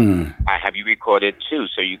 I have you recorded too,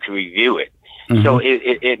 so you can review it. So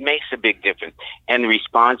it makes a big difference. And the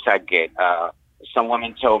response I get, some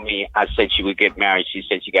woman told me, I said she would get married. She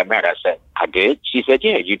said she got married. I said, I did? She said,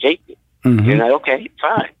 yeah, you dated. You're like, okay,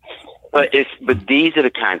 fine. But these are the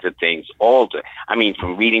kinds of things,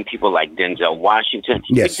 from reading people like Denzel Washington.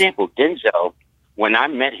 For example, Denzel, when I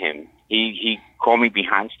met him, he called me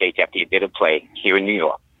behind stage after he did a play here in New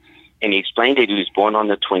York. And he explained that he was born on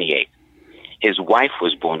the 28th. His wife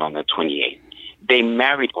was born on the 28th. They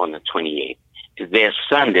married on the 28th. Their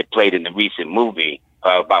son that played in the recent movie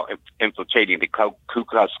about infiltrating the Ku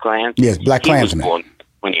Klux Klan. Yes, Black Klansman. He was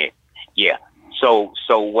born 28th. Yeah. So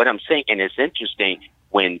what I'm saying, and it's interesting,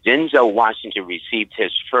 when Denzel Washington received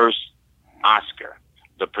his first Oscar,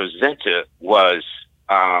 the presenter was,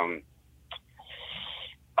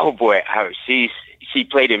 she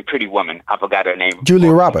played in Pretty Woman. I forgot her name.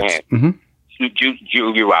 Julia Roberts.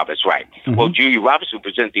 Julia Roberts, right. Well, Julia Roberts, who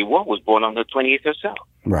presented the award, was born on the 28th herself.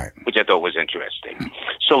 Right. Which I thought was interesting.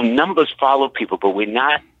 So numbers follow people, but we're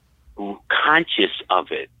not conscious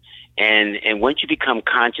of it. And once you become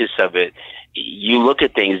conscious of it, you look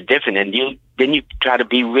at things different, and then you try to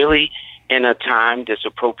be really in a time that's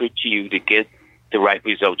appropriate to you to get the right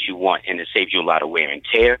results you want. And it saves you a lot of wear and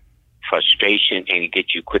tear, frustration, and it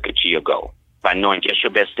gets you quicker to your goal by knowing just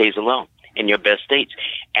your best days alone and your best dates.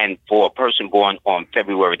 And for a person born on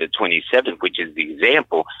February the 27th, which is the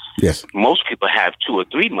example, most people have 2 or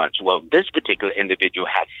 3 months. Well, this particular individual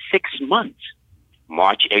had 6 months: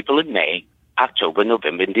 March, April, and May, October,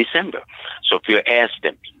 November, and December. So if you ask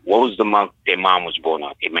them, what was the month their mom was born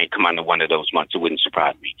on? It may come under one of those months. It wouldn't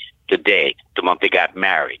surprise me. The day, the month they got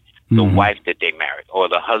married, the wife that they married, or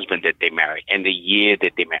the husband that they married, and the year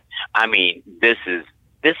that they married. I mean, this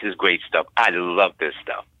is great stuff. I love this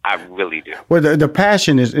stuff. I really do. Well, the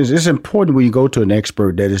passion is important when you go to an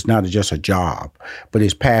expert, that it's not just a job, but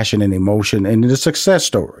it's passion and emotion and the success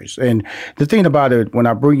stories. And the thing about it, when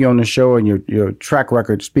I bring you on the show and your track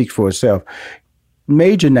record speaks for itself,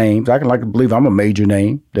 major names, I can like to believe I'm a major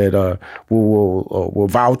name that will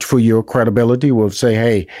vouch for your credibility, will say,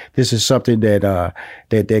 hey, this is something that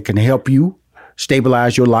can help you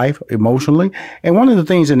stabilize your life emotionally. And one of the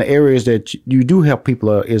things in the areas that you do help people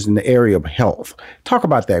is in the area of health. Talk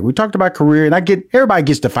about that. We talked about career, and everybody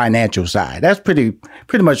gets the financial side. That's pretty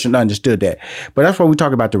much understood that. But that's why we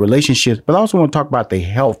talk about the relationships, but I also want to talk about the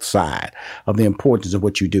health side of the importance of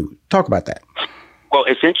what you do. Talk about that. Well,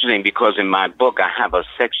 it's interesting because in my book, I have a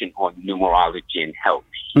section on numerology and health.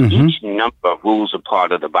 Each number rules a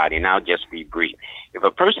part of the body, and I'll just be brief. If a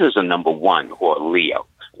person is a number 1 or a Leo,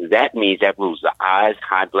 that means that rules the eyes,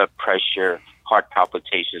 high blood pressure, heart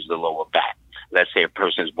palpitations, the lower back. Let's say a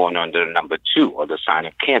person is born under the number 2 or the sign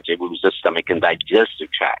of Cancer, it rules the stomach and digestive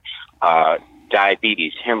tract.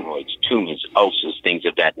 Diabetes, hemorrhoids, tumors, ulcers, things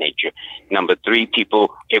of that nature. Number 3,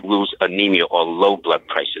 people, it rules anemia or low blood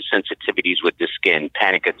pressure, sensitivities with the skin,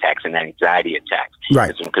 panic attacks and anxiety attacks. Right.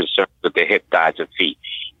 There's some concern with the hip, thighs, or feet.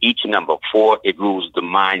 Each number 4, it rules the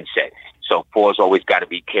mindset. So 4's always got to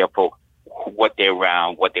be careful what they're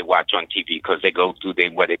around, what they watch on TV, because they go through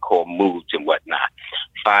what they call moods and whatnot.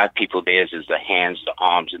 5 people, theirs is the hands, the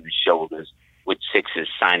arms, and the shoulders. With 6 is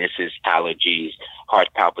sinuses, allergies, heart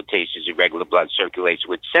palpitations, irregular blood circulation.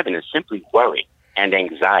 With 7 is simply worry and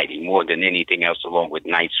anxiety more than anything else, along with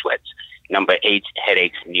night sweats. Number 8,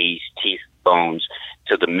 headaches, knees, teeth, bones.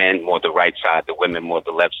 To the men, more the right side. The women, more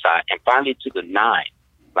the left side. And finally, to the 9,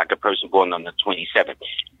 like a person born on the 27th.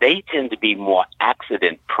 They tend to be more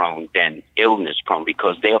accident prone than illness prone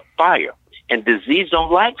because they're fire. And disease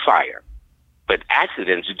don't like fire, but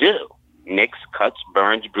accidents do. Nicks, cuts,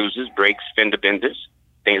 burns, bruises, breaks, fender benders,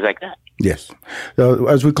 things like that. Yes. So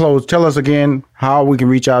as we close, tell us again how we can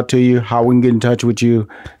reach out to you, how we can get in touch with you,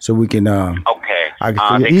 so we can. Okay.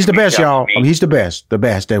 He's the best, y'all. He's the best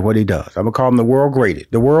at what he does. I'm gonna call him the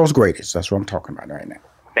world's greatest. That's what I'm talking about right now.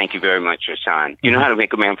 Thank you very much, Rashawn. You know how to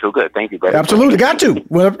make a man feel good. Thank you, brother. Absolutely, got to.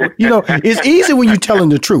 Well, it's easy when you're telling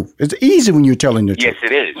the truth. It's easy when you're telling the truth.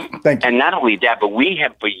 Yes, it is. Thank you. And not only that, but we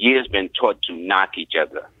have for years been taught to knock each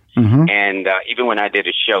other. And even when I did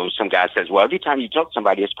a show, some guy says, well, every time you talk to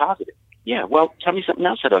somebody, it's positive. Yeah, well, tell me something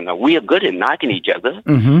else I don't know. We are good at knocking each other,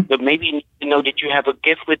 but maybe you need to know that you have a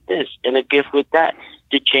gift with this and a gift with that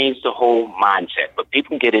to change the whole mindset. But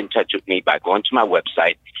people can get in touch with me by going to my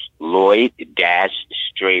website,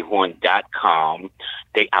 Lloyd-Strayhorn.com.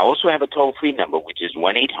 I also have a toll-free number, which is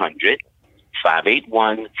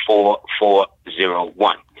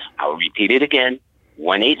 1-800-581-4401. I'll repeat it again,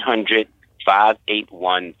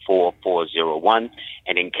 1-800-581-4401,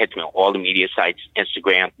 and then catch me on all the media sites,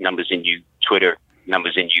 Instagram, Numbers in You, Twitter,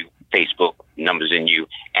 Numbers in You, Facebook, Numbers in You,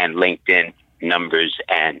 and LinkedIn, Numbers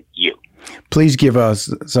and You. Please give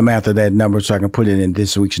us, Samantha, that number so I can put it in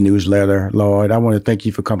this week's newsletter, Lloyd. I want to thank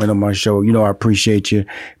you for coming on my show. I appreciate you.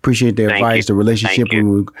 Appreciate the advice, the relationship.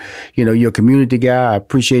 You're a community guy. I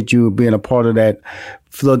appreciate you being a part of that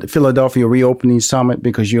Philadelphia Reopening Summit,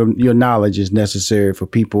 because your knowledge is necessary for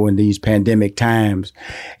people in these pandemic times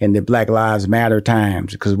and the Black Lives Matter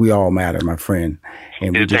times, because we all matter, my friend.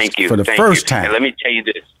 And thank you. For the first time. And let me tell you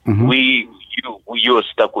this. You are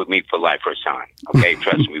stuck with me for life, Rashawn. Okay,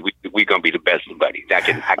 trust me. We're gonna be the best of buddies. I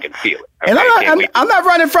can feel it. Okay? And I'm not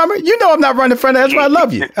running from it. I'm not running from it. That's why I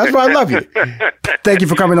love you. That's why I love you. Thank you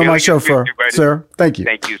for coming on my show, sir. Thank you.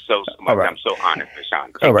 Thank you so much. Right. I'm so honored,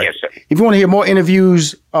 Rashawn. All right. Yes, sir. If you want to hear more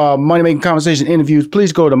interviews, Money Making Conversation interviews,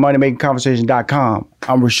 please go to moneymakingconversation.com.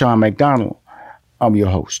 I'm Rashawn McDonald. I'm your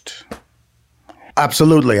host.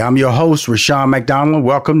 Absolutely. I'm your host, Rashawn McDonald.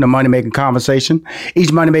 Welcome to Money Making Conversation.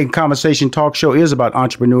 Each Money Making Conversation talk show is about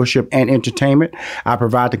entrepreneurship and entertainment. I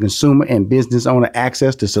provide the consumer and business owner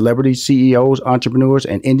access to celebrities, CEOs, entrepreneurs,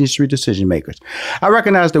 and industry decision makers. I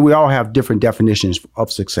recognize that we all have different definitions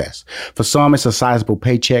of success. For some, it's a sizable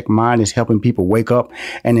paycheck. Mine is helping people wake up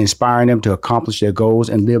and inspiring them to accomplish their goals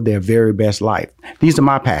and live their very best life. These are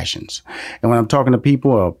my passions. And when I'm talking to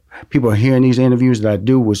people are hearing these interviews that I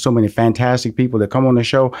do with so many fantastic people that come on the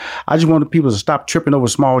show, I just want people to stop tripping over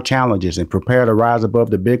small challenges and prepare to rise above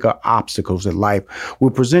the bigger obstacles that life will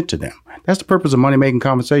present to them. That's the purpose of Money Making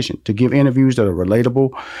Conversation, to give interviews that are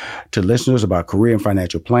relatable to listeners about career and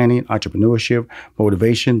financial planning, entrepreneurship,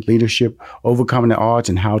 motivation, leadership, overcoming the odds,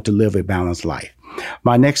 and how to live a balanced life.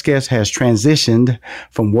 My next guest has transitioned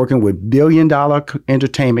from working with billion-dollar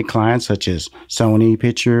entertainment clients such as Sony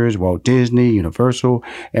Pictures, Walt Disney, Universal,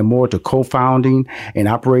 and more to co-founding and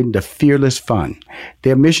operating the Fearless Fund.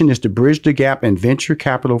 Their mission is to bridge the gap in venture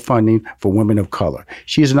capital funding for women of color.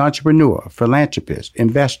 She is an entrepreneur, philanthropist,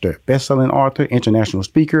 investor, best-selling author, international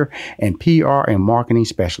speaker, and PR and marketing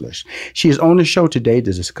specialist. She is on the show today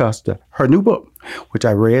to discuss her new book, which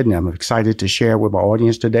I read and I'm excited to share with my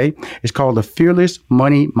audience today. It's called The Fearless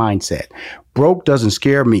Money Mindset. Broke Doesn't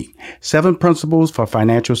Scare Me. 7 Principles for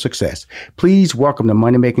Financial Success. Please welcome to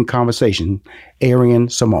Money Making Conversation, Arian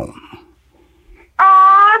Simone.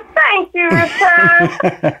 Oh, thank you, Rashawn.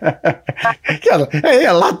 Hey, you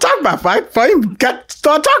got a lot to talk about. If I even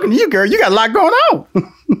start talking to you, girl, you got a lot going on.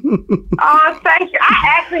 Oh, thank you.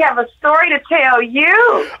 I actually have a story to tell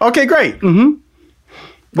you. Okay, great. We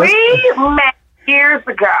met years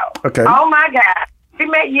ago. Okay. Oh, my God. We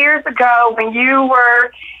met years ago when you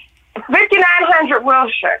were 5900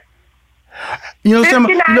 Wilshire.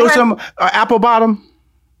 Some apple bottom?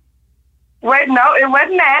 Wait, no, it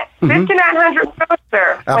wasn't that. 5900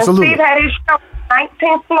 Wilshire. Absolutely. When Steve had his show on the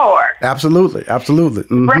 19th floor. Absolutely.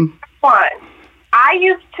 One. I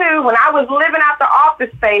used to, when I was living out the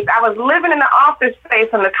office space, I was living in the office space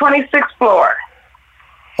on the 26th floor.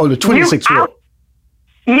 Oh, the 26th floor.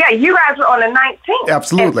 Yeah, you guys were on the 19th.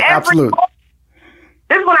 Absolutely.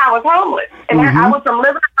 This is when I was homeless. And I was from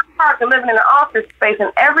living in the park to living in the office space.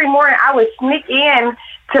 And every morning I would sneak in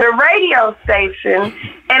to the radio station.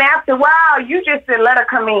 And after a while, you just said, let her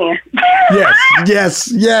come in.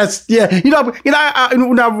 Yes. Yeah.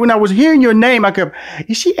 When I was hearing your name, I kept,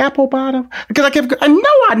 is she Apple Bottom? Because I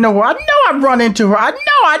know her. I know I've run into her. I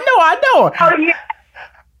know her. Oh, yeah.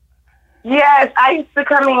 Yes, I used to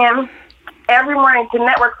come in. everyone to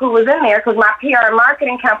network who was in there, because my PR and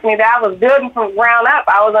marketing company that I was building from ground up,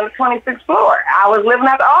 I was on the 26th floor. I was living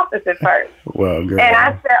at the office at first. Well, girl. And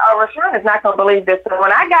I said, oh, Rashawn is not going to believe this. And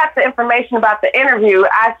when I got the information about the interview,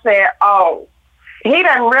 I said, oh, he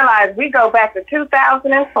doesn't realize we go back to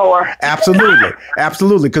 2004.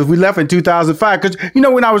 Absolutely, because we left in 2005. Because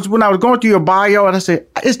when I was going through your bio, and I said,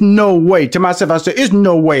 "It's no way." To myself, I said, "It's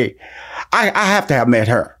no way. I have to have met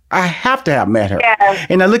her. I have to have met her." Yeah.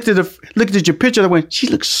 And I looked at your picture. I went, "She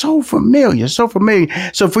looks so familiar, so familiar."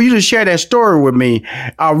 So for you to share that story with me,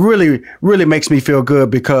 really, really makes me feel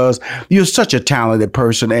good, because you're such a talented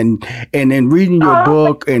person. And in reading your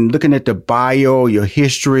book and looking at the bio, your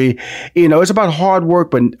history, it's about hard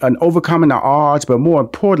work, but and overcoming the odds, but more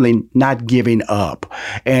importantly, not giving up.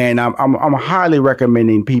 And I'm highly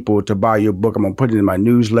recommending people to buy your book. I'm gonna put it in my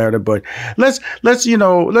newsletter. But let's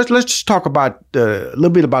just talk about a little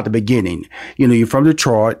bit about the beginning. You're from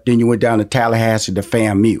Detroit, then you went down to Tallahassee to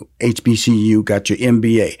FAMU, HBCU, got your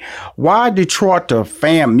MBA. Why Detroit to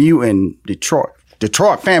FAMU and Detroit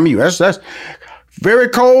FAMU? That's very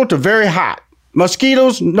cold to very hot.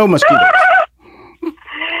 Mosquitoes? No mosquitoes.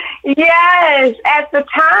 Yes, at the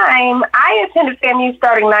time, I attended FAMU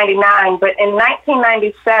starting 99, but in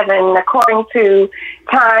 1997, according to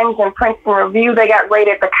Times and Princeton Review, they got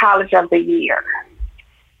rated the College of the Year.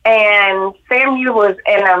 And FAMU was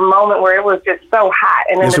in a moment where it was just so hot.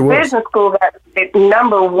 And in the business school, that was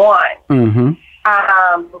number one. Mm-hmm.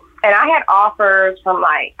 And I had offers from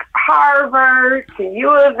like Harvard to U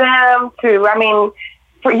of M to,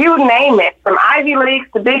 for you name it, from Ivy Leagues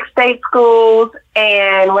to big state schools.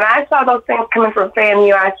 And when I saw those things coming from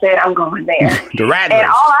FAMU, I said, I'm going there. The Rattlers. And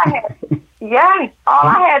all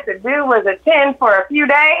I had to do was attend for a few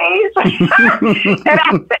days. And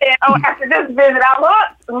I said, after this visit,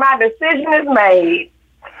 my decision is made.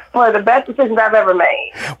 One of the best decisions I've ever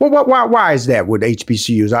made. Well, why is that with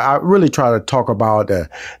HBCUs? I really try to talk about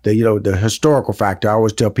the historical factor. I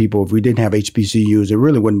always tell people, if we didn't have HBCUs, it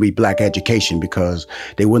really wouldn't be black education, because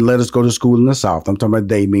they wouldn't let us go to school in the South. I'm talking about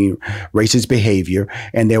they mean racist behavior,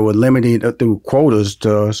 and they were limited through quotas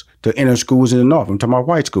to enter schools in the North. I'm talking about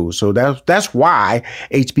white schools. So that's why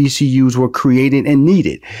HBCUs were created and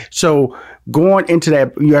needed. So going into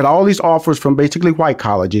that, you had all these offers from basically white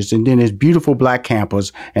colleges, and then this beautiful black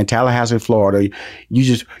campus in Tallahassee, Florida. You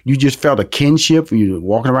just felt a kinship. You were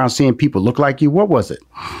walking around seeing people look like you. What was it?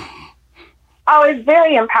 Oh, it's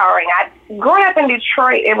very empowering. Growing up in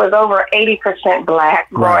Detroit, it was over 80% black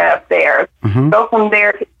growing up there. Mm-hmm. So from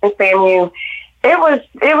there to FAMU, it was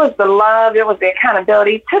the love, it was the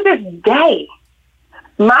accountability. To this day,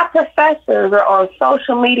 my professors are on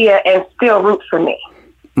social media and still root for me.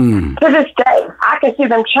 To this day, I can see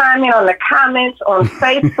them chime in on the comments on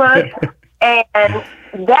Facebook, and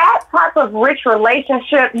that type of rich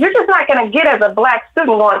relationship, you're just not going to get as a black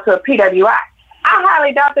student going to a PWI. I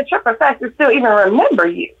highly doubt that your professors still even remember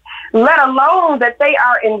you, let alone that they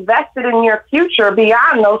are invested in your future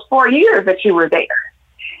beyond those 4 years that you were there.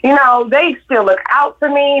 They still look out for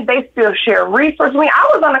me. They still share resources with me. I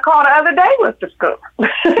was on a call the other day with the school.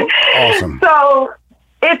 Awesome. So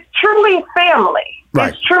it's truly family.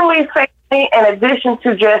 Right. It's truly family, in addition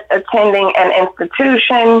to just attending an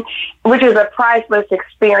institution, which is a priceless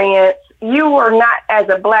experience. You are not, as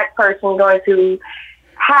a black person, going to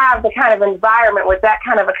have the kind of environment with that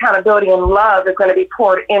kind of accountability and love that's going to be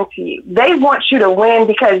poured into you. They want you to win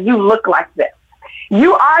because you look like them.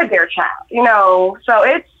 You are their child, So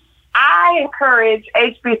I encourage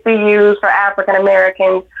HBCUs for African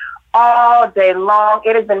Americans all day long.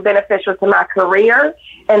 It has been beneficial to my career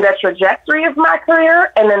and the trajectory of my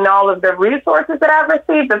career, and then all of the resources that I've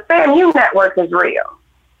received. The FAMU network is real.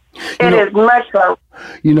 It is much so.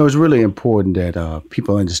 It's really important that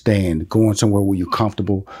people understand going somewhere where you're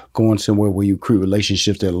comfortable, going somewhere where you create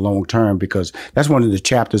relationships that are long term, because that's one of the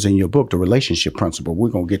chapters in your book, the relationship principle. We're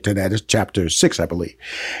gonna get to that. It's chapter 6, I believe.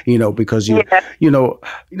 Because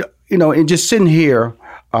and just sitting here,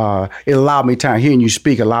 it allowed me time, hearing you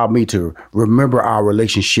speak allowed me to remember our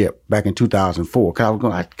relationship back in 2004. Cause I was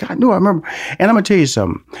going, I knew I remember. And I'm gonna tell you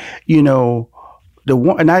something, the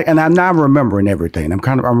one, and I'm now remembering everything. I'm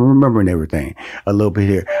remembering everything a little bit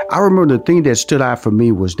here. I remember the thing that stood out for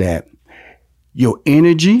me was that your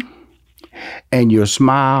energy and your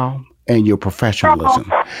smile and your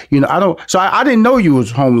professionalism. I didn't know you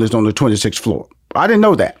was homeless on the 26th floor. I didn't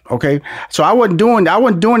know that. Okay. So I wasn't doing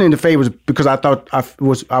any favors because I thought I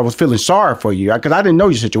was feeling sorry for you, because I didn't know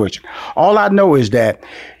your situation. All I know is that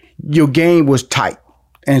your game was tight.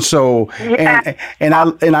 And so, and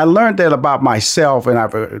I learned that about myself. And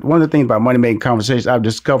one of the things about Money Making Conversations, I've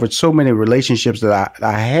discovered so many relationships that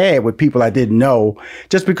I had with people I didn't know,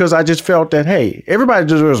 just because I just felt that, hey, everybody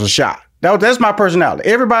deserves a shot. That's my personality.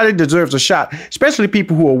 Everybody deserves a shot, especially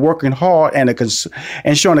people who are working hard and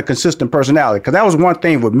showing a consistent personality. Because that was one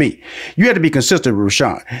thing with me. You had to be consistent with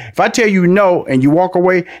Rushion. If I tell you no and you walk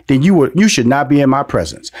away, then you should not be in my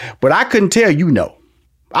presence. But I couldn't tell you no.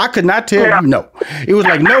 I could not tell you no. It was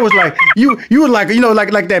like no. It was like you were like,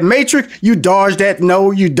 like that Matrix. You dodged that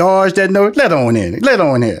no. You dodged that no. Let on in.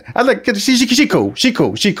 I like she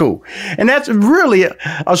cool. And that's really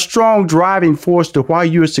a strong driving force to why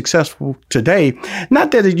you're successful today.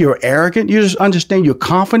 Not that you're arrogant. You just understand you're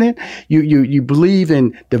confident. You believe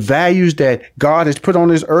in the values that God has put on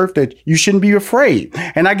this earth, that you shouldn't be afraid.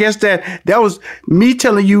 And I guess that was me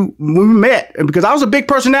telling you when we met, because I was a big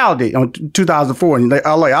personality on 2004 and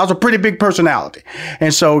I was a pretty big personality.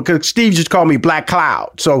 And so, because Steve just called me Black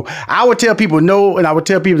Cloud. So I would tell people no, and I would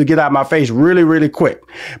tell people to get out of my face really, really quick.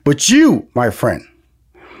 But you, my friend,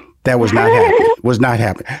 that was not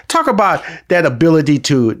happening. Talk about that ability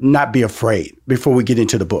to not be afraid before we get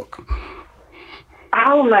into the book.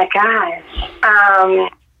 Oh my gosh.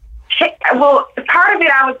 Well, part of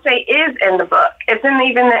it I would say is in the book. It's in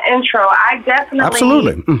even the intro. I definitely...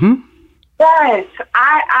 Absolutely. Mm-hmm. Yes,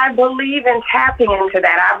 I believe in tapping into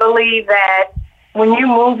that. I believe that when you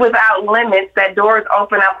move without limits, that doors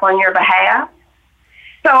open up on your behalf.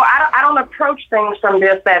 So I don't approach things from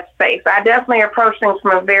just that space. I definitely approach things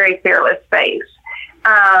from a very fearless space.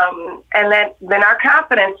 And then our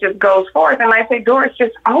confidence just goes forth. And like I say, doors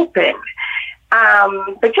just open.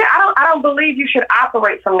 But yeah, I don't believe you should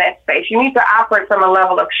operate from that space. You need to operate from a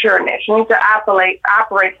level of sureness. You need to operate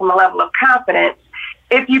from a level of confidence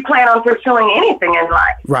if you plan on pursuing anything in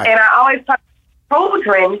life. Right. And I always talk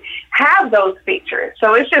children have those features.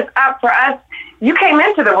 So it's just up for us. You came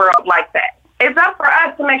into the world like that. It's up for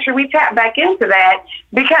us to make sure we tap back into that,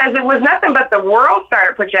 because it was nothing but the world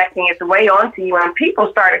started projecting its way onto you and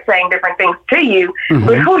people started saying different things to you. Mm-hmm.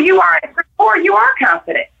 But who you are at your core, you are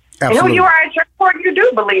confident. Absolutely. And who you are at your core, you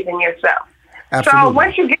do believe in yourself. Absolutely. So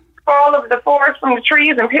once you get all of the forest from the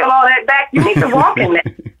trees and peel all that back, you need to walk in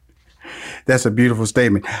that. That's a beautiful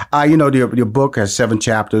statement. Your book has 7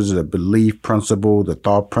 chapters: the belief principle, the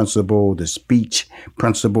thought principle, the speech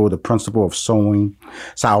principle, the principle of sowing,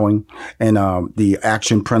 and the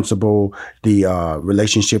action principle, the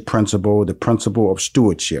relationship principle, the principle of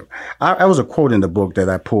stewardship. I was a quote in the book that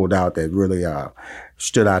I pulled out that really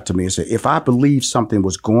stood out to me. It said, "If I believed something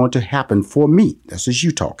was going to happen for me," that's just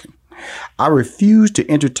you talking, "I refuse to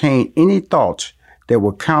entertain any thoughts that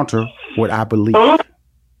would counter what I believe."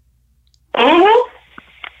 Mm-hmm.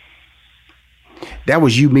 That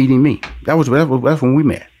was you meeting me. That's when we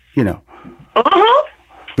met, Mm-hmm.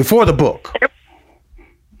 Before the book.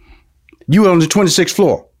 You were on the 26th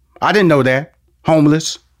floor. I didn't know that.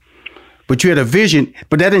 Homeless. But you had a vision,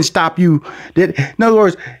 but that didn't stop you. In other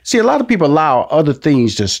words, see, a lot of people allow other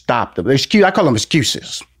things to stop them. I call them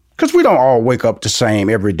excuses. Because we don't all wake up the same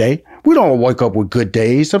every day. We don't all wake up with good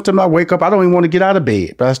days. Sometimes I wake up, I don't even want to get out of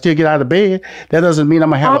bed, but I still get out of bed. That doesn't mean I'm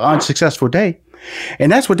going to have an unsuccessful day.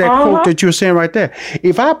 And that's what that quote that you're saying right there.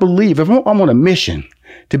 If I'm on a mission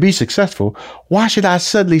to be successful, why should I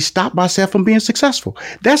suddenly stop myself from being successful?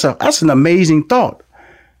 That's an amazing thought.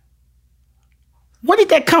 Where did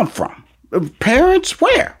that come from? Parents?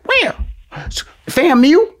 Where?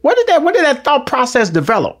 FAMU? Where did that thought process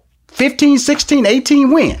develop? 15, 16,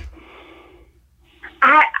 18, when?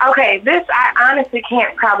 I honestly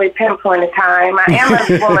can't probably pinpoint a time. I am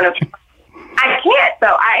a woman of... I can't,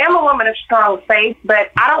 though. I am a woman of strong faith,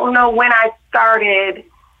 but I don't know when I started.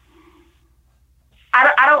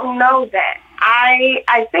 I don't know that.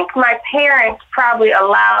 I think my parents probably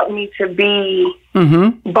allowed me to be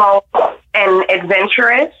bold and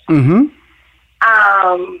adventurous. Mm-hmm.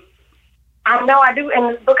 I know I do. In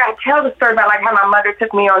this book, I tell the story about like how my mother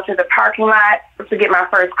took me onto the parking lot to get my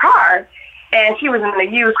first car. And she was in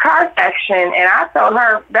the used car section, and I told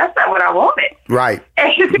her, that's not what I wanted. Right.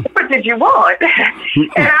 And she said, what did you want?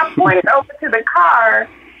 And I pointed over to the car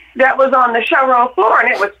that was on the showroom floor,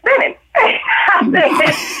 and it was spinning. I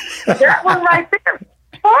said, that was right there.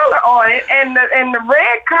 Spoiler on it, and the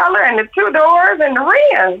red color, and the 2 doors, and the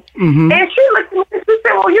rims. Mm-hmm. And she looked at me and she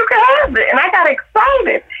said, well, you can have it. And I got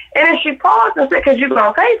excited. And then she paused and said, because you're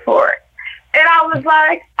going to pay for it. And I was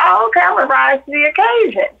like, oh, okay, I'm going to rise to the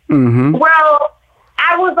occasion. Mm-hmm. Well,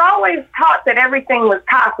 I was always taught that everything was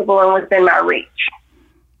possible and within my reach.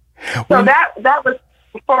 So that was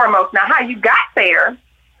foremost. Now, how you got there,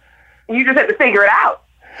 you just had to figure it out.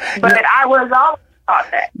 But I was always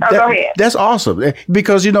thought that. Go ahead. That's awesome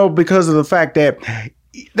because because of the fact that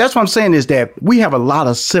that's what I'm saying is that we have a lot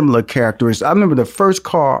of similar characteristics. I remember the first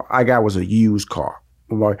car I got was a used car.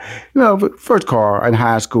 First car in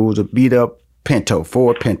high school was a beat up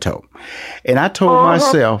Ford Pinto, and I told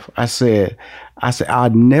myself, I said, I'll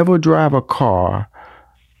never drive a car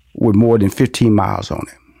with more than 15 miles on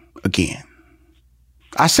it again.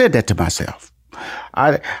 I said that to myself.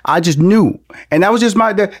 I just knew, and that was just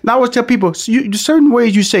and I always tell people, certain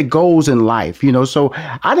ways you set goals in life, so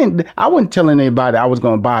I wasn't telling anybody I was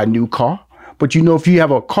going to buy a new car, but if you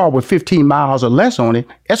have a car with 15 miles or less on it,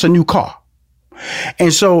 that's a new car.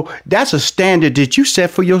 And so that's a standard that you set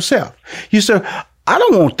for yourself. You say, I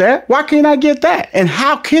don't want that. Why can't I get that? And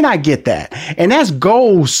how can I get that? And that's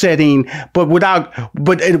goal setting, but with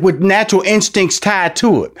natural instincts tied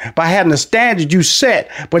to it. By having a standard you set,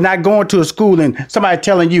 but not going to a school and somebody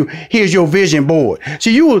telling you, here's your vision board.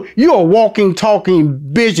 See, you're a walking, talking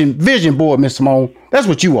vision board, Miss Simone. That's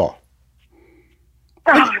what you are.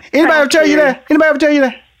 Anybody ever tell you that?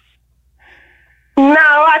 No,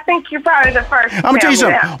 I think you're probably the first. I'm going to tell you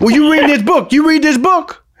something. When you read this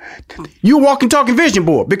book, you walking, talking vision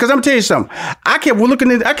board. Because I'm going to tell you something. I kept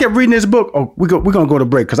reading this book. Oh, we're going to go to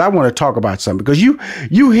break because I want to talk about something. Because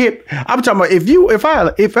I'm talking about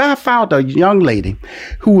if I found a young lady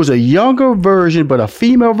who was a younger version, but a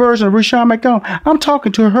female version of Rushion McDonald, I'm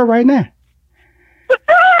talking to her right now.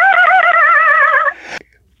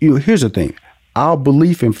 Here's the thing. Our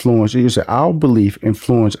belief influence our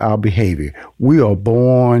behavior. We are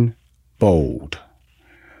born bold.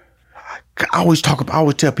 I always tell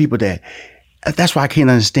people that's why I can't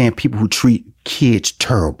understand people who treat kids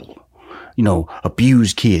terrible,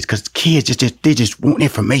 abuse kids, because kids they just want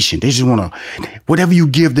information. They just want to, whatever you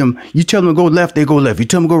give them, you tell them to go left, they go left. You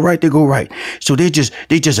tell them to go right, they go right. So they just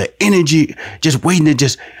an energy, just waiting to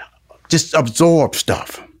just absorb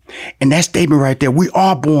stuff. And that statement right there, we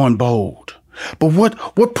are born bold. But what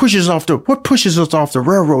pushes us off the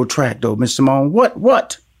railroad track though, Miss Simone?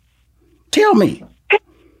 What? Tell me.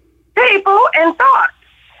 People and thoughts.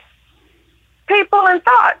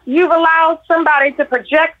 You've allowed somebody to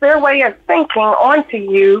project their way of thinking onto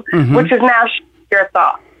you, which is now your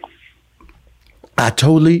thoughts. I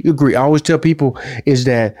totally agree. I always tell people is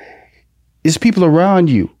that it's people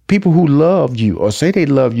around you, people who love you or say they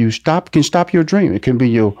love you, can stop your dream. It can be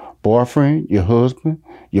your boyfriend, your husband,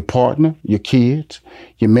 your partner, your kids,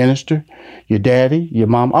 your minister, your daddy, your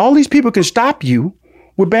mom. All these people can stop you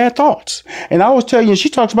with bad thoughts. And I always tell you, and she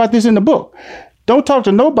talks about this in the book, don't talk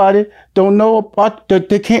to nobody, don't know about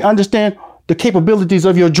they can't understand the capabilities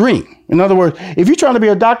of your dream. In other words, if you're trying to be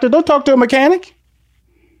a doctor, don't talk to a mechanic.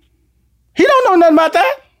 He don't know nothing about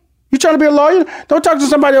that. You trying to be a lawyer? Don't talk to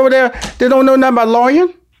somebody over there that don't know nothing about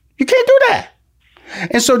lawyering. You can't do that.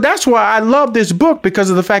 And so that's why I love this book, because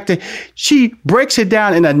of the fact that she breaks it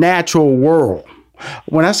down in a natural world.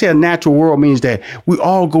 When I say a natural world, means that we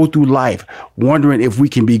all go through life wondering if we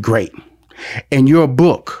can be great. And your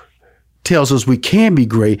book tells us we can be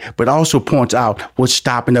great, but also points out what's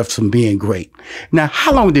stopping us from being great. Now,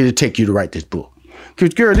 how long did it take you to write this book?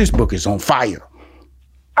 Because, girl, this book is on fire.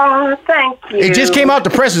 Oh, thank you. It just came out the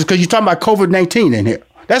presses because you're talking about COVID-19 in here.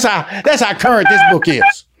 That's how current this book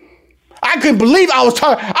is. I couldn't believe I'm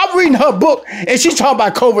reading her book and she's talking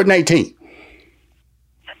about COVID-19.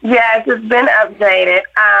 Yes, it's been updated.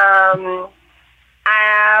 I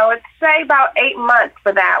would say about 8 months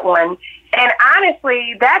for that one. And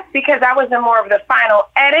honestly, that's because I was in more of the final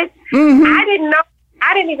edits. I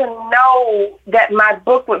didn't even know that my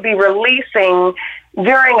book would be releasing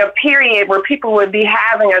during a period where people would be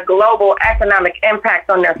having a global economic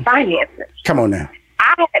impact on their finances. Come on now.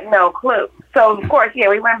 I had no clue. So, of course,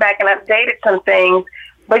 we went back and updated some things.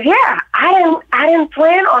 But, I didn't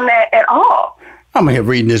plan on that at all. I'm here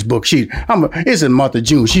reading this book. It's in the month of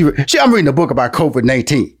June. I'm reading a book about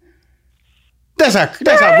COVID-19. That's how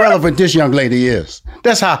relevant this young lady is.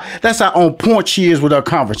 That's how on point she is with her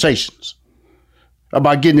conversations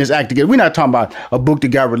about getting this act together. We're not talking about a book that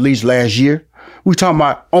got released last year. We're talking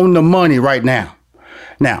about on the money right now.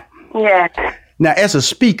 Now, as a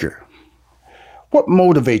speaker, what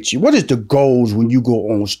motivates you? What is the goals when you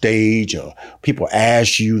go on stage or people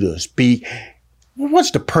ask you to speak?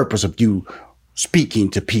 What's the purpose of you speaking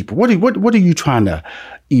to people? What are you trying to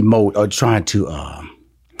emote or trying to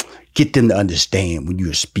get them to understand when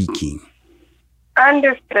you're speaking?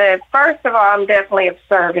 Understood. First of all, I'm definitely of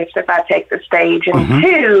service if I take the stage. And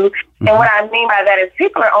two, and what I mean by that is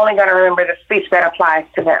people are only going to remember the speech that applies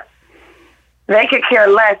to them. They could care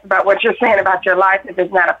less about what you're saying about your life if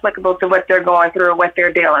it's not applicable to what they're going through or what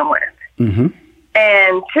they're dealing with.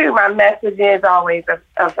 And two, my message is always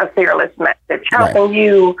a fearless message, helping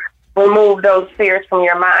you remove those fears from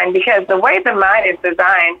your mind, because the way the mind is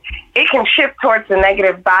designed, it can shift towards the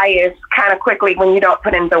negative bias kind of quickly when you don't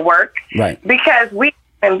put in the work. Right. Because we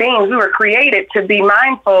human beings, we were created to be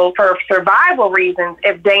mindful for survival reasons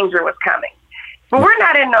if danger was coming. But we're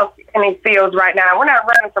not in any fields right now. We're not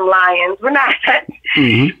running from lions. We're not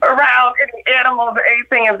around any animals or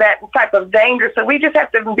anything of that type of danger. So we just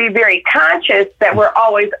have to be very conscious that we're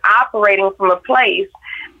always operating from a place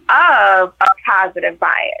of a positive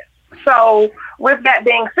bias. So with that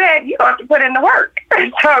being said, you have to put in the work.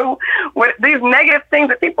 So with these negative things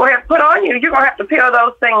that people have put on you, you're going to have to peel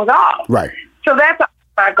those things off. Right. So that's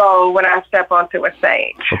my goal when I step onto a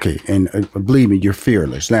stage. Okay, and believe me, you're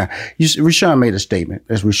fearless. Now, Rashawn made a statement.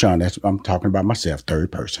 That's Rashawn. I'm talking about myself,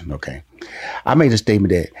 third person, okay? I made a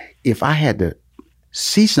statement that if I had to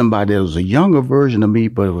see somebody that was a younger version of me,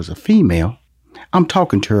 but it was a female, I'm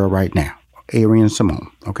talking to her right now, Arian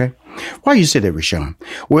Simone, okay? Why you say that, Rashawn?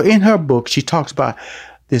 Well, in her book, she talks about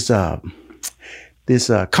this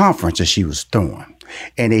conference that she was throwing,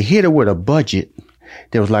 and they hit her with a budget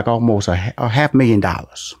that was like almost a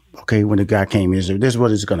 $500,000. Okay, when the guy came in, he said, "This is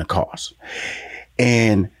what it's going to cost,"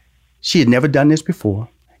 and she had never done this before.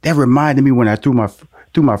 That reminded me when I threw my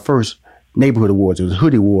first neighborhood awards. It was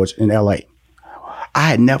Hoodie Awards in L.A. I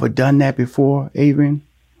had never done that before, Arian,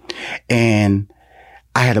 and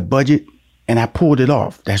I had a budget. And I pulled it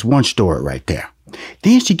off. That's one story right there.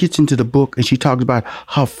 Then she gets into the book and she talks about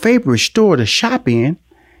her favorite store to shop in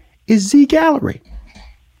is Z Gallery.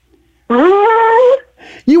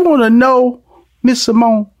 You want to know, Miss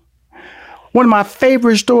Simone? One of my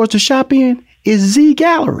favorite stores to shop in is Z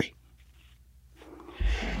Gallery.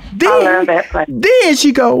 I love that place. Then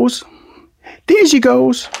she goes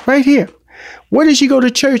right here. Where did she go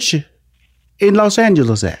to church in Los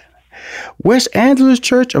Angeles at? West Angeles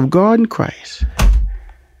Church of God in Christ.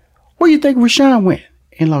 Where do you think Rashawn went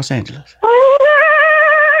in Los Angeles?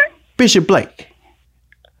 Bishop Blake.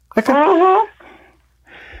 Okay.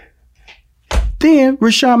 Then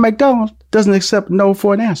Rashawn McDonald doesn't accept no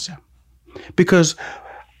for an answer. Because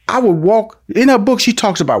I would walk, in her book she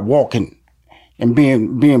talks about walking and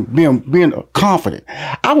being confident.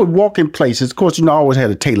 I would walk in places, of course, I always had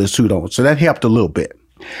a tailored suit on, so that helped a little bit.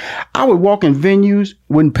 I would walk in venues,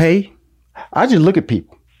 wouldn't pay. I just look at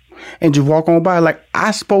people and just walk on by like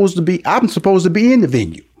I'm supposed to be in the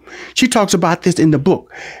venue. She talks about this in the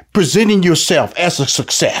book. Presenting yourself as a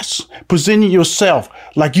success. Presenting yourself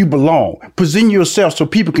like you belong. Presenting yourself so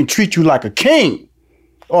people can treat you like a king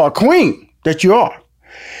or a queen that you are.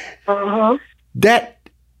 That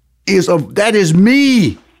is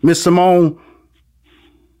me, Miss Simone.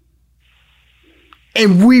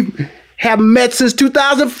 And we have met since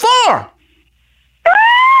 2004.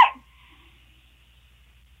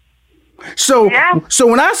 So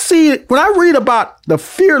when I read about the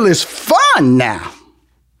fearless fun now,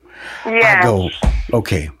 I go,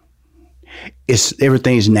 okay,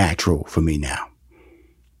 everything's natural for me now.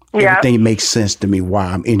 Everything makes sense to me why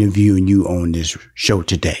I'm interviewing you on this show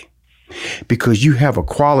today. Because you have a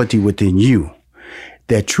quality within you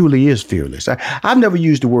that truly is fearless. I've never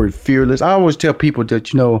used the word fearless. I always tell people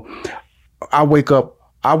that, I wake up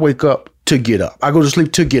to get up. I go to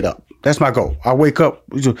sleep to get up. That's my goal. I wake up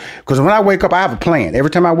because when I wake up, I have a plan. Every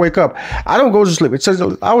time I wake up, I don't go to sleep. It says,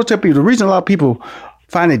 I always tell people the reason a lot of people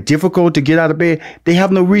find it difficult to get out of bed, they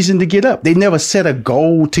have no reason to get up. They never set a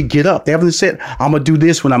goal to get up. They haven't said, I'm going to do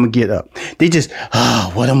this when I'm going to get up. They just,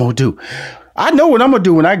 what I'm going to do. I know what I'm going to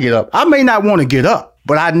do when I get up. I may not want to get up,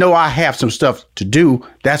 but I know I have some stuff to do.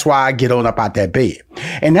 That's why I get on up out that bed.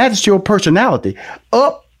 And that's your personality.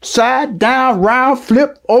 Up, side, down, round,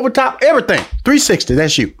 flip, over top, everything. 360,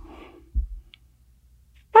 that's you.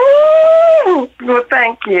 Well,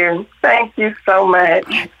 thank you. Thank you so much.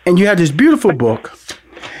 And you have this beautiful book,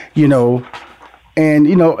 and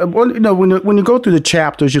when you go through the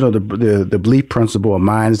chapters, the belief principle of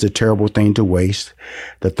mind is a terrible thing to waste.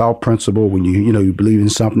 The thought principle, when you believe in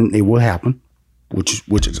something, it will happen, which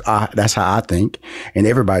is that's how I think, and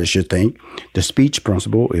everybody should think. The speech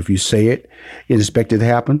principle, if you say it, you expect it to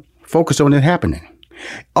happen. Focus on it happening.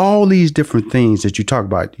 All these different things that you talk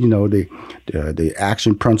about, the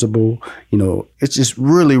action principle, it's just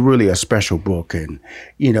really, really a special book. And,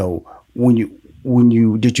 did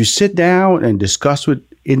you sit down and discuss with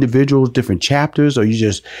individuals different chapters, or you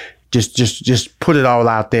just put it all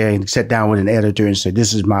out there and sit down with an editor and say,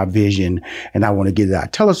 this is my vision and I want to get it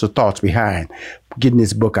out? Tell us the thoughts behind getting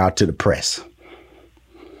this book out to the press.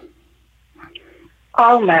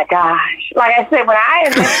 Oh my gosh. Like I said, when I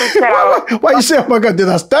initially said why you say, oh my God, did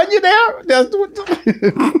I stun you there?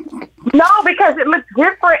 No, because it looked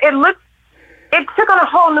different. It took on a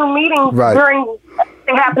whole new meaning during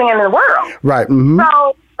everything happening in the world. Right. Mm-hmm.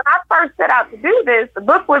 So when I first set out to do this, the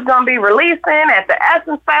book was going to be releasing at the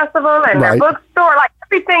Essence Festival and their bookstore. Like,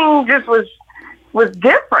 everything just was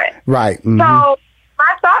different. Right. Mm-hmm. So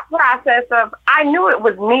my thought process of, I knew it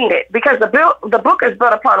was needed because the book is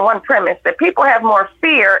built upon one premise, that people have more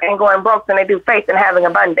fear in going broke than they do faith in having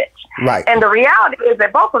abundance. Right. And the reality is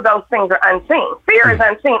that both of those things are unseen. Fear is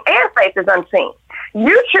unseen and faith is unseen.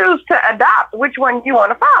 You choose to adopt which one you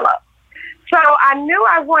want to follow. So I knew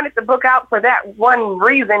I wanted the book out for that one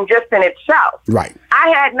reason just in itself. Right. I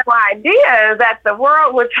had no idea that the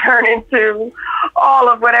world would turn into all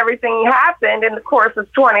of everything happened in the course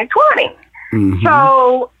of 2020. Mm-hmm.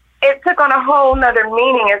 So it took on a whole nother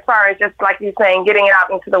meaning as far as, just like you're saying, getting it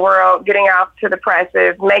out into the world, getting out to the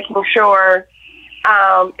presses, making sure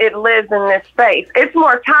it lives in this space. It's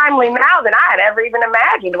more timely now than I had ever even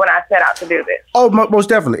imagined when I set out to do this. Oh, most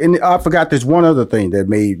definitely. And I forgot there's one other thing that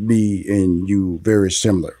made me and you very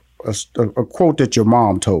similar. A quote that your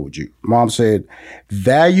mom told you. Mom said,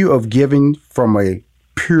 value of giving from a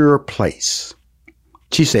pure place.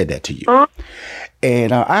 She said that to you. Mm-hmm.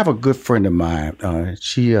 And I have a good friend of mine.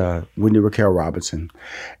 She, Whitney Raquel Robinson.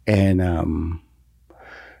 And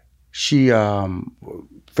she,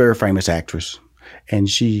 very famous actress. And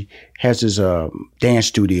she has this dance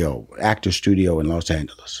studio, actor studio in Los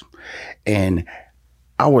Angeles. And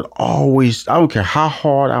I would always, I don't care how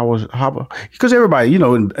hard I was, because everybody,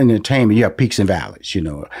 in entertainment, you have peaks and valleys,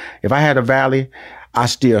 If I had a valley, I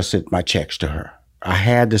still sent my checks to her. I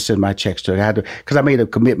had to send my checks to her. Because I made a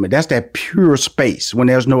commitment. That's that pure space when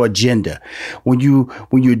there's no agenda. When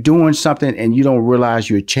you're doing something and you don't realize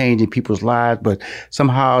you're changing people's lives, but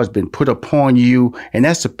somehow it's been put upon you. And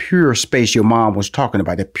that's the pure space your mom was talking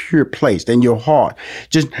about, the pure place in your heart.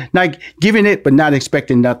 Just not giving it, but not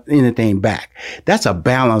expecting anything back. That's a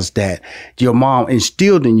balance that your mom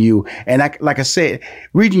instilled in you. And like I said,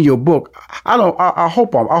 reading your book, I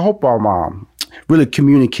hope our mom really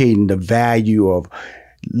communicating the value of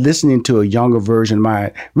listening to a younger version of mine.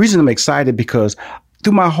 Reason I'm excited because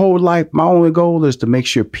through my whole life, my only goal is to make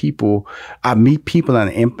sure I meet people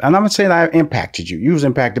and I'm not saying I impacted you. You was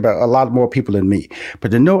impacted by a lot more people than me,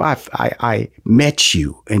 but to know I met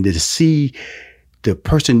you and to see the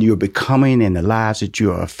person you're becoming and the lives that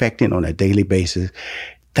you are affecting on a daily basis.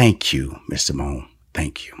 Thank you, Miss Simone.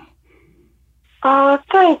 Thank you. Oh,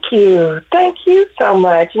 thank you. Thank you so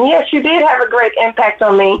much. And yes, you did have a great impact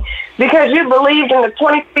on me because you believed in the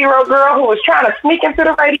 23-year-old girl who was trying to sneak into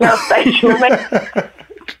the radio station.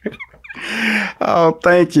 Oh,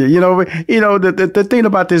 thank you. The thing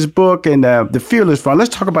about this book and the Fearless Fund,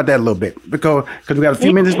 let's talk about that a little bit because we got a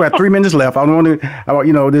few minutes, we got 3 minutes left.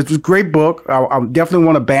 This is a great book. I definitely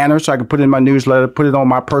want a banner so I can put it in my newsletter, put it on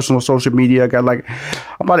my personal social media. I got like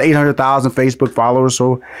about 800,000 Facebook followers,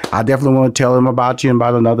 so I definitely want to tell them about you and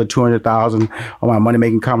about another 200,000 on my Money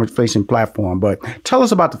Making Conversation platform. But tell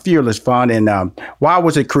us about the Fearless Fund and why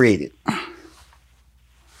was it created?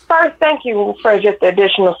 First, thank you for just the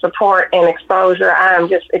additional support and exposure. I'm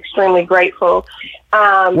just extremely grateful.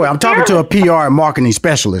 Well, I'm talking to a PR and marketing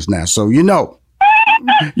specialist now, so you know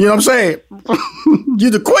what I'm saying?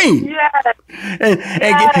 You're the queen. Yes.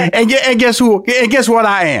 And guess who? And guess what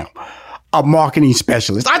I am? A marketing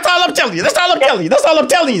specialist. That's all I'm telling you. That's all I'm telling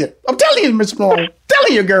you. I'm telling you, Miss Malone.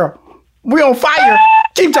 Telling you, girl. We on fire.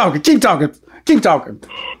 Keep talking. Yes,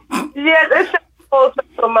 it's full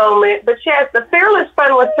circle moment. But yes, the Fearless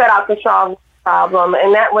Fund was set out to solve the problem,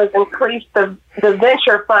 and that was increase the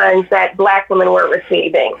venture funds that Black women were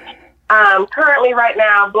receiving. Currently, right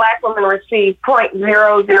now, Black women receive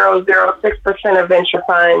 0.0006% of venture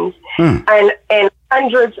funds, and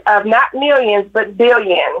hundreds of, not millions, but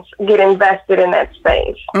billions get invested in that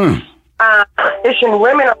space. In addition,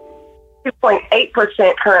 women are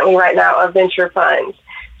 2.8% currently right now of venture funds.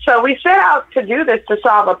 So we set out to do this to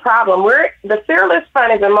solve a problem. The Fearless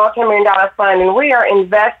Fund is a multi-million-dollar fund, and we are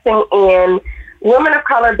investing in women of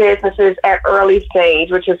color businesses at early stage,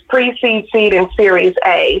 which is pre-seed, seed, and Series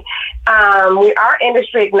A. We are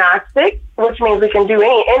industry agnostic, which means we can do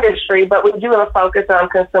any industry, but we do have a focus on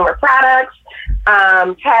consumer products,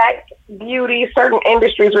 tech, beauty. Certain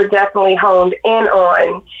industries we're definitely honed in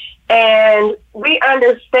on. And we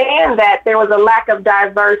understand that there was a lack of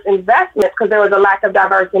diverse investments because there was a lack of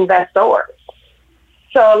diverse investors.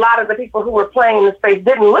 So a lot of the people who were playing in the space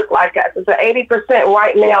didn't look like us. It's an 80%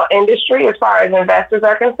 white male industry as far as investors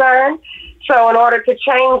are concerned. So in order to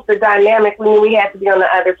change the dynamic, we knew we had to be on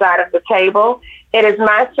the other side of the table. It is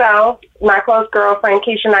myself, my close girlfriend,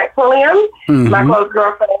 Keisha Knight-Pulliam, my close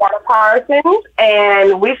girlfriend, Ayana Parsons,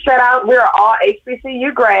 and we set out, we're all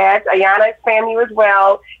HBCU grads. Ayana is FAMU as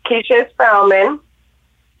well. Keisha is Spelman.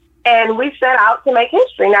 And we set out to make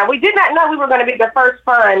history. Now, we did not know we were going to be the first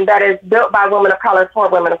fund that is built by women of color for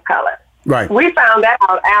women of color. Right. We found that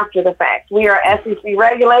out after the fact. We are SEC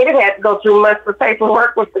regulated, had to go through months of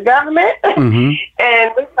paperwork with the government,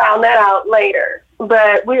 and we found that out later.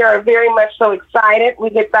 But we are very much so excited.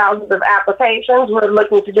 We get thousands of applications. We're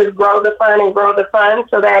looking to just grow the fund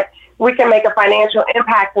so that we can make a financial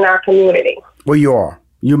impact in our community. Well, you are.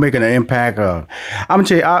 You're making an impact. I'm going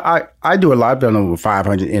to tell you, I do a lot. I've done over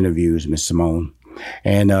 500 interviews, Miss Simone.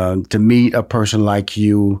 And to meet a person like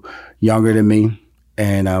you, younger than me,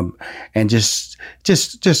 and just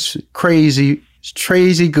crazy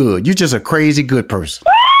good. You're just a crazy good person.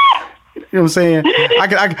 You know what I'm saying?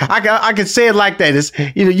 I can say it like that. It's,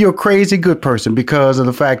 you're a crazy good person because of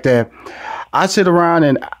the fact that I sit around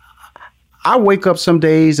and I wake up some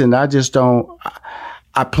days and I just don't.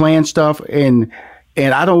 I plan stuff and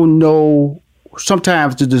I don't know.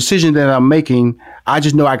 Sometimes the decision that I'm making, I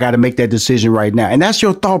just know I got to make that decision right now, and that's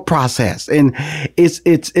your thought process. And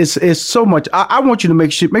it's so much. I want you to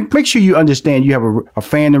make sure you understand. You have a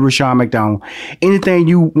fan of Rushion McDonald. Anything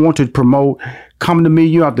you want to promote, come to me.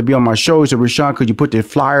 You don't have to be on my show. Say, Rushion, could you put the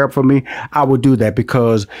flyer up for me? I will do that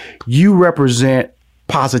because you represent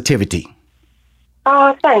positivity.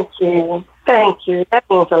 Oh, thank you. That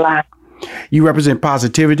means a lot. You represent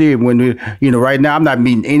positivity, and when right now I'm not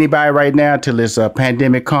meeting anybody right now till this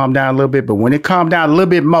pandemic calm down a little bit. But when it calm down a little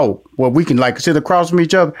bit more, well, we can sit across from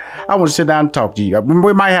each other. I want to sit down and talk to you.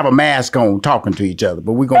 We might have a mask on, talking to each other,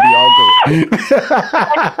 but we're gonna be all good.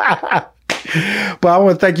 But I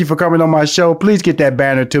want to thank you for coming on my show. Please get that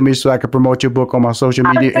banner to me so I can promote your book on my social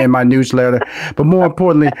media and my newsletter. But more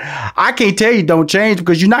importantly, I can't tell you don't change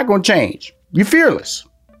because you're not gonna change. You're fearless.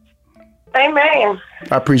 Amen.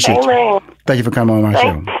 I appreciate you. Thank you for coming on my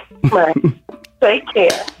show. Take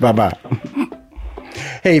care. Bye-bye.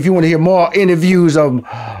 Hey, if you want to hear more interviews of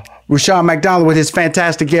Rushion McDonald with his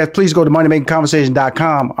fantastic guests, please go to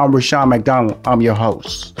moneymakingconversation.com. I'm Rushion McDonald. I'm your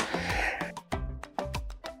host.